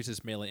 it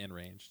decreases melee and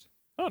ranged.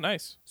 Oh,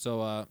 nice.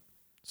 So,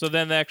 So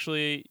then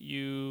actually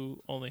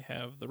you only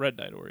have the red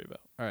die to worry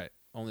about. all right,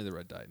 only the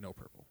red die, no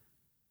purple.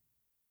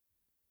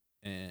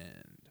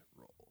 And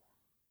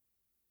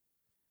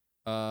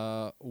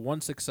roll.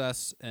 1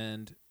 success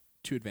and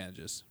 2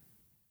 advantages.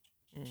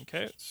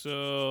 Okay,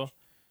 so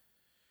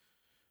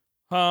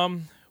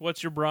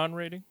what's your brawn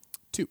rating?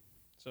 2.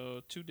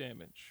 So 2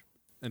 damage.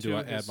 And 2 do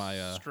I is add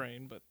my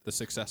strain, but the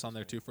success on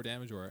there too for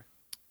damage, or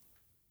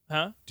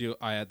huh? do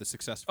I add the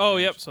success? For Oh,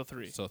 damage? yep. So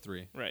 3. So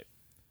 3. Right.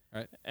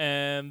 Right.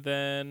 And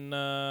then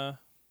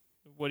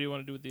what do you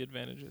want to do with the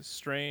advantages?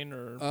 Strain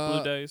or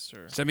blue dice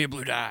or? Send me a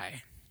blue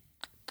die.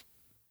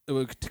 It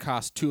would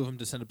cost 2 of them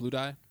to send a blue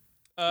die.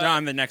 No,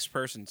 I'm the next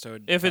person, so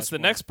it If it's costs the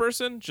 1. next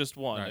person, just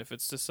 1. Alright. If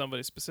it's to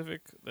somebody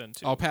specific, then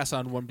 2. I'll pass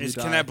on 1 blue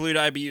die. Can that blue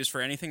die be used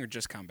for anything or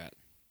just combat?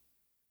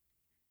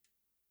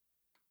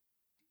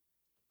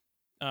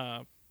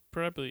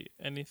 Probably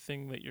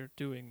anything that you're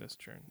doing this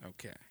turn.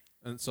 Okay.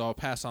 And so I'll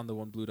pass on the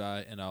 1 blue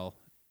die, and I'll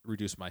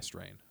reduce my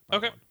strain. by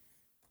Okay. 1.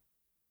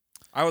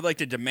 I would like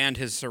to demand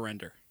his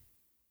surrender.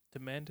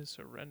 Demand his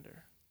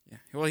surrender. Yeah.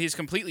 Well, he's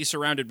completely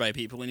surrounded by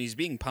people, and he's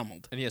being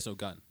pummeled, And he has no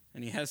gun.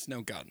 and he has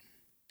no gun.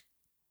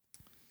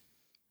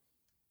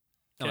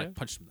 And I Okay.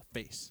 punched him in the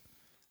face.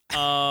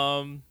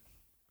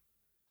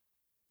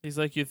 He's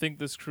like, you think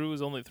this crew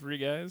is only 3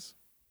 guys?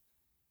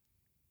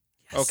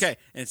 Okay.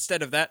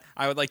 Instead of that,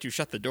 I would like to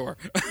shut the door.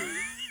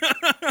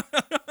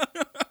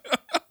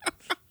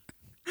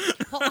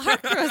 Well, our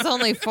crew is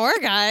only 4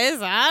 guys.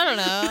 I don't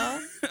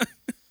know.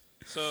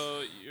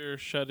 So you're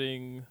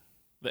shutting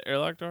the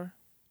airlock door?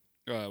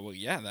 Well,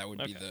 yeah, that would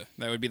be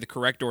Okay. the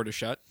correct door to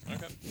shut.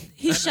 Okay.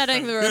 He's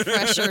shutting the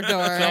refresher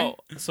door.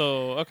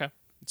 So okay.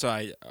 So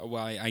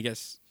I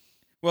guess.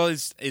 Well,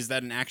 is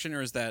that an action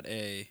or is that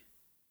a?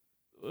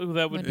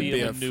 That would It'd be,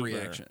 be a a maneuver. free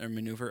action, a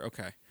maneuver.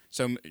 Okay.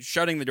 So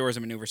shutting the door is a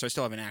maneuver. So I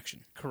still have an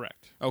action.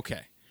 Correct.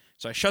 Okay.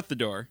 So I shut the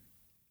door.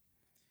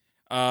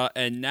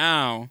 And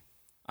now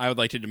I would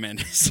like to demand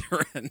his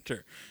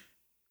surrender.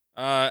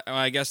 Well,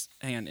 I guess.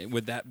 Hang on.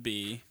 Would that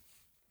be?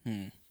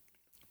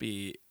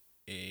 Be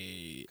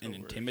an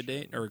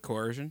intimidate or a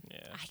coercion?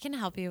 Yeah. I can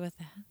help you with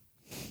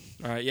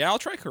that. Yeah, I'll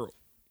try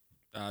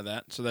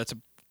that. So that's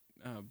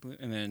a blue,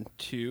 and then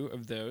 2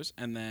 of those,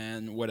 and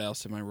then what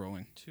else am I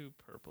rolling? 2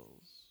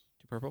 purples.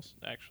 2 purples.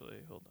 Actually,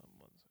 hold on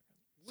 1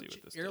 second. See Which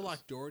what this airlock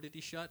does. door did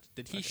he shut?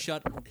 Did he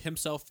shut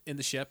himself in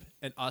the ship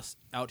and us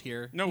out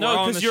here? No, No, we're all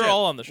on 'cause the you're ship.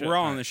 all on the ship. We're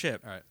all on Alright. the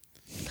ship. All right.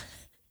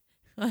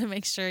 I want to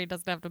make sure he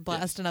doesn't have to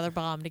blast another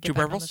bomb to get 2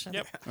 back on the purples. ship.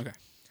 Yep. Okay.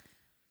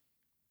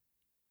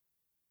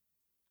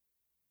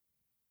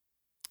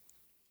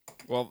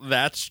 Well,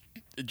 that's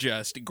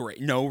just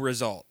great. No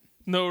result.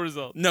 No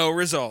result. No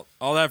result.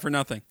 All that for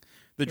nothing.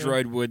 The Yeah.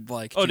 droid would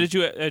like. Oh, to- did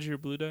you add your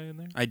blue die in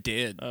there? I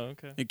did. Oh,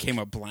 okay. It came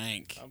a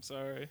blank. I'm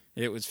sorry.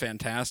 It was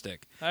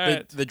fantastic. All The,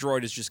 right. the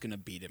droid is just gonna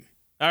beat him.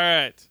 All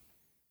right.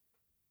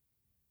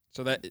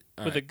 So that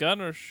all With a right.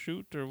 gun or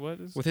shoot or what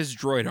is? with his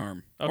droid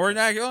arm, Okay. or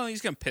not? Oh,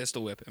 he's gonna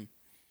pistol whip him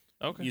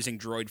Okay. using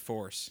droid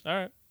force. All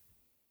right.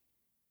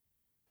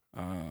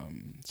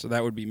 So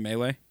that would be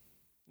melee.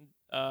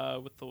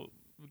 With the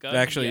gun.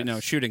 Actually, yes. no,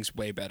 shooting's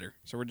way better.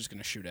 So we're just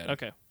gonna shoot at him.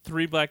 Okay.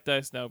 3 black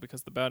dice now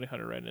because the bounty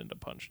hunter ran into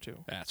punch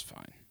too. That's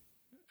fine.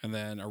 And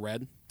then a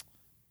red.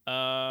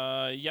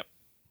 Yep.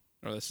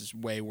 Oh, this is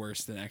way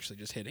worse than actually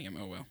just hitting him.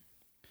 Oh well.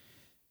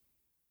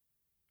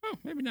 Oh,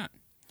 maybe not.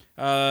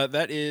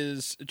 That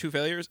is 2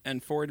 failures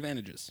and 4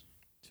 advantages.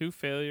 2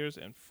 failures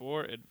and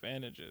 4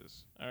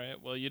 advantages. All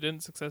right. Well, you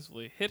didn't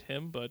successfully hit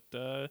him, but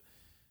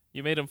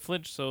you made him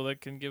flinch, so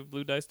that can give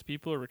blue dice to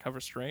people or recover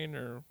strain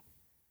or.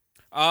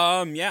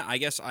 Yeah, I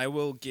guess I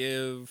will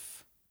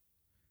give.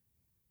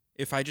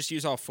 If I just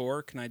use all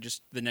 4, can I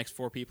just the next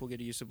 4 people get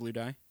to use a blue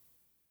die?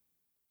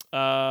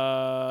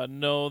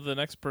 No, the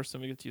next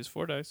person we get to use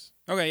 4 dice.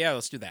 Okay, yeah,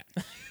 let's do that.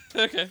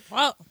 Okay.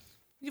 Well,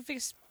 you can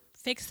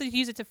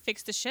use it to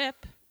fix the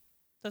ship.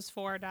 Does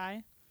 4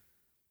 die?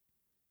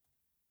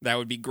 That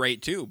would be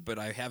great too, but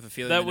I have a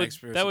feeling That the would next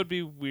person... that would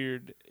be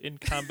weird in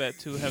combat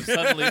to have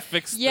suddenly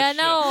fixed. Yeah, the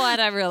ship. know what?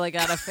 I really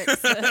gotta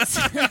fix this.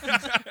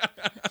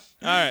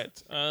 All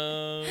right.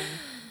 Okay.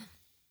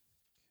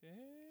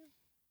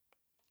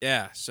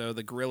 Yeah, so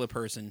the gorilla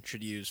person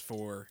should use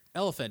for...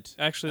 Elephant.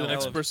 Actually, the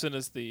next Elephant. person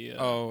is the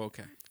Oh,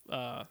 okay.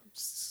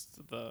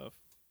 the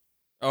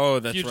Oh,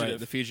 that's right. Fugitive.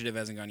 The fugitive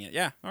hasn't gone yet.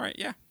 Yeah, all right,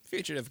 yeah.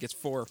 Fugitive gets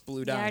 4 blue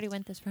Yeah, die. I already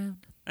went this round.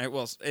 All right,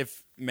 well,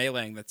 if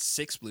meleeing, that's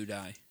 6 blue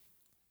die.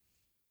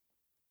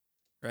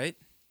 Right?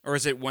 Or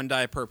is it 1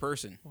 die per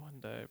person? one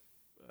die.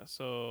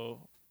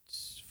 So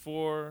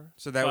 4.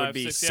 So that 5, would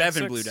be 6, yeah, 7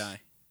 6. blue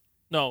die.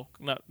 No,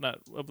 not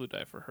a blue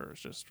die for her.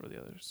 It's just for the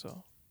others.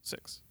 So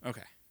 6.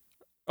 Okay.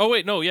 Oh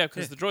wait, no, yeah,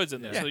 because Yeah. the droid's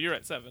in there. Yeah. So you're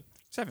at 7.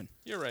 7.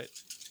 You're right.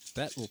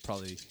 That will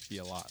probably be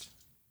a lot.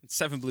 It's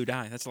 7 blue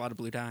die. That's a lot of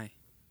blue die.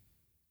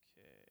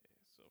 Okay.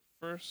 So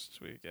first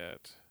we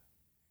get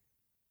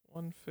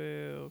 1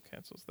 fail,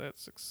 cancels that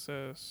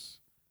success,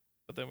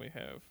 but then we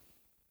have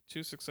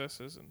 2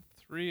 successes and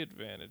 3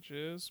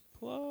 advantages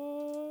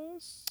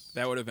plus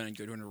That would have been a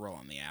good one to roll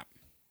on the app.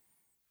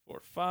 4,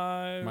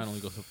 5. Mine only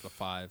goes up to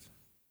 5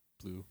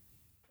 blue.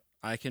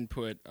 I can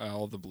put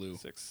all the blue.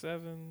 6,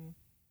 7.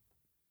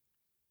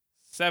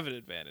 7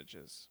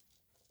 advantages.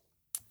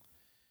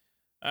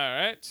 All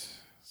right.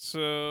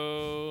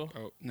 So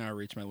Oh, now I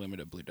reach my limit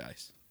of blue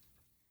dice.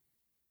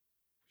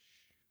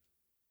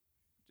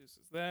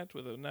 reduces that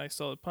with a nice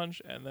solid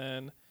punch, and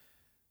then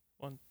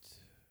 1,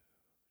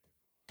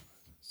 2,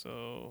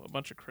 so a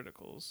bunch of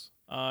criticals.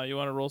 You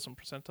want to roll some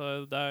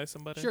percentile die,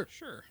 somebody? Sure.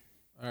 Sure.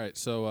 All right,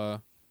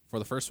 so for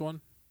the first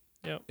one,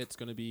 Yep. it's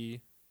going to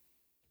be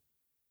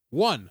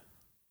 1.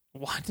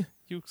 1.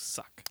 You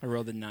suck. I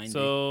rolled a 90.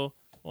 So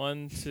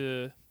 1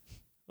 to.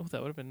 Oh,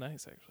 that would have been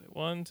nice actually.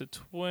 1 to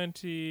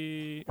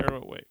 20. Or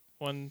wait.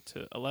 1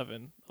 to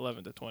 11.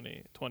 11 to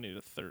 20. 20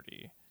 to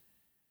 30.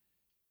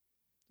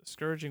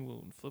 Discouraging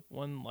wound. Flip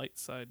 1 light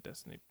side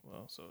destiny.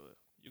 Well, so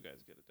you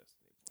guys get a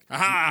destiny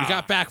point. Aha! We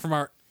got back from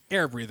our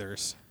air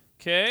breathers.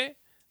 Okay.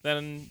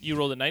 Then you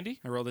rolled a 90.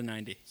 I rolled a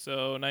 90.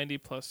 So 90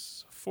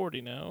 plus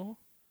 40 now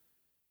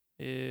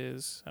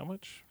is how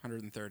much?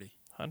 130.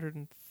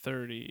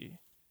 130.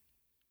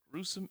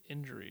 Gruesome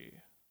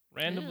injury.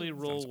 Randomly Ew.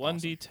 roll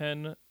Sounds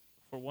 1d10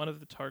 for one of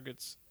the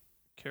target's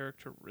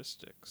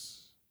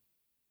characteristics.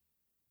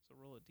 So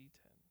roll a d10.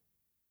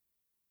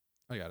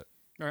 I got it.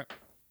 All right.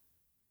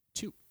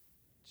 2.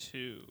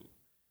 2.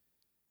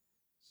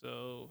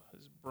 So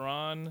his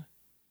brawn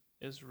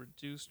is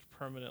reduced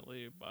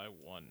permanently by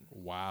 1.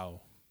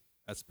 Wow.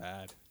 That's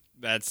bad.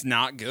 That's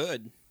not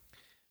good.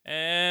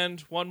 And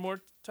one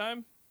more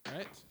time. All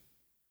right.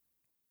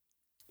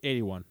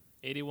 81.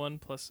 81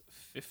 plus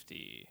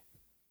 50.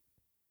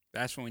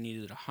 That's when we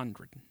needed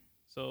 100.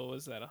 So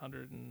is that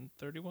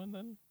 131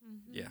 then?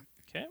 Yeah.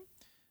 Okay.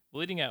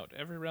 Bleeding out.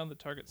 Every round the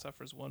target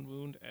suffers 1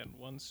 wound and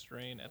 1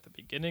 strain at the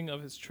beginning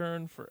of his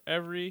turn. For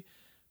every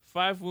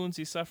 5 wounds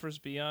he suffers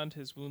beyond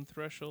his wound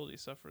threshold, he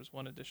suffers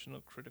 1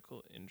 additional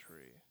critical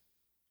injury.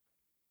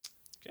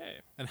 Okay.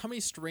 And how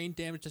many strain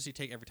damage does he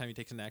take every time he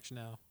takes an action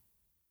now?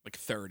 Like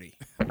 30.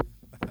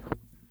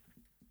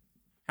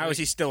 How is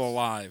he still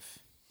alive?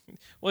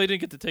 Well, he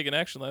didn't get to take an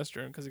action last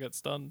turn because he got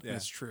stunned. Yeah.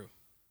 That's true.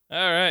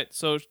 All right.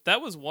 So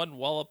that was 1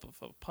 wallop of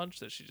a punch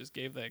that she just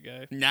gave that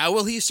guy. Now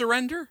will he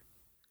surrender?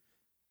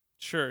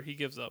 Sure, he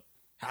gives up.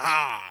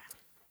 Ah!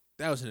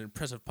 That was an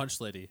impressive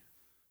punch, lady.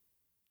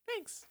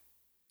 Thanks.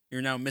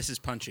 You're now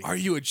Mrs. Punchy. Are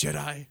you a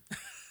Jedi?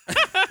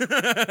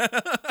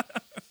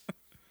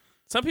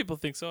 Some people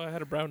think so. I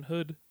had a brown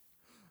hood.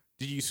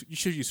 You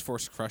should use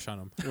Force Crush on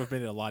him. It would have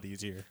made it a lot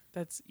easier.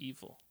 That's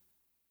evil.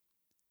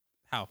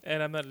 How?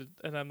 And I'm not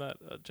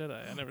a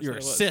Jedi. I never You're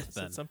said a I was. Sith, I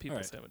said then. Some people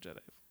Alright. say I'm a Jedi.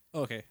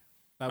 Okay.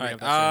 Now All we right. have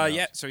that straightened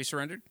Yeah, out. so he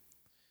surrendered?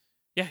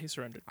 Yeah, he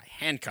surrendered. I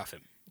handcuff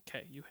him.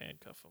 Okay, you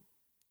handcuff him.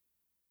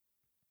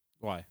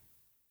 Why?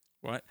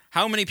 What?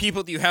 How many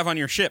people do you have on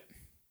your ship?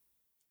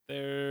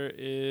 There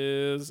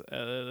is,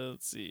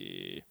 let's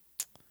see,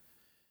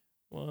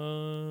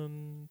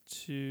 1,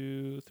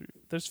 2, 3.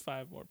 There's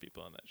 5 more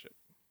people on that ship.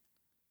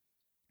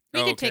 We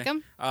Oh, could okay. take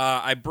him.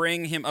 I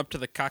bring him up to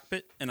the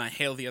cockpit and I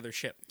hail the other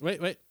ship.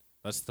 Wait.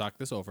 Let's talk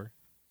this over.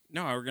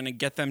 No, we're going to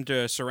get them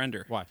to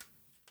surrender. Why?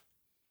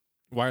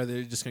 Why are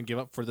they just going to give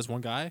up for this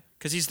one guy?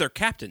 Because he's their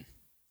captain.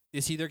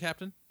 Is he their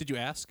captain? Did you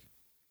ask?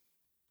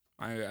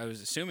 I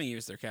was assuming he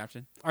was their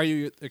captain. Are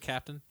you their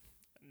captain?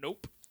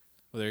 Nope.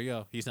 Well, there you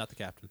go. He's not the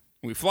captain.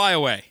 We fly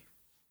away.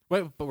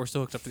 Wait, but we're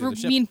still hooked up to the For other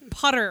ship. mean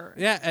putter.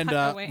 Yeah, and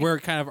Putt away. we're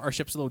kind of our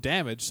ship's a little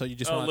damaged, so you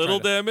just A want little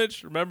to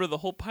damage. Remember, the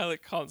whole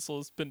pilot console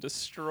has been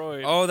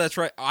destroyed. Oh, that's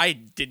right. I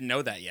didn't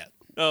know that yet.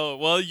 Oh,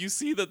 well, you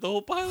see that the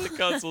whole pilot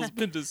console has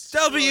been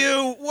destroyed.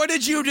 W, what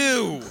did you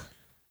do?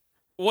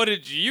 What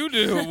did you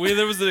do?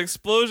 There was an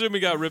explosion. We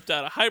got ripped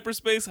out of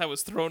hyperspace. I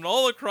was thrown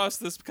all across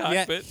this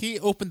Yeah, cockpit. he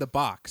opened the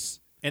box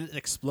and it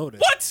exploded.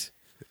 What?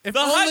 If The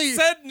only, HUD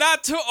said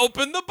not to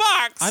open the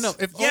box. I know.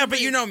 If Yeah, only,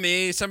 but you know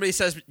me. Somebody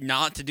says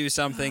not to do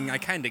something. I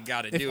kind of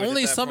got to if do it.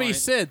 only at that somebody point.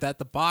 said that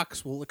the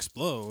box will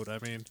explode. I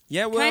mean,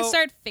 Yeah, Can well. I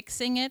start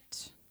fixing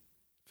it?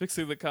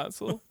 Fixing the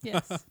console.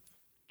 Yes.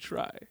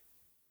 Try.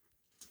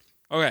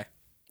 Okay.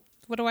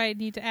 What do I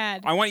need to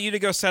add? I want you to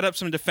go set up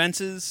some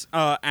defenses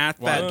at that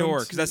One, door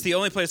because two. that's the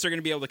only place they're going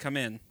to be able to come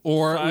in.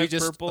 Or we 5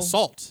 just purple.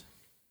 assault.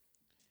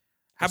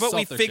 How about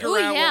we Assault their figure Ooh,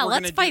 out yeah, what we're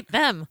let's gonna fight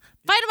them.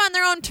 Fight them on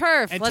their own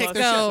turf. And Let's take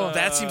their go. ship.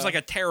 That seems like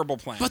a terrible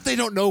plan. But they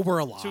don't know we're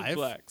Two alive.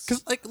 blacks.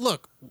 Because, like,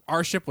 look,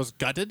 our ship was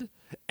gutted,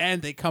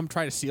 and they come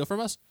try to steal from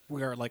us.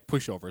 We are, like,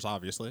 pushovers,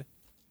 obviously.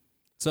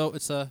 So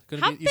it's going to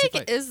be How an easy big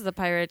fight. is the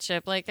pirate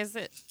ship? Like, is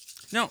it?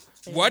 no.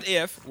 What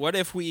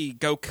if we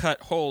go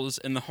cut holes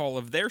in the hull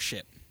of their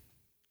ship?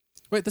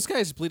 Wait, this guy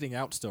is bleeding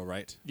out still,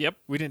 right? Yep.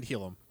 We didn't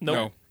heal him. Nope.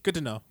 No. Good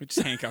to know. We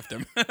just handcuffed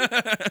him.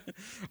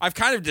 I've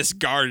kind of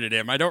discarded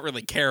him. I don't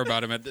really care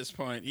about him at this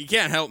point. He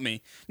can't help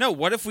me. No,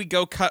 what if we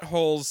go cut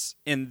holes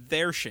in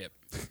their ship?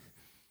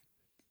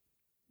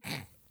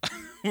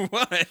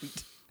 What?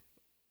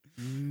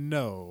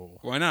 No.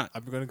 Why not?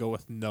 I'm going to go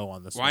with no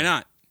on this Why one.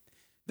 not?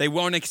 They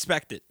won't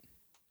expect it.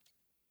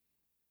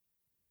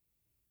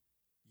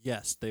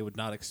 Yes, they would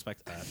not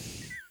expect that.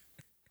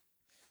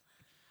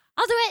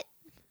 I'll do it.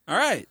 All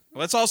right,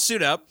 let's all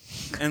suit up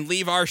and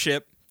leave our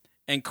ship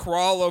and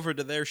crawl over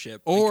to their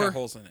ship and Or- cut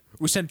holes in it.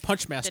 We send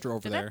Punchmaster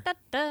over there.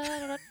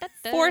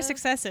 4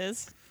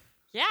 successes.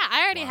 Yeah,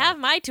 I already have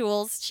my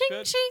tools. Ching,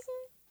 Good. ching.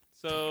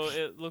 So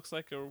it looks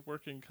like a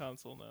working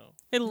console now.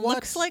 It What?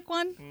 looks like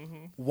one.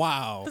 Mm-hmm.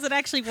 Wow. Does it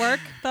actually work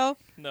though?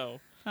 No.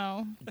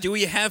 Oh. Do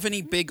we have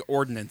any big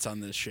ordnance on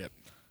this ship?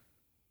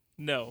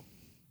 No.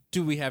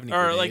 Do we have any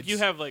Or like grenades? you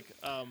have like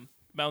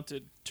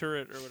mounted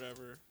turret or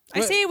whatever. I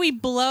What? say we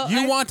blow.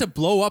 You I- want to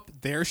blow up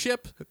their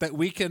ship that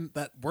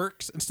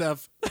works instead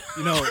of,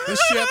 this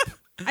ship?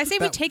 I say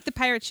we that- take the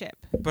pirate ship.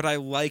 But I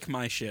like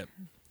my ship.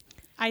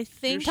 I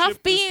think Tough Your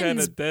ship is kind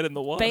beans, of dead in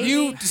the water. baby.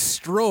 You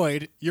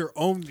destroyed your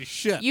own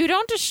ship. You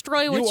don't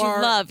destroy what you are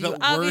love. the You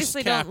worst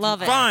obviously don't captain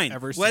love it. I've Fine.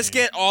 ever Let's seen.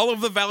 get all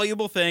of the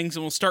valuable things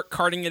and we'll start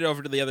carting it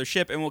over to the other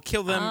ship and we'll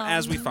kill them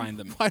as we find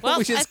them. Why don't Well,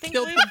 we I just think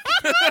kill we- them?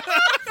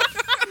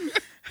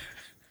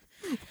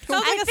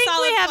 sounds like I a think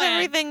solid we have plan.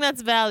 everything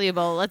that's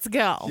valuable. Let's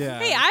go. Yeah.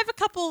 Hey, I have a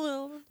couple.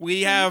 Little...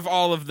 We have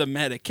all of the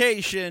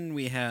medication.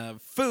 We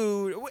have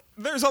food.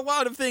 There's a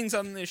lot of things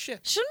on this ship.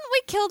 Shouldn't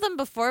we kill them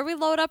before we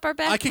load up our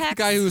backpacks? I kicked the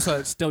guy who's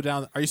still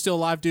down. Are you still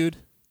alive, dude?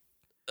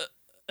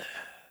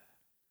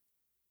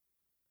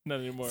 Not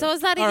anymore. So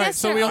is that a All right, yes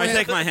so or we no? only I have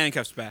take my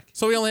handcuffs back.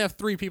 So we only have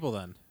 3 people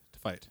then to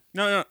fight.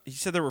 No. He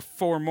said there were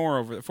 4 more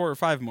over there. 4 or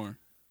 5 more.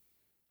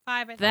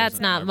 5. I think. That's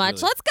Wasn't not that much.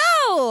 really- Let's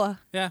go.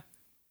 Yeah.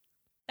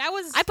 That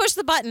was. I pushed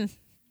the button.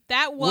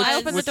 that was. I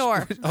opened the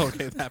door. Oh,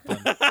 okay, that one.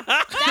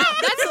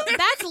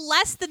 that's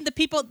less than the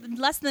people.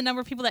 Less than the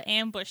number of people that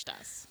ambushed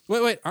us.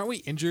 Wait, aren't we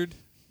injured?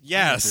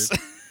 Yes.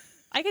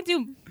 I can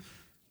do.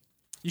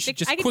 You should Fix-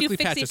 just I can do quickly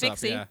patch us up,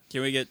 fixie-fixie. yeah.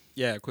 Can we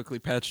get quickly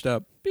patched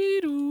up?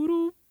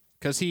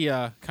 Because he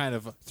kind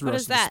of threw What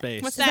us is into that?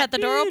 space. Is that the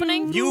door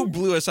opening? You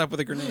blew us up with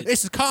a grenade.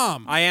 This is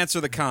calm. I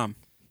answer the comm.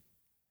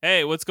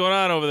 Hey, what's going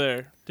on over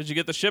there? Did you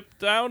get the ship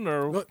down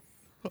or? What?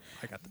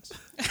 I got this.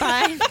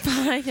 Fine,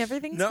 fine.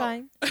 Everything's No.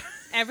 fine.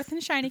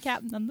 Everything's shiny,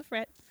 Captain. On the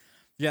fret.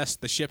 Yes,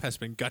 the ship has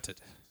been gutted.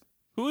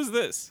 Who is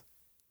this?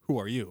 Who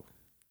are you?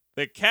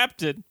 The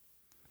captain.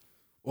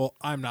 Well,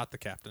 I'm not the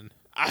captain.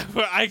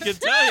 I can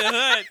tell you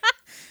that.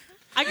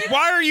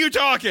 Why are you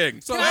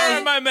talking? So, Where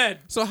are my men?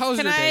 so how's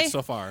Can your day I-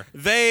 so far?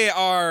 They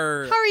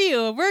are. How are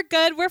you? We're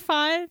good. We're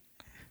fine.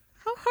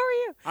 How are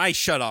you? I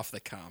shut off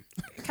the comm.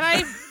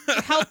 Can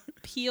I help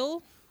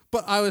heal?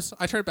 But I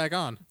turned it back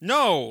on.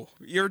 No,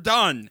 you're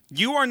done.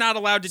 You are not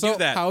allowed to So, do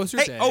that. how was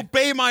your hey, day?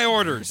 obey my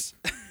orders.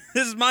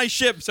 This is my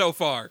ship so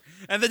far,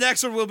 and the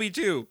next one will be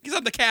too, because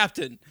I'm the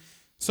captain.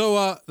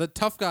 So the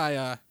tough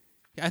guy,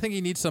 I think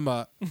he needs some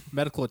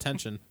medical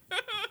attention.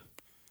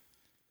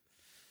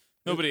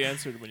 Nobody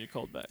answered when you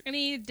called back.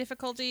 Any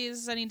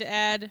difficulties I need to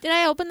add? Did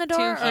I open the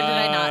door or did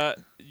I not?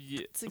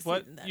 Succeed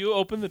What? in that? You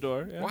opened the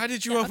door. Yeah. Why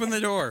did you open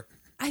the door?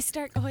 I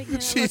start going in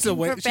She's looking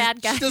away. for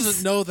bad guys. She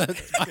doesn't know that.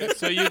 Okay,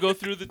 so you go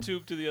through the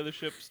tube to the other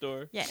ship's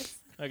door. Yes.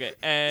 Okay,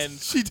 and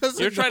She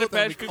doesn't. You're trying know to that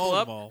patch we people called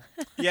up? them all.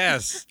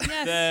 Yes.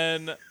 Yes.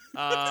 then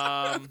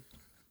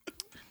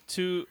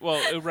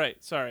right.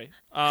 Sorry.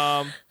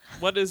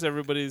 What is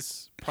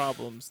everybody's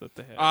problems that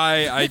they have?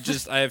 I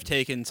have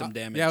taken some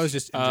damage. Yeah, I was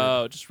just injured.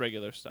 Oh, just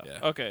regular stuff. Yeah.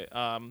 Okay.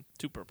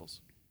 2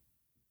 purples.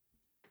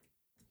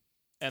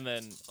 And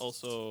then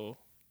also,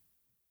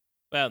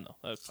 well, no,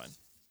 that's fine.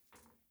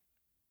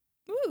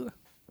 Ooh.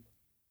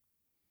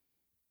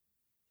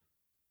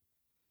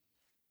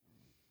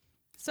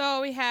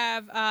 So we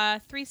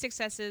have 3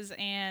 successes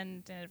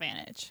and an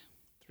advantage.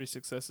 3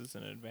 successes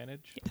and an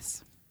advantage.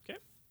 Yes.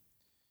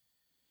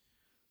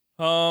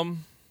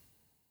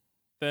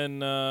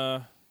 Then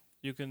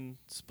you can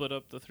split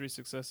up the 3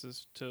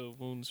 successes to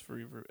wounds for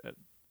at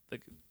the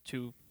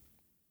 2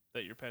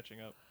 that you're patching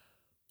up.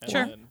 And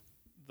Sure. Then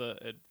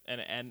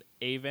an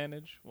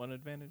advantage, 1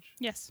 advantage,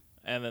 Yes.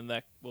 and then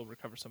that will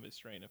recover somebody's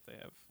strain if they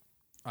have.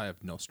 I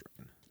have no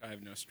strain. I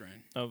have no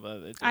strain.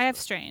 I have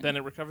strain. Then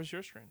it recovers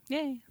your strain.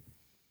 Yay.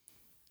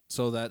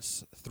 So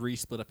that's 3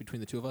 split up between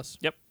the 2 of us.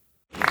 Yep.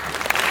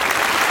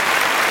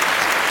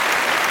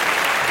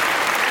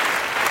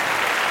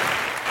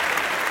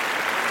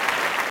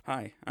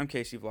 Hi, I'm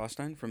Casey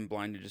Vlostein from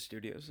Blind Ninja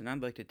Studios, and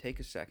I'd like to take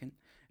a second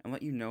and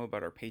let you know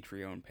about our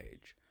Patreon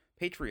page.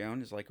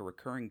 Patreon is like a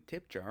recurring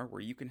tip jar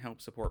where you can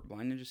help support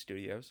Blind Ninja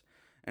Studios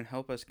and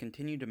help us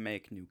continue to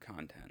make new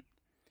content.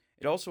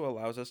 It also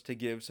allows us to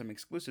give some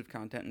exclusive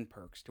content and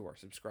perks to our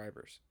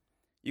subscribers.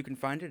 You can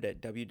find it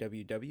at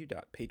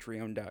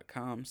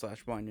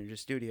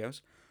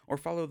www.patreon.com/blindninjastudios or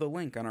follow the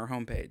link on our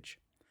homepage.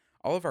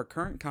 All of our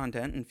current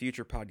content and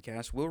future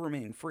podcasts will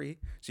remain free,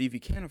 so if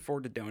you can't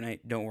afford to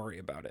donate, don't worry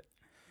about it.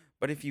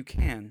 But if you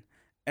can,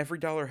 every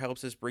dollar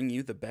helps us bring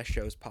you the best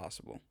shows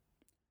possible.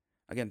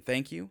 Again,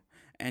 thank you,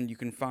 and you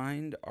can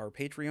find our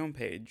Patreon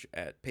page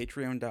at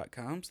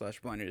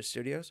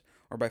patreon.com/blindninjastudios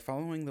or by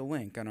following the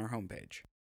link on our homepage.